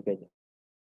berbahaya dan sebagainya.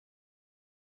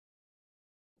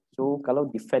 So kalau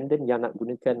defendant yang nak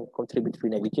gunakan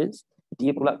contributory negligence,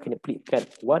 dia pula kena pleadkan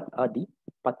what are the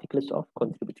particulars of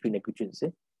contributory negligence.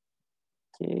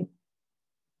 Okay.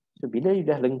 So bila you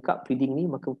dah lengkap pleading ni,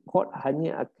 maka court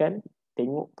hanya akan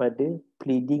tengok pada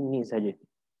pleading ni saja.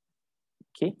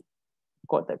 Okay.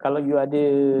 Court tak, kalau you ada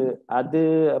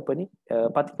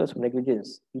particulars of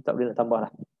negligence, you tak boleh nak tambah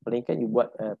lah. Melainkan you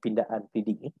buat pindaan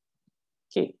pleading ni.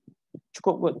 Okay.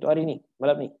 Cukup kot untuk hari ni,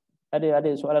 malam ni.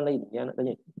 Ada soalan lain yang nak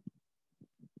tanya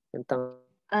tentang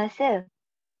Sir,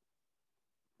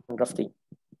 drafting?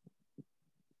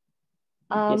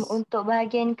 yes. Yes. Untuk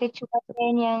bahagian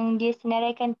kecuaian yang dia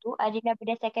senaraikan tu adalah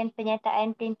berdasarkan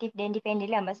pernyataan plaintiff dan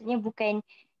defendant lah. Maksudnya bukan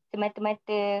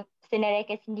semata-mata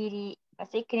senaraikan sendiri.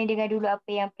 Maksudnya kena dengar dulu apa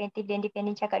yang plaintiff dan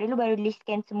defendant cakap dulu, baru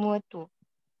listkan semua tu.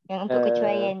 Yang untuk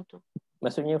kecuaian tu.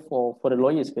 Maksudnya for the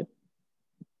lawyers ke?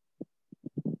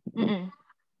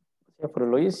 For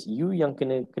the lawyers, you yang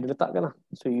kena letakkan lah.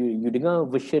 So you dengar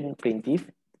version plaintiff.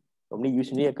 Normally you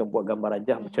sendiri akan buat gambar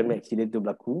rajah macam mana accident tu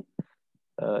berlaku.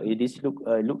 It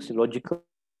looks logical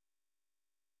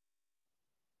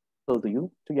to you.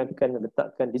 So yang akan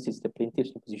letakkan this is the plaintiff's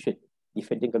position.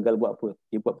 Defendant gagal buat apa?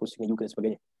 Dia buat postingan juga dan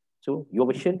sebagainya. So your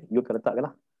version you akan letakkan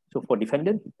lah. So for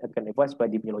defendant akan advise by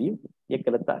dia punya lawyer, dia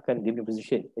akan letakkan dia punya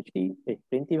position. Actually,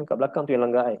 plaintiff yang kat belakang tu yang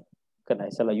langgar Bukan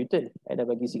I salah U-turn, I dah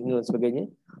bagi signal dan sebagainya.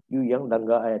 You yang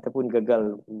langgar ataupun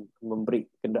gagal membreak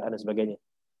kenderaan dan sebagainya.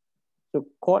 So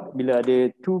court bila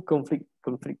ada two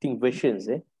conflicting versions,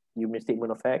 you punya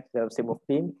statement of fact dalam statement of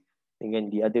claim dengan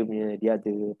the other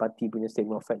party punya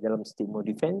statement of fact dalam statement of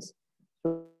defense.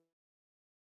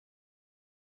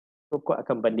 So court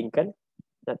akan bandingkan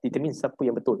nak determine siapa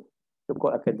yang betul. So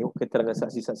court akan tengok keterangan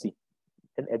saksi-saksi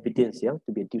dan evidence yang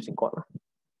to be adduced in court lah.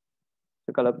 So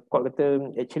kalau court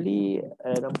kata actually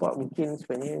nampak mungkin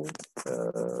sebenarnya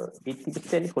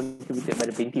 80% contributed by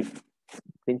the plaintiff.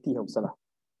 Plaintiff yang bersalah.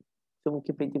 So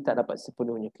mungkin plaintiff tak dapat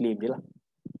sepenuhnya claim dia lah.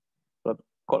 Kalau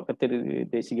court kata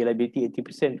dari segi liability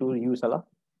 80% tu you salah,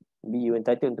 maybe you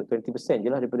entitled untuk 20% je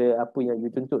lah daripada apa yang you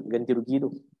tuntut ganti rugi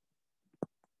tu.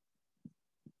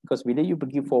 Because bila you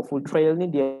pergi for full trial ni,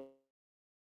 dia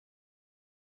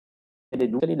ada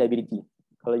dua kali liability.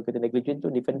 Kalau you kata negligent tu,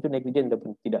 defendant tu negligent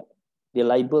ataupun tidak. Dia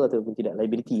liable ataupun tidak,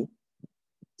 liability.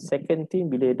 Second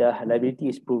thing, bila dah liability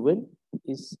is proven,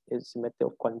 is a matter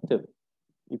of quantum.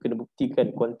 You kena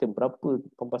buktikan quantum berapa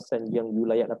pempasan yang you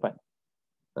layak dapat.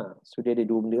 So dia ada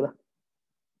dua benda lah.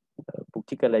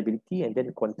 Buktikan liability and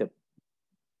then quantum.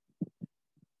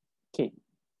 Okay.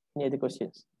 Any other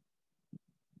questions?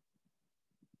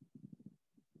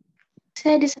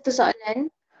 Saya ada satu soalan.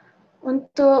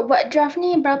 Untuk buat draft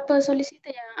ni, berapa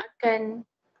solicitor yang akan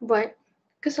buat?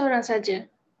 Ke seorang saja?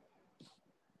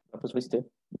 Berapa solicitor?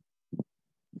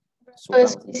 Berapa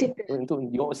solicitor? Untuk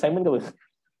your assignment ke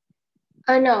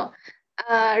apa? No.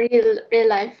 Real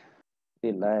life.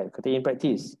 Real life. Kata in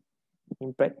practice.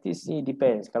 In practice ni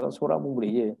depends. Kalau seorang pun boleh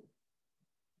je.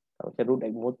 Kalau macam road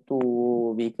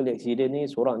motor, vehicle accident ni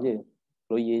seorang je.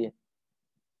 Lawyer je.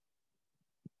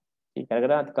 Okay,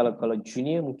 kadang-kadang kalau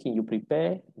junior mungkin you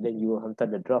prepare, then you hantar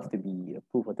the draft to be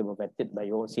approved atau vetted by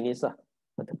your seniors lah.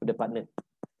 Ataupun the partner.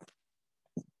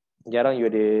 Jarang you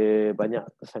ada banyak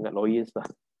sangat lawyers lah.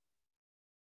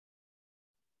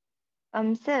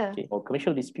 Sir. Okay. Or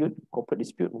commercial dispute, corporate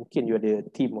dispute, mungkin you ada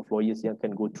team of lawyers yang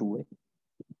akan go through.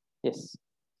 Yes.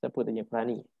 Siapa tanya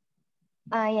Farhani?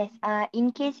 Yes.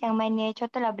 In case yang mana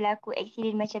contohlah berlaku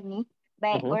accident macam ni,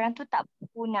 baik orang tu tak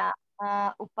mampu nak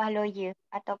upah lawyer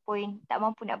ataupun tak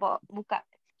mampu nak buka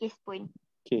case pun.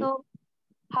 Okay. So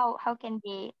how can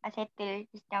they settle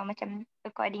this now macam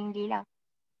accordingly lah?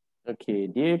 Okay,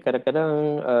 dia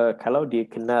kadang-kadang kalau dia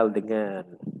kenal dengan,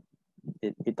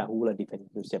 dia tahulah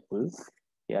defendant tu siapa,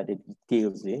 dia ada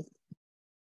details dia.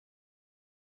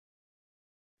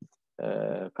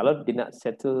 Kalau dia nak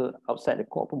settle outside the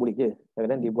court pun boleh je.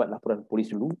 Kadang-kadang dia buat laporan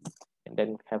polis dulu and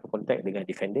then have contact dengan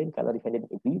defendant. Kalau defendant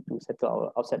agree to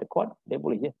settle outside the court, dia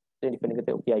boleh je. Then defendant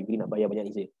kata, okay, I agree nak bayar banyak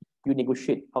ni je. You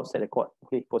negotiate outside the court.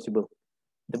 Okay, possible.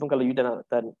 Tapi kalau you dah nak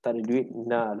tak ada duit,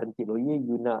 nak lantik lawyer,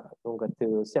 you nak orang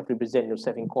kata self-represent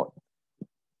yourself in court,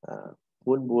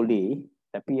 pun boleh.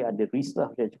 Tapi ada risk lah.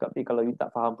 Saya cakap, tapi kalau you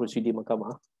tak faham prosedur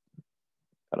mahkamah,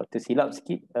 kalau tersilap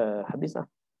sikit, habislah.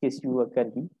 Case you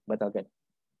akan dibatalkan.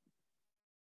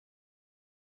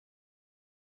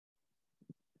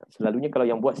 Selalunya kalau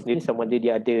yang buat sendiri, sama ada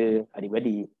dia ada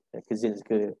adik-beradik, cousins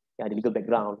ke, yang ada legal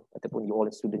background, ataupun you all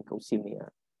student ke USIM ni.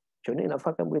 Macam mana nak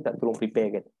fahamkan, boleh tak tolong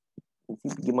prepare kan? Nanti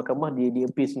pergi mahkamah, dia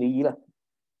appeal sendirilah.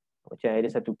 Macam ada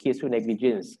satu case tu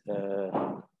negligence.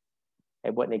 I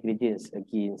buat negligence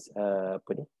against,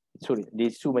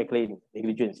 they sue my client,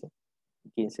 negligence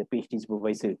against a PhD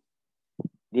supervisor.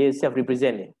 Dia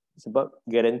self-represent ni. Sebab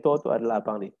guarantor tu adalah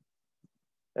abang dia.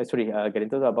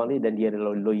 Guarantor tu abang dia dan dia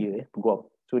adalah lawyer, peguam.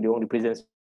 So dia orang represent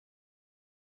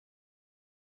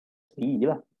sendiri je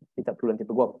lah. Dia tak perlu nanti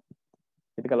peguam.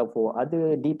 Tapi kalau for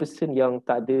other D person yang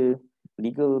tak ada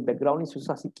legal background ni,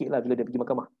 susah sikit lah bila dia pergi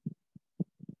mahkamah.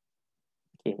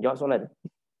 Okay, jawab soalan.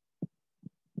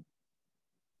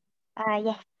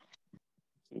 Yes. Okay.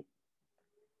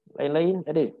 Lain-lain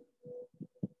ada?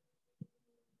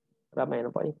 Ramai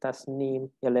nampak ni. Tasnim,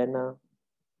 Yelena,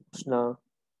 Husna.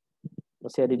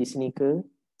 Masih ada di sini ke?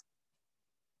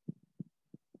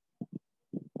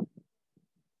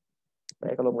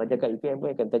 Baik, kalau mengajar kat UPM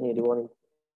pun akan tanya dia orang ni.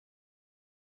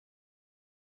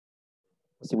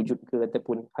 Masih wujud ke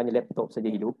ataupun hanya laptop saja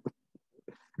hidup?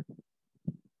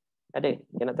 Ada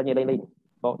yang nak tanya lain-lain?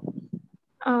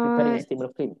 Preparing a statement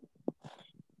of claim.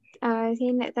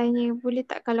 Saya nak tanya, boleh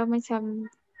tak kalau macam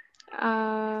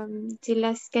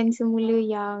jelaskan semula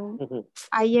yang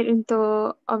ayat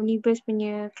untuk omnibus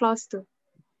punya clause tu.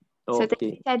 So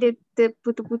tadi ada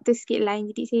terputus-putus sikit line,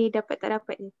 jadi saya dapat tak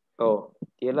dapat je.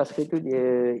 Dia last kali tu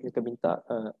dia akan minta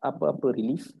apa-apa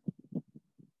relief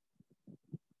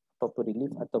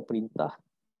atau perintah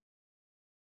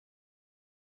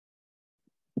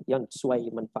yang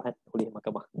sesuai manfaat oleh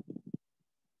mahkamah.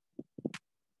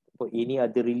 For any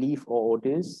other relief or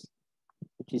orders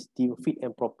which is deemed fit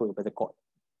and proper by the court.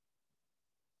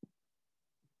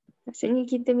 Maksudnya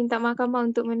kita minta mahkamah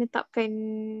untuk menetapkan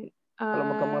kalau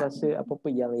mahkamah rasa apa-apa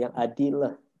yang adil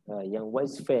lah, yang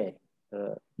wise fair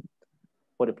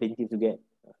for the plaintiff to get,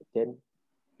 then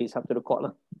it's up to the court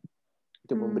lah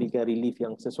untuk memberikan relief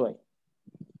yang sesuai.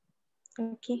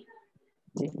 Okay.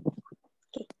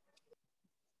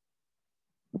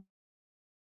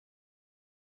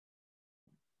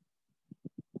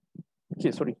 Okay,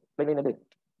 sorry. Lain-lain ada?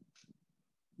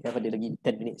 You have ada lagi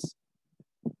 10 minutes.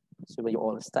 So when you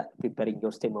all start preparing your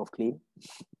statement of claim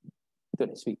to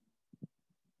next week.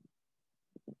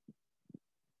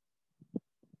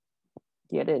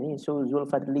 Okay, ada ni. So Zul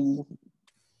Fadli.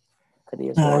 Ada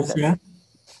yang soalan?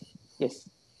 Yes.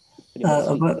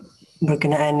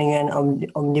 Berkenaan dengan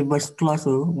omnibus clause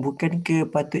tu, bukan ke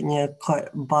patutnya court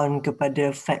bound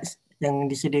kepada facts yang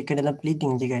disediakan dalam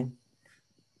pleading je kan?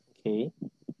 Okay.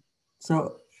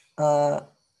 So,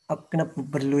 kenapa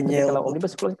perlunya... Kalau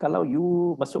omnibus clause, kalau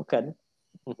you masukkan...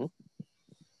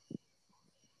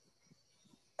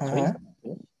 Sorry,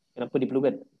 kenapa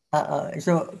diperlukan?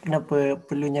 So, kenapa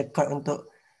perlunya court untuk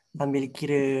ambil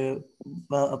kira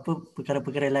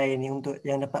perkara-perkara lain untuk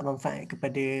yang dapat manfaat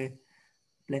kepada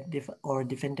plaintiff or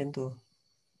defendant tu?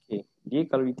 Okay. Dia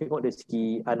kalau kita tengok dari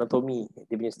segi anatomi,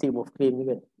 dia punya statement of claim ni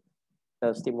kan.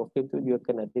 Dalam statement of claim tu dia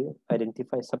akan ada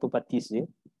identify satu parties dia.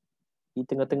 Di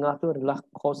tengah-tengah tu adalah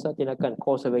causa tindakan,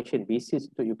 cause of action,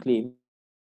 basis untuk you claim.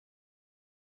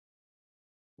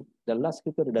 Dan last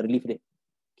tu ada relief dia.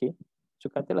 Okay.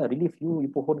 So katalah relief you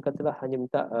pohon katalah hanya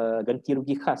minta ganti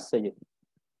rugi khas saja.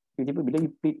 Tiba-tiba bila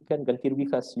you pleadkan ganti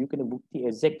rugi khas, you kena bukti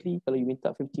exactly. Kalau you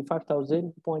minta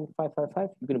 55,000.555,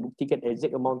 you kena buktikan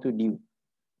exact amount to due.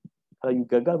 Kalau you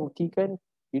gagal buktikan,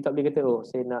 you tak boleh kata,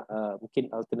 saya nak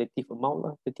mungkin alternative amount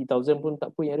lah, 30,000 pun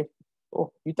tak apa yang ada.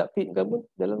 You tak pleadkan pun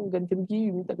dalam ganti rugi,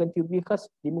 you minta ganti rugi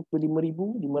khas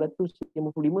 55,555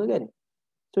 kan.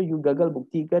 So you gagal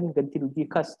buktikan ganti rugi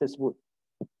khas tersebut.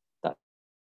 Tak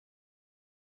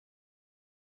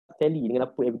tally dengan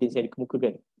apa evidence yang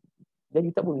dikemukakan. Dan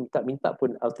you tak minta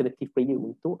pun alternative prayer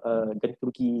untuk ganti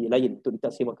rugi lain untuk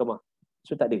ditaksir mahkamah.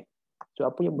 So tak ada. So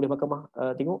apa yang boleh mahkamah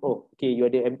tengok, okay, you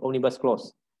ada omnibus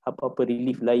clause. apa-apa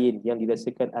relief lain yang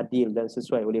dirasakan adil dan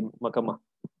sesuai oleh mahkamah.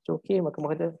 So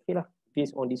mahkamah kata okay lah,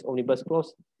 based on this omnibus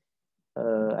clause,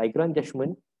 I grant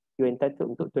judgment, you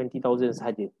entitled untuk 20,000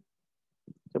 sahaja.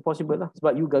 So possible lah,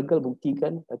 sebab you gagal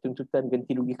buktikan tuntutan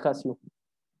ganti rugi khas you,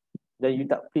 dan you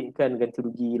tak pleadkan ganti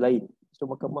rugi lain. So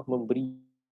mahkamah memberikan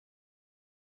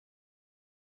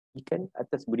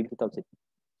atas beri 20,000.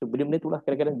 So benda-benda itulah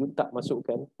kadang-kadang you tak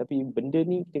masukkan, tapi benda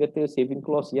ni kita kata saving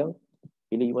clause yang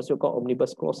bila you masukkan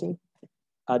omnibus clause ni,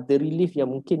 ada relief yang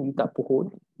mungkin you tak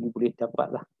pohon, you boleh dapat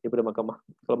lah daripada mahkamah.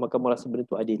 Kalau mahkamah rasa benda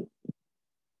tu adil.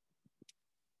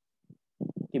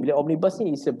 Okay, bila omnibus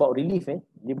ni is about relief,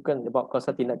 dia bukan about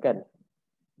kuasa tindakan.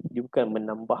 Dia bukan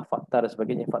menambah fakta dan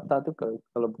sebagainya. Fakta tu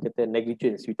kalau kata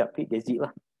negligence, you tak plead, that's it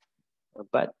lah.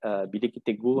 But bila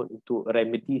kita go untuk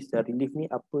remedies dan relief ni,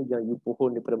 apa yang you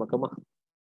pohon daripada mahkamah.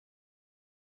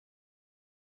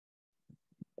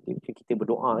 Kita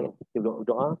berdoa kan, kita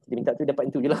berdoa, kita minta tu dapat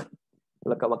itu je lah.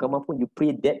 Kalau kat mahkamah pun you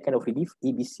pray that kind of relief,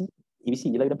 ABC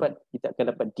je lah dapat, kita akan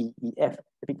dapat D, E, F.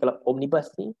 Tapi kalau omnibus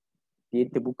ni, dia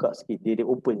terbuka sikit, dia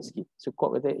open sikit. So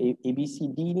court kata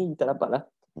ABC, D ni you tak dapat lah.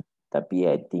 Tapi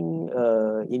I think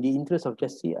in the interest of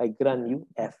justice, I grant you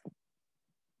F.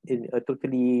 In a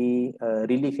totally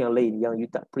relief yang lain yang you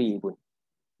tak pray pun.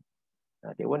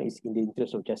 That one is in the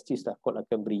interest of justice lah, court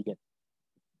akan berikan.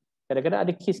 Kadang-kadang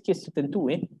ada kes-kes tertentu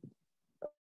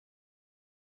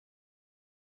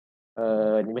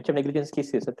macam negligence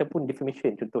cases ataupun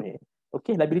defamation contohnya.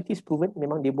 Okay, liability is proven,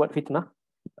 memang dia buat fitnah.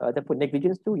 Ataupun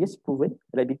negligence tu, yes, proven.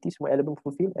 Liability semua elemen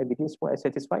fulfill, evidence semua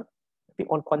satisfied. Tapi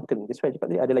on quantum, that's why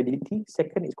cakap tadi ada liability,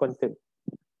 second is quantum.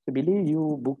 So bila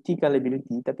you buktikan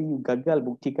liability tapi you gagal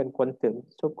buktikan quantum,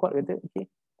 so court kata okay,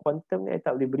 quantum ni I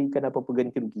tak boleh berikan apa-apa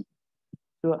ganti rugi.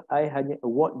 So I hanya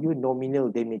award you nominal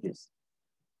damages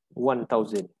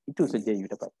 1,000. Itu saja you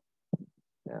dapat.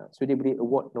 So dia beri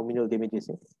award nominal damages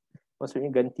ni.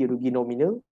 Maksudnya ganti rugi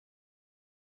nominal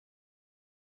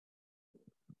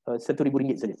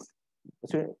RM1,000 saja.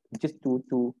 Maksudnya just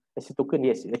to as a token,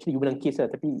 yes, actually you menang kes lah,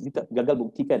 tapi you tak gagal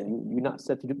buktikan, you nak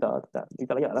 1 juta, you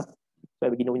tak layak lah. So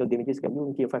I bagi nominal damages kat you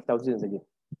mungkin 5,000 saja.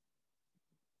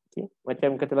 Okay,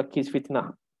 macam katalah kes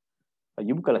fitnah.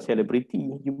 You bukanlah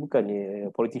celebrity, you bukannya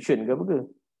politician ke apa ke.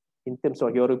 In terms of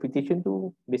your reputation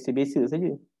tu biasa-biasa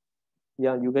saja.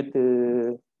 Yang you kata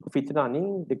fitnah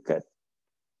ni dekat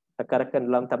rakan-rakan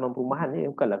dalam taman perumahan ni,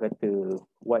 bukanlah kata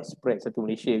widespread satu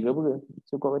Malaysia ke apa ke.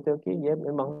 So kau kata okay, ya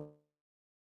memang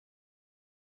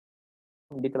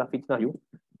dia telah fitnah you,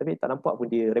 tapi tak nampak pun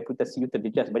dia reputasi you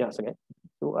terjejas banyak sangat.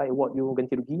 So I award you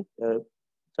ganti rugi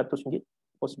RM100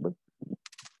 possible.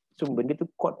 So benda tu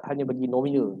court hanya bagi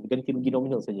nominal, ganti rugi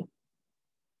nominal saja.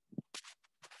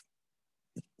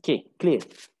 Okay, clear?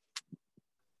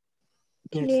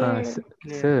 Clear.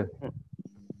 Sir.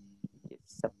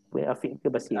 Siapa Afiq ke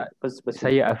Basir?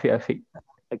 Saya Afiq.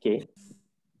 Okay.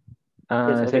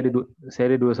 Saya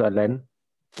ada dua soalan.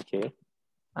 Okay.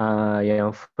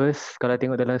 Yang first, kalau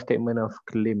tengok dalam statement of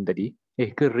claim tadi,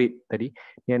 read tadi,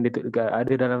 yang dia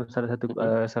ada dalam salah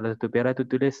satu para tu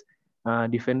tulis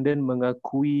defendant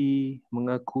mengakui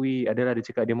adalah dia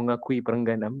cakap dia mengakui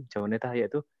perengganam. Macam mana ayat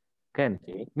tu? Kan?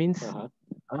 Okay. Means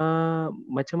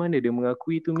macam mana dia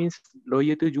mengakui tu, means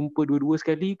lawyer tu jumpa dua-dua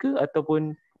sekali ke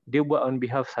ataupun dia buat on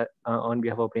behalf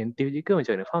of plaintiff je ke,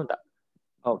 macam mana? Faham tak?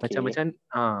 Okay. Macam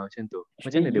tu.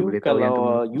 Macam mana dia boleh tahu kalau yang tu?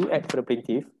 Kalau you act for the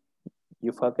plaintiff,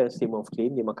 you filekan statement of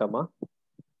claim di mahkamah,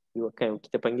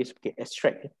 kita panggil sebagai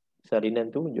extract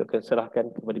salinan tu, you akan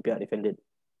serahkan kepada pihak defendant.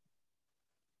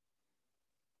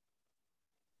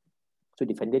 So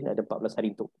defendant ada 14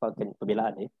 hari untuk filekan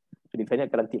pembelaan. So defendant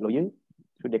akan lantik lawyer,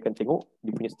 so dia akan tengok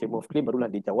dia punya statement of claim, barulah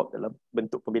dia jawab dalam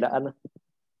bentuk pembelaan lah.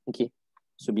 Okay.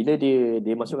 So bila dia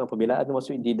masukkan pembelaan tu,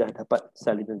 maksudnya dia dah dapat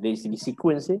salinan dari segi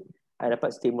sequence I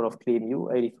dapat statement of claim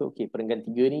you, I refer okay, perenggan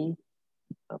 3 ni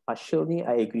partial ni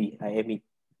I agree, I admit,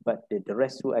 but the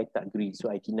rest tu I tak agree,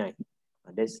 so I deny.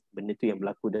 That's benda tu yang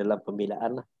berlaku dalam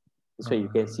pembelaan lah. So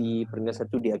you can see perenggan 1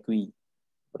 diakui,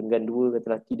 perenggan 2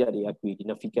 katalah tidak diakui,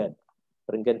 dinafikan.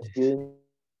 Perenggan 3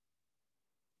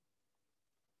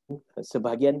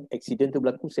 sebahagian accident tu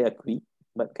berlaku saya akui,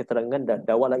 but keterangan dan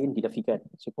dakwa lain dinafikan.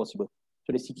 So possible. So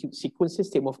the sequence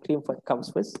statement of claim comes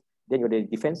first, then you ada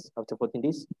defense after 14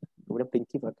 days, kemudian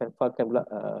plaintiff akan filekan pula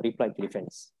reply to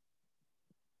defense.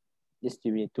 Just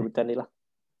turutan ni lah.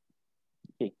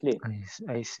 Okay, clear?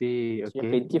 I see. Okay. So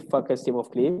plaintiff filekan statement of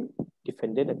claim,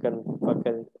 defendant akan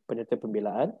filekan penyertaan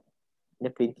pembelaan, dan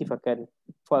plaintiff akan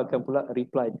filekan pula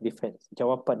reply to defense,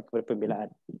 jawapan kepada pembelaan.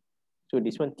 So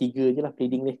this one 3 je lah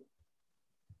pleading ni.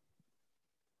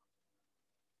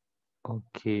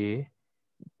 Okay.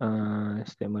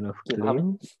 Statement of Okay,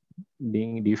 claim.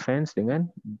 defense dengan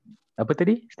apa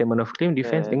tadi? Statement of claim,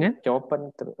 defense dengan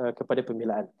jawapan kepada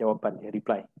pembelaan, jawapan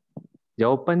reply.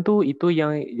 jawapan tu itu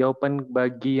yang jawapan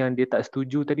bagi yang dia tak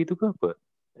setuju tadi tu ke apa?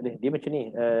 Dia macam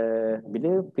ni,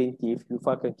 bila plaintiff you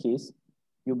filekan case,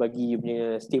 you bagi you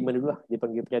punya statement dulu lah. Dia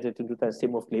panggil pernyataan tuntutan,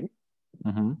 statement of claim.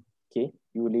 Okay,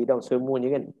 you lay down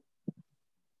semuanya kan.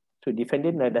 So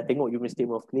defendant dah tengok you punya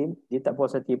statement of claim, dia tak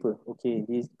puas hati apa. Okay,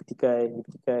 dia petikai.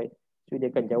 So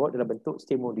dia akan jawab dalam bentuk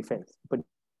statement of defense,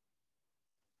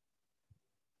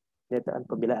 pernyataan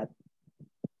pembelaan.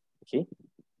 Okay,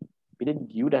 bila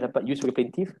you dah dapat, you sebagai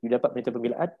plaintiff, you dapat pernyataan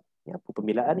pembelaan, ni apa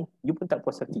pembelaan ni? You pun tak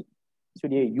puas hati. So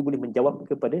you boleh menjawab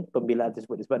kepada pembelaan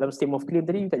tersebut. Sebab dalam statement of claim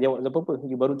tadi you tak jawab apa-apa,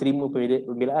 you baru terima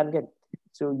pembelaan kan.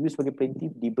 So you sebagai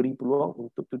plaintiff diberi peluang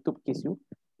untuk tutup kes you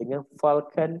dengan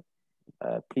filekan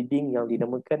pleading yang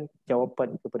dinamakan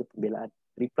jawapan kepada pembelaan,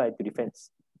 reply to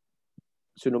defense.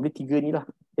 So normally 3 ni lah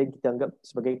yang kita anggap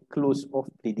sebagai close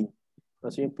of pleading.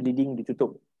 Maksudnya pleading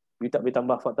ditutup, you tak boleh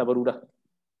tambah fakta baru dah.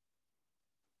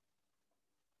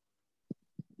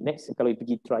 Next, kalau you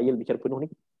pergi trial bicara penuh ni,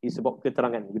 sebab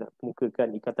keterangan, you nak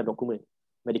kemukakan ikatan dokumen,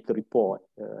 medical report,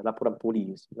 laporan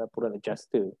polis, laporan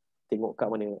adjuster, tengok kat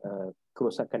mana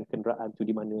kerosakan kenderaan tu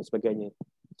di mana sebagainya.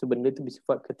 So benda tu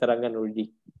bersifat keterangan already,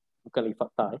 bukan lagi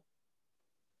fakta.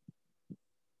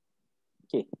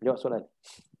 Okay, jawab soalan.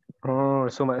 Oh,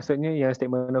 so maksudnya yang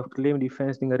statement of claim,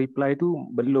 defense dengan reply tu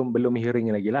belum hearing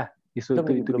lagi lah. So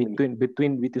itu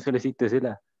between solicitors je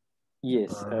lah.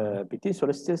 Yes, between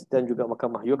solicitors dan juga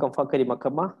mahkamah. You akan filekan di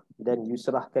mahkamah dan you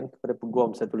serahkan kepada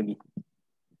peguam satu lagi.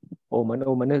 Oh, mana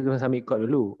kena submit court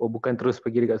dulu? Oh, bukan terus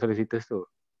pergi dekat solicitors tu?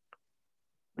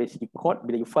 Dari segi court,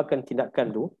 bila you filekan tindakan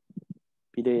tu,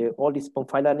 bila all this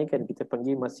pemfilan ni kan kita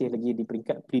panggil masih lagi di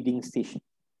peringkat pleading stage.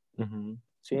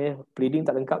 So pleading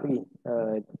tak lengkap lagi.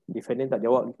 Defendant tak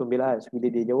jawab pembelaan. So bila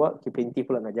dia jawab, plaintiff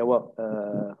pula nak jawab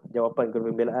jawapan kepada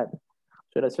pembelaan.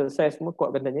 So dah selesai semua,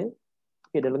 court akan tanya,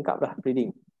 okay, dah lengkap dah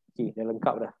pleading. Okay, dah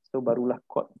lengkap dah. So barulah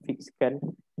court fixkan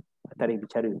tarikh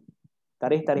bicara.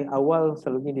 Tarikh awal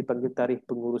selalunya dipanggil tarikh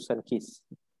pengurusan kes.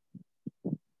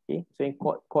 Okay, so yang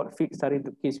court fix tarikh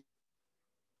untuk kes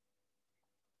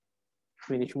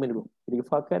management dulu. Bila you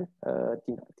filekan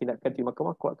tindakan di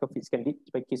mahkamah, court akan fixkan date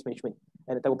sebagai case management.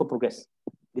 Dan tahu apa progress.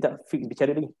 Dia tak fix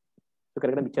bicara lagi. So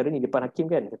kadang-kadang bicara ni depan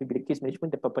hakim kan, tapi bila case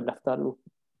management depan pendaftar dulu.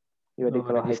 You ada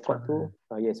kalau high court tu,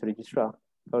 yes, registrar.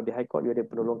 Kalau di high court you ada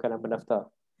penolongkan dan pendaftar.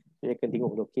 So, dia akan tengok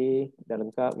dulu, okay, dah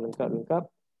lengkap.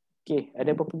 Okay, ada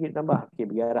apa pergi tambah? Okay,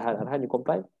 bagi arahan you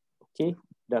comply. Okay,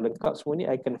 dah lengkap semua ni,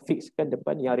 I akan fixkan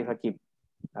depan yang arif hakim.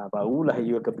 Barulah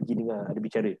you akan pergi dengan ada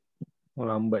bicara. Oh,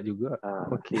 lambat juga.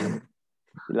 Okay.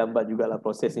 Lambat jugalah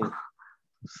proses ni.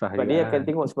 Sebab dia akan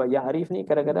tengok, sebab yang arif ni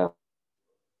kadang-kadang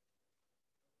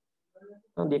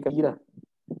dia akan gila.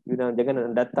 You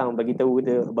jangan datang bagi tahu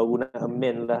kita baru nak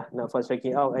amend lah, nak fast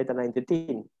tracking out, I tak nak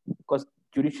entertain. Because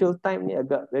judicial time ni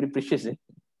agak very precious.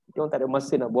 Dia orang tak ada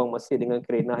masa nak buang masa dengan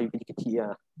kerenah you kecil-kecil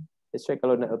lah. That's why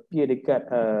kalau nak appear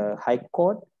dekat high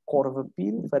court, court of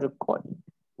appeal, federal court,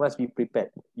 must be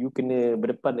prepared. You kena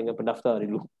berdepan dengan pendaftar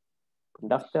dulu.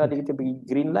 Pendaftar dia kita bagi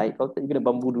green light, kalau tak you kena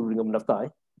bambu dulu dengan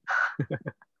pendaftar.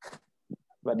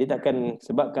 Sebab dia takkan,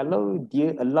 sebab kalau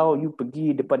dia allow you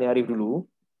pergi depan yang arif dulu,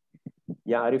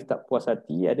 yang arif tak puas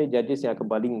hati, ada judges yang akan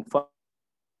baling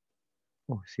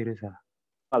oh, serius lah?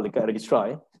 File dekat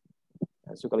registrar.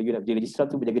 So kalau you nak jadi registrar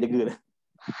tu berjaga-jaga lah.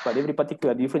 Sebab dia very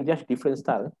particular, different judge, different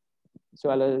style. So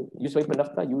kalau you sebagai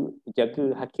pendaftar, you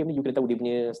jaga hakim ni, you kena tahu dia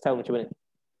punya style macam mana.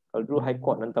 Kalau dulu high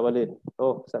court hantar balik,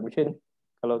 oh submission,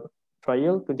 kalau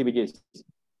trial 20 pages,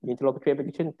 interlocutory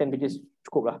application 10 pages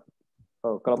cukup lah.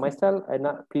 Oh, kalau my style, I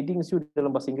nak pleading you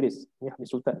dalam bahasa Inggeris. Ni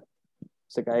Habis Sultan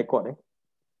sekat high court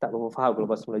tak berapa faham kalau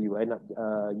bahasa Melayu. I nak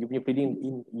you punya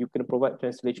pleading you kena provide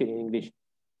translation in English.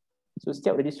 So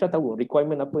setiap registrar tahu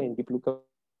requirement apa yang diperlukan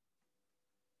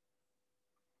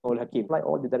oleh hakim. Apply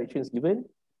all the directions given,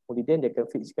 only then dia akan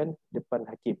fixkan depan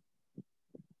hakim.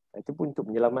 Itu pun untuk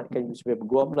menyelamatkan you sebagai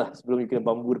peguam lah, sebelum you kena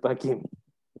bambu depan hakim.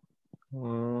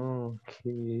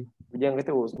 Okay. Jangan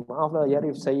kata, oh maaf lah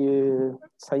Yarif,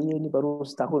 saya ni baru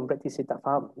setahun praktis, saya tak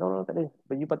faham. No, tak ada.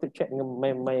 You patut check dengan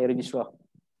my registrar.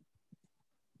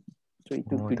 So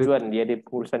itu tujuan dia ada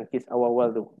pengurusan kes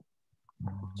awal-awal tu.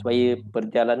 Supaya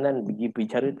perjalanan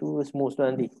bicara tu smooth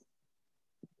lah nanti.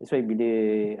 That's why bila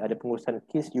ada pengurusan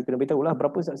kes, you kena beritahu lah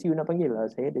berapa saksi you nak panggil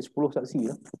lah. Saya ada 10 saksi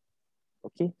lah.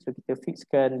 Okay, so kita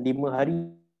fixkan 5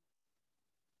 hari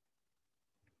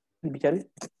bicara.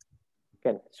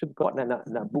 Kan? So court nak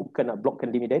bookkan, nak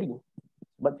blockkan dia dari.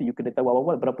 Sebab tu you kena tahu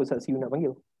awal-awal berapa saksi you nak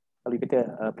panggil. Kalau you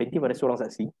kata plaintiff ada seorang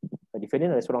saksi,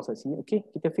 defendant ada seorang saksi, okay,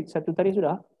 kita fix satu tarikh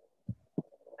sudah.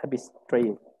 Habis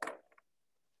trial.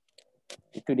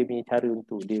 Itu dia punya cara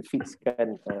untuk dia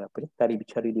fixkan tarikh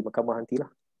bicara di mahkamah nanti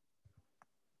lah.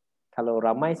 Kalau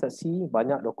ramai saksi,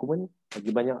 banyak dokumen,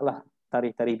 lagi banyaklah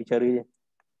tarikh bicaranya.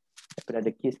 Tapi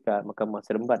ada kes kat mahkamah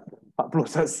Seremban 40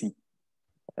 saksi.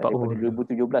 Daripada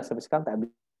 2017 sampai sekarang tak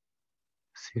habis.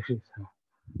 Serius.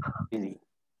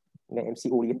 Dengan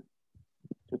MCO dia.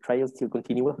 So trial still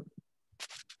continue lah.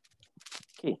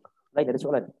 Okay, lain ada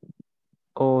soalan?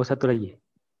 Oh, satu lagi.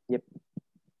 Yep.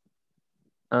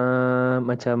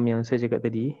 Macam yang saya cakap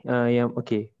tadi, yang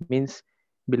okay, means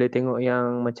bila tengok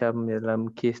yang macam dalam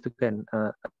kes tu kan,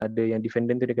 ada yang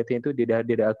defendant tu dia kata yang tu dia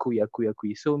dah akui.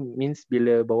 So means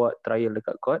bila bawa trial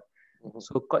dekat court,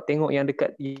 so court tengok yang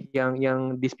dekat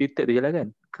yang disputed tu je lah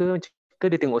kan?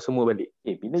 Ke dia tengok semua balik?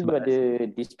 Okay, bila you ada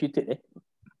disputed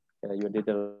you ada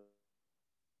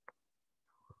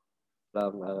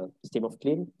dalam statement of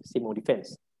claim, statement of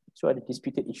defense. So ada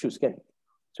disputed issues kan.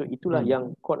 So itulah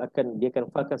yang court dia akan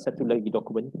filekan satu lagi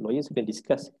dokumen. Lawyers akan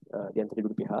discuss di antara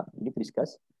dua pihak. Dia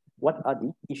discuss what are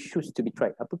the issues to be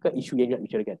tried. Apakah isu yang nak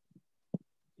bicarakan.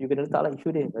 You kena letaklah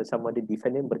isu dia. Sama ada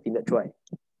defendant bertindak cuai.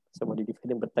 Sama ada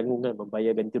defendant bertanggung kan,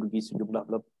 membayar ganti rugi sejumlah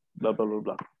bla bla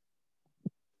bla.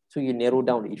 So you narrow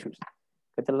down the issues.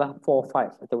 Katalah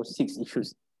 4, 5 atau 6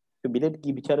 issues. So bila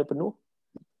pergi bicara penuh,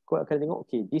 court akan tengok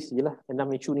okay, this je lah 6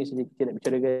 isu ni saja kita nak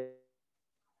bicarakan.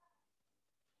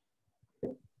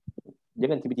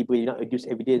 Jangan tiba-tiba nak adduce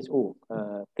evidence,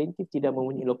 plaintiff tidak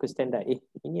memenuhi local standard.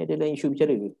 Ini adalah isu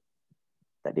bicara ke?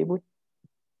 Tak ada pun.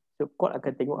 So court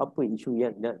akan tengok apa isu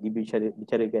yang nak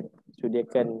dibicarakan. So dia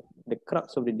akan, the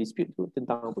crux of the dispute tu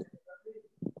tentang apa.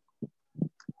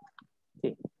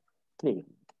 Okay, clear?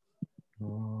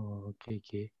 Oh,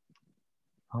 okay.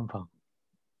 Faham.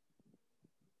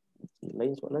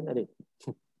 Lain soalan ada?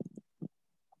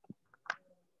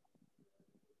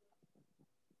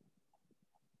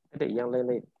 Ada yang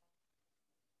lain-lain?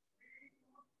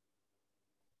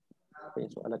 Ada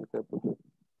soalan ke apa tu?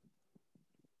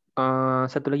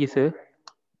 Satu lagi sir.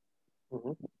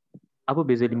 Apa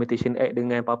beza Limitation Act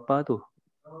dengan PAPA tu?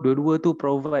 Dua-dua tu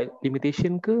provide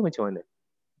limitation ke macam mana?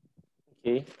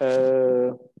 Okay,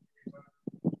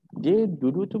 dia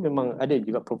dulu tu memang ada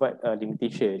juga provide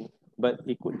limitation, but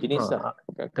ikut jenis lah.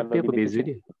 Tapi apa beza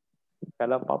dia?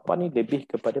 Kalau PAPA ni lebih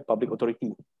kepada public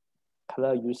authority.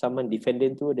 Kalau you summon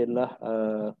defendant tu adalah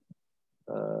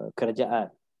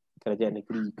kerajaan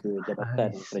negeri ke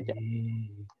jabatan kerajaan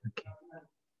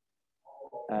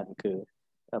ke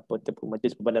apa ataupun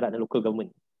majlis perbandaran dan local government.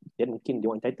 Dan mungkin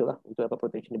dia orang entitled lah untuk dapat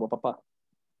protection di bawah PAPA.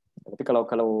 Tapi kalau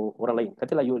orang lain,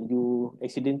 katalah you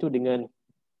accident tu dengan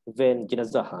van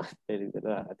jenazah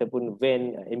ataupun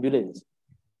van ambulance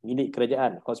milik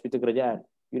kerajaan, hospital kerajaan.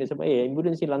 You nak sampai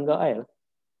ambulance ni langgar air.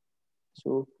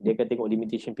 So dia akan tengok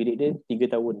limitation period dia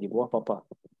 3 tahun di bawah PAPA.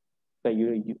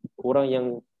 Orang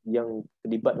yang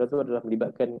terlibat tu adalah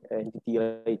melibatkan entiti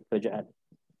lain kerajaan.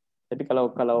 Tapi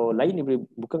kalau lain dia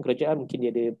bukan kerajaan, mungkin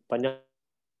dia ada panjang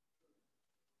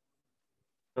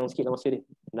sikit lah masa dia,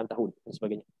 6 tahun dan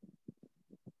sebagainya.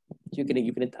 So you kena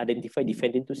identify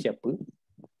defendant tu siapa.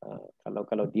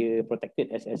 Kalau dia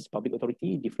protected as public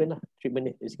authority, different lah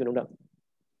treatment dia dari segi undang-undang.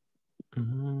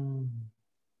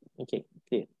 Okay,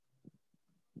 clear.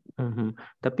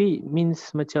 Tapi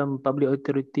means macam public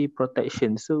authority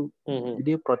protection. So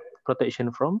dia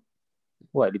protection from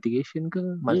what, litigation ke?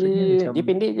 Maksudnya macam dia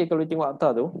pendek je kalau tengok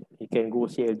akta tu. You can go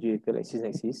CLJ ke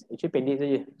Lexis. Actually pendek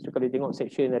saja. So kalau tengok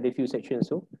section, ada few sections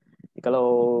tu. Kalau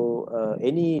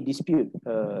any dispute,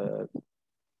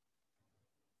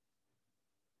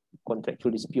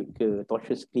 contractual dispute ke,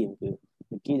 tortious claim ke,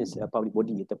 against public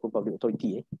body ataupun public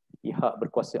authority, pihak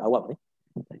berkuasa awam,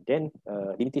 then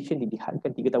limitation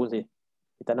dihadkan 3 tahun saja.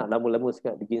 Kita nak lama-lama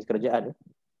sangat against kerajaan.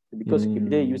 Because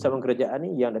bila you sama kerajaan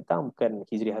ni, yang datang bukan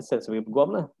Hizri Hasshan sebagai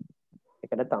peguam lah.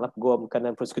 Akan datanglah peguam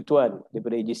kanan persekutuan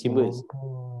daripada AJ Simbers.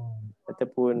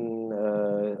 Ataupun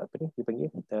apa ni dia panggil,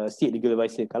 state legal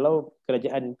advisor. Kalau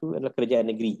kerajaan itu adalah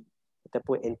kerajaan negeri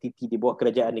ataupun entiti di bawah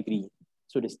kerajaan negeri,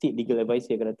 so the state legal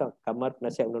advisor akan datang. Kamar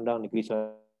Penasihat Undang-Undang Negeri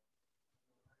Selangor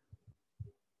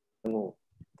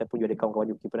ataupun you ada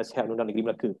kawan-kawan you Penasihat Undang-Undang Negeri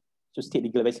Melaka, so state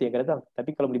legal advisor yang akan datang.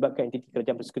 Tapi kalau melibatkan entiti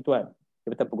kerajaan persekutuan,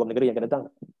 Jabatan Peguam Negara yang akan datang.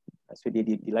 So dia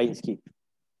di lain sikit.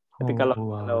 Tapi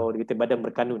kalau dia kata badan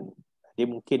berkanun, dia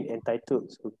mungkin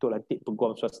entitled untuk lantik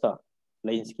peguam swasta,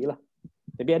 lain sikit lah.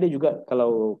 Tapi ada juga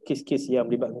kalau kes-kes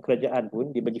yang melibatkan kerajaan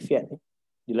pun, dia bagi fiat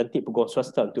dilantik peguam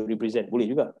swasta untuk represent, boleh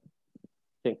juga.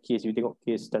 Dan kes, you tengok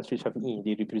kes Tan Sri Syafiee,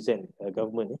 dia represent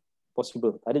government,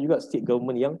 possible. Ada juga state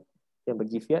government yang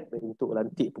bagi fiat untuk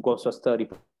lantik peguam swasta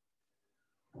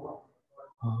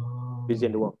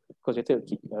Present the wrong. Because kita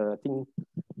I think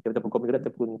Jabatan Pokok Negara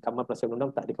ataupun Kamar Pelaksanaan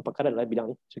Undang tak ada kepakaran dalam bidang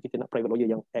ni. So kita nak private lawyer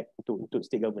yang act untuk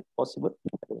state government. Possible,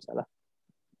 tak ada masalah.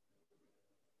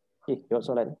 Okay, jawab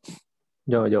soalan.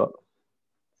 Jawab.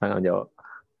 Sangat jawab.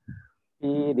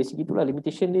 Dari segi itulah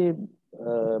limitation dia,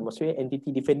 maksudnya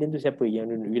entity defendant tu siapa yang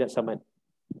you nak saman.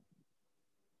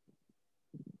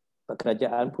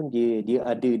 Kerajaan pun dia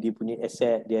ada dia punya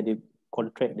aset, dia ada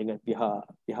kontrak dengan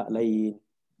pihak lain.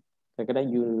 Kadang-kadang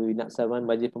you nak saman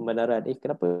majlis pembenaran,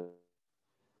 kenapa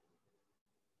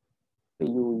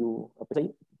you apa saya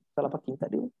salah parking,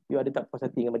 tak ada. You ada tak puas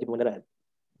hati dengan majlis pembenaran,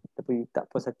 tapi tak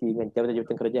puas hati dengan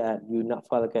jabatan-jabatan kerajaan, you nak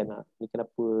filekan ni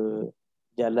kenapa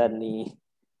jalan ni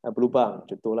berlubang,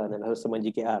 contohlah nak saman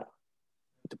JKR,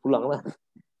 itu pulang lah.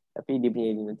 Tapi dia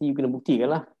punya nanti you kena buktikan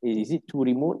lah, is it too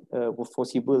remote,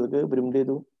 possible ke benda-benda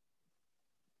tu.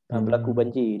 Berlaku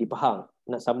banjir di Pahang,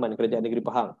 nak saman kerajaan negeri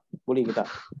Pahang, boleh ke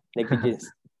tak? Negligence.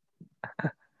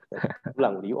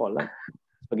 Pulang you all lah.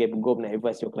 Sebagai penggom nak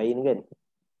advise your client kan.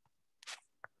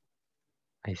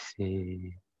 I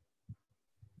see.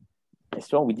 As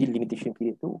long within limitation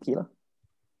period tu, okey lah.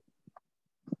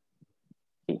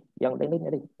 Okay, yang lain-lain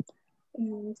ada?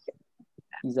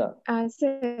 Iza.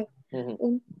 Sir,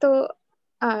 untuk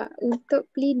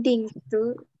pleading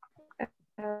tu,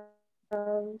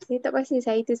 saya tak pasti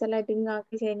saya tu salah dengar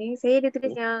ke macam ni. Saya ada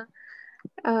tulis yang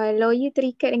lawyer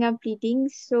terikat dengan pleading,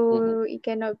 so it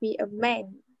cannot be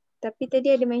amend. Tapi tadi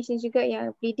ada mention juga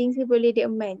yang pleading ni boleh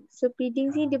di-amend. So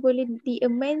pleading ni dia boleh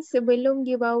di-amend sebelum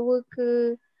dia bawa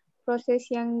ke proses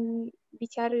yang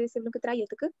bicara sebelum ke trial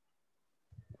tu ke?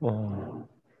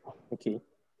 Okay.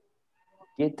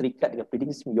 Dia terikat dengan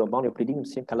pleading, you are bound with pleading.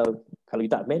 Kalau you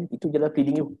tak amend, itu je lah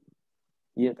pleading you.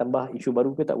 Dia tambah isu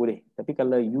baru ke tak boleh. Tapi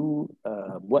kalau you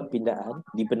buat pindaan,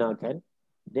 dibenarkan,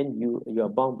 then you are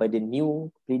bound by the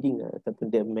new pleading ataupun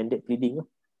the amended pleading.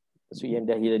 So yang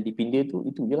dah dipinda tu,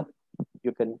 itu je lah.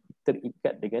 You akan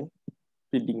terikat dengan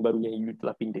pleading baru yang you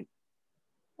telah pinda.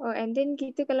 Oh, and then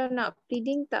kita kalau nak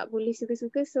pleading tak boleh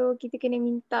suka-suka, so kita kena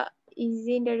minta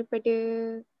izin daripada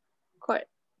court.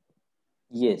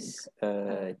 Yes.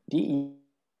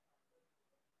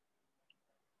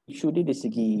 Isu dia dari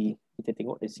segi, kita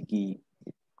tengok dari segi,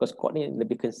 because court ni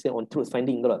lebih concern on truth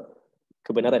finding tu lah,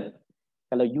 kebenaran.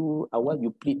 Kalau you awal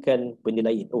you pleadkan benda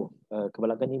lain,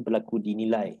 kebalakan ni berlaku di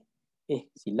Nilai,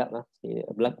 silap lah,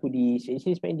 berlaku di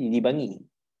sebenarnya di Bangi,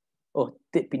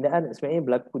 third pindaan sebenarnya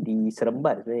berlaku di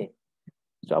Seremban sebenarnya.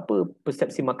 So apa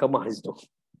persepsi mahkamah di situ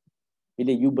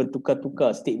bila you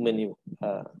bertukar-tukar statement you,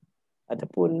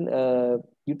 ataupun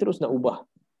you terus nak ubah.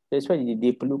 That's why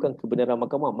dia perlukan kebenaran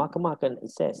mahkamah. Mahkamah akan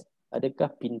assess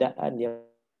adakah pindaan yang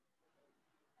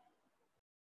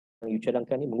you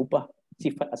cadangkan ni mengubah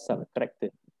sifat asal,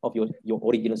 karakter of your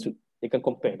original suit. They can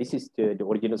compare. This is the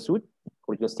original suit,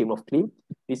 original statement of claim.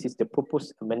 This is the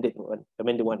proposed amended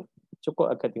one. So kau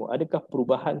akan tengok adakah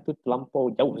perubahan tu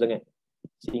terlampau jauh sangat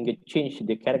sehingga change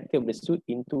the character of the suit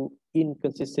into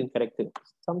inconsistent character,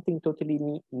 something totally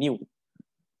new.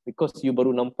 Because you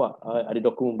baru nampak ada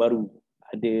dokumen baru,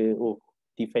 ada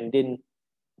defendant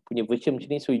punya version macam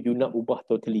ni, so you nak ubah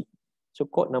totally. So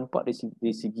court nampak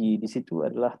dari segi di situ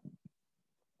adalah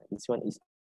this one is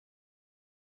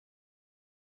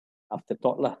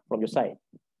afterthought lah from your side.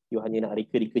 You hanya nak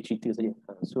reka-reka cerita saja.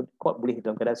 So court boleh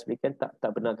dalam keadaan sebenarnya tak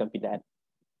benarkan pindaan.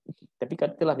 Tapi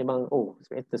katalah memang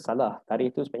sebenarnya tersalah,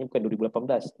 tarikh tu sebenarnya bukan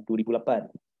 2018, 2008.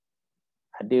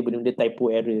 Ada benda-benda typo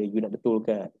error, you nak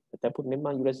betulkan. Ataupun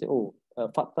memang you rasa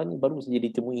fakta ni baru saja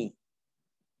ditemui,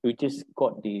 you just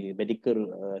got the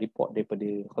medical report daripada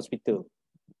hospital.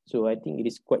 So I think it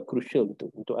is quite crucial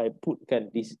untuk I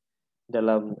putkan this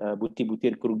dalam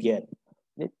butir-butir kerugian.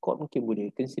 That court mungkin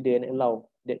boleh consider and allow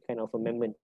that kind of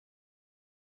amendment,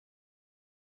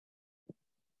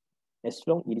 as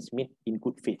long it is made in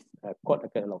good faith. Court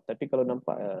akan allow. Tapi kalau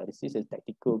nampak this is a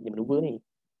tactical maneuver ni,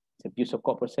 it's abuse of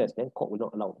court process, then court will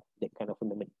not allow that kind of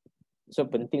amendment. So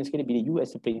penting sekali bila you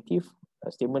as a plaintiff,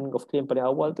 statement of claim pada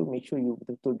awal tu, make sure you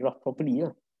betul-betul draft properly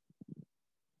lah.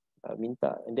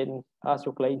 Minta, and then ask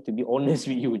your client to be honest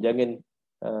with you. Jangan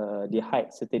dia hide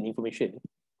certain information,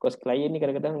 because client ni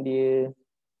kadang-kadang dia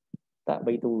tak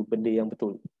beritahu benda yang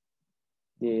betul,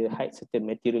 dia hide certain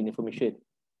material information.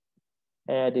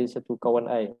 Ada satu kawan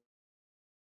I,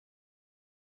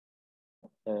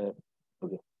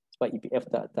 sebab EPF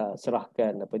tak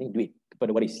serahkan duit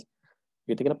kepada waris.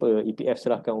 Dia kata kenapa EPF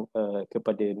serahkan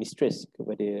kepada mistress,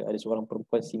 kepada ada seorang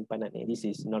perempuan simpanan ni, this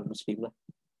is non-Muslim lah.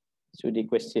 So they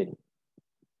question.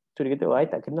 So dia kata, I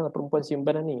tak kenal perempuan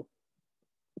simpanan ni.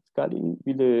 Sekali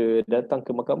bila datang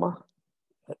ke mahkamah,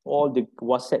 all the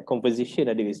WhatsApp conversation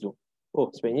ada kat situ.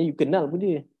 Sebenarnya you kenal pun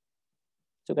dia.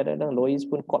 So kadang-kadang lawyers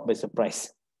pun caught by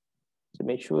surprise. So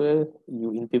make sure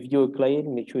you interview a client,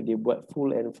 make sure dia buat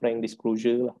full and frank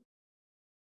disclosure lah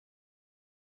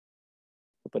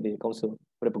kepada counsel,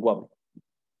 kepada peguam.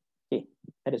 Okay,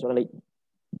 ada soalan lain?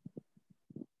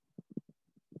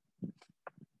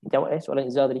 Jawab soalan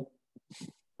Izzah tadi.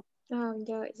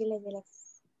 Jawab jelas.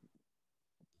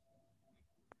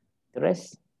 The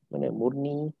rest, mana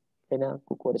Murni, Hena,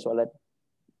 Kuku ada soalan.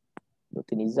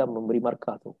 Dr. Nizam memberi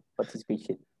markah tu,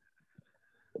 participation.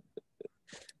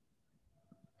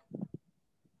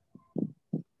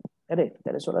 Ada?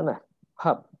 Tak ada soalan lah.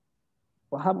 Faham?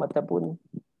 Faham ataupun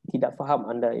tidak faham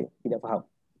anda tidak faham?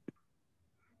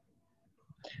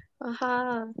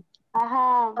 Faham.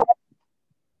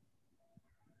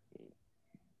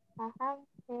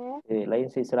 Lain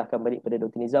saya serahkan balik pada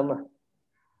Dr. Nizam lah.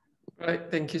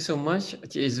 Right, thank you so much,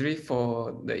 Cik Hizri,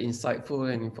 for the insightful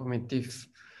and informative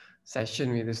session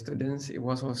with the students. It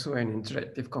was also an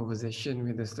interactive conversation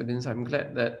with the students. I'm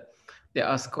glad that they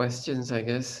asked questions, I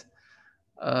guess.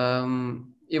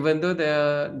 Even though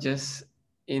they're just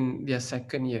in their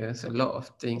second years, a lot of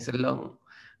things, a long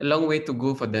way to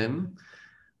go for them.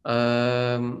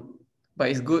 But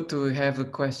it's good to have a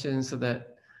question so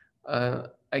that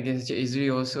I guess Cik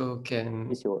Hizri also can...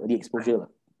 It's your exposure lah.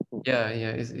 Yeah,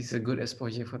 it's a good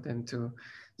exposure for them too.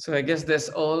 So I guess that's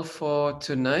all for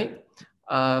tonight.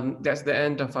 That's the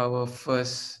end of our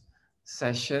first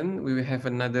session. We will have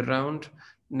another round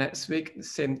next week,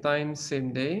 same time,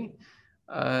 same day.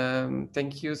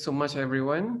 Thank you so much,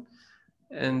 everyone.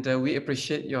 And we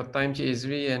appreciate your time, Cik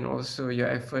Hizri, and also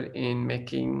your effort in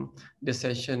making the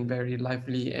session very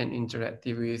lively and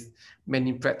interactive with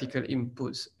many practical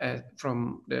inputs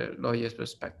from the lawyer's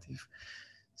perspective.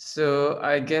 So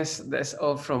I guess that's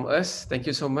all from us. Thank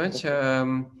you so much.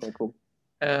 Have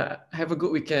a good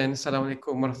weekend.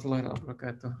 Assalamualaikum warahmatullahi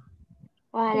wabarakatuh.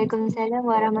 Waalaikumsalam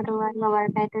warahmatullahi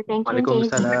wabarakatuh. Thank you, Encik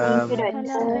Hizri. Waalaikumsalam.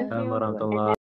 Thank you, Doktor. Warahmatullahi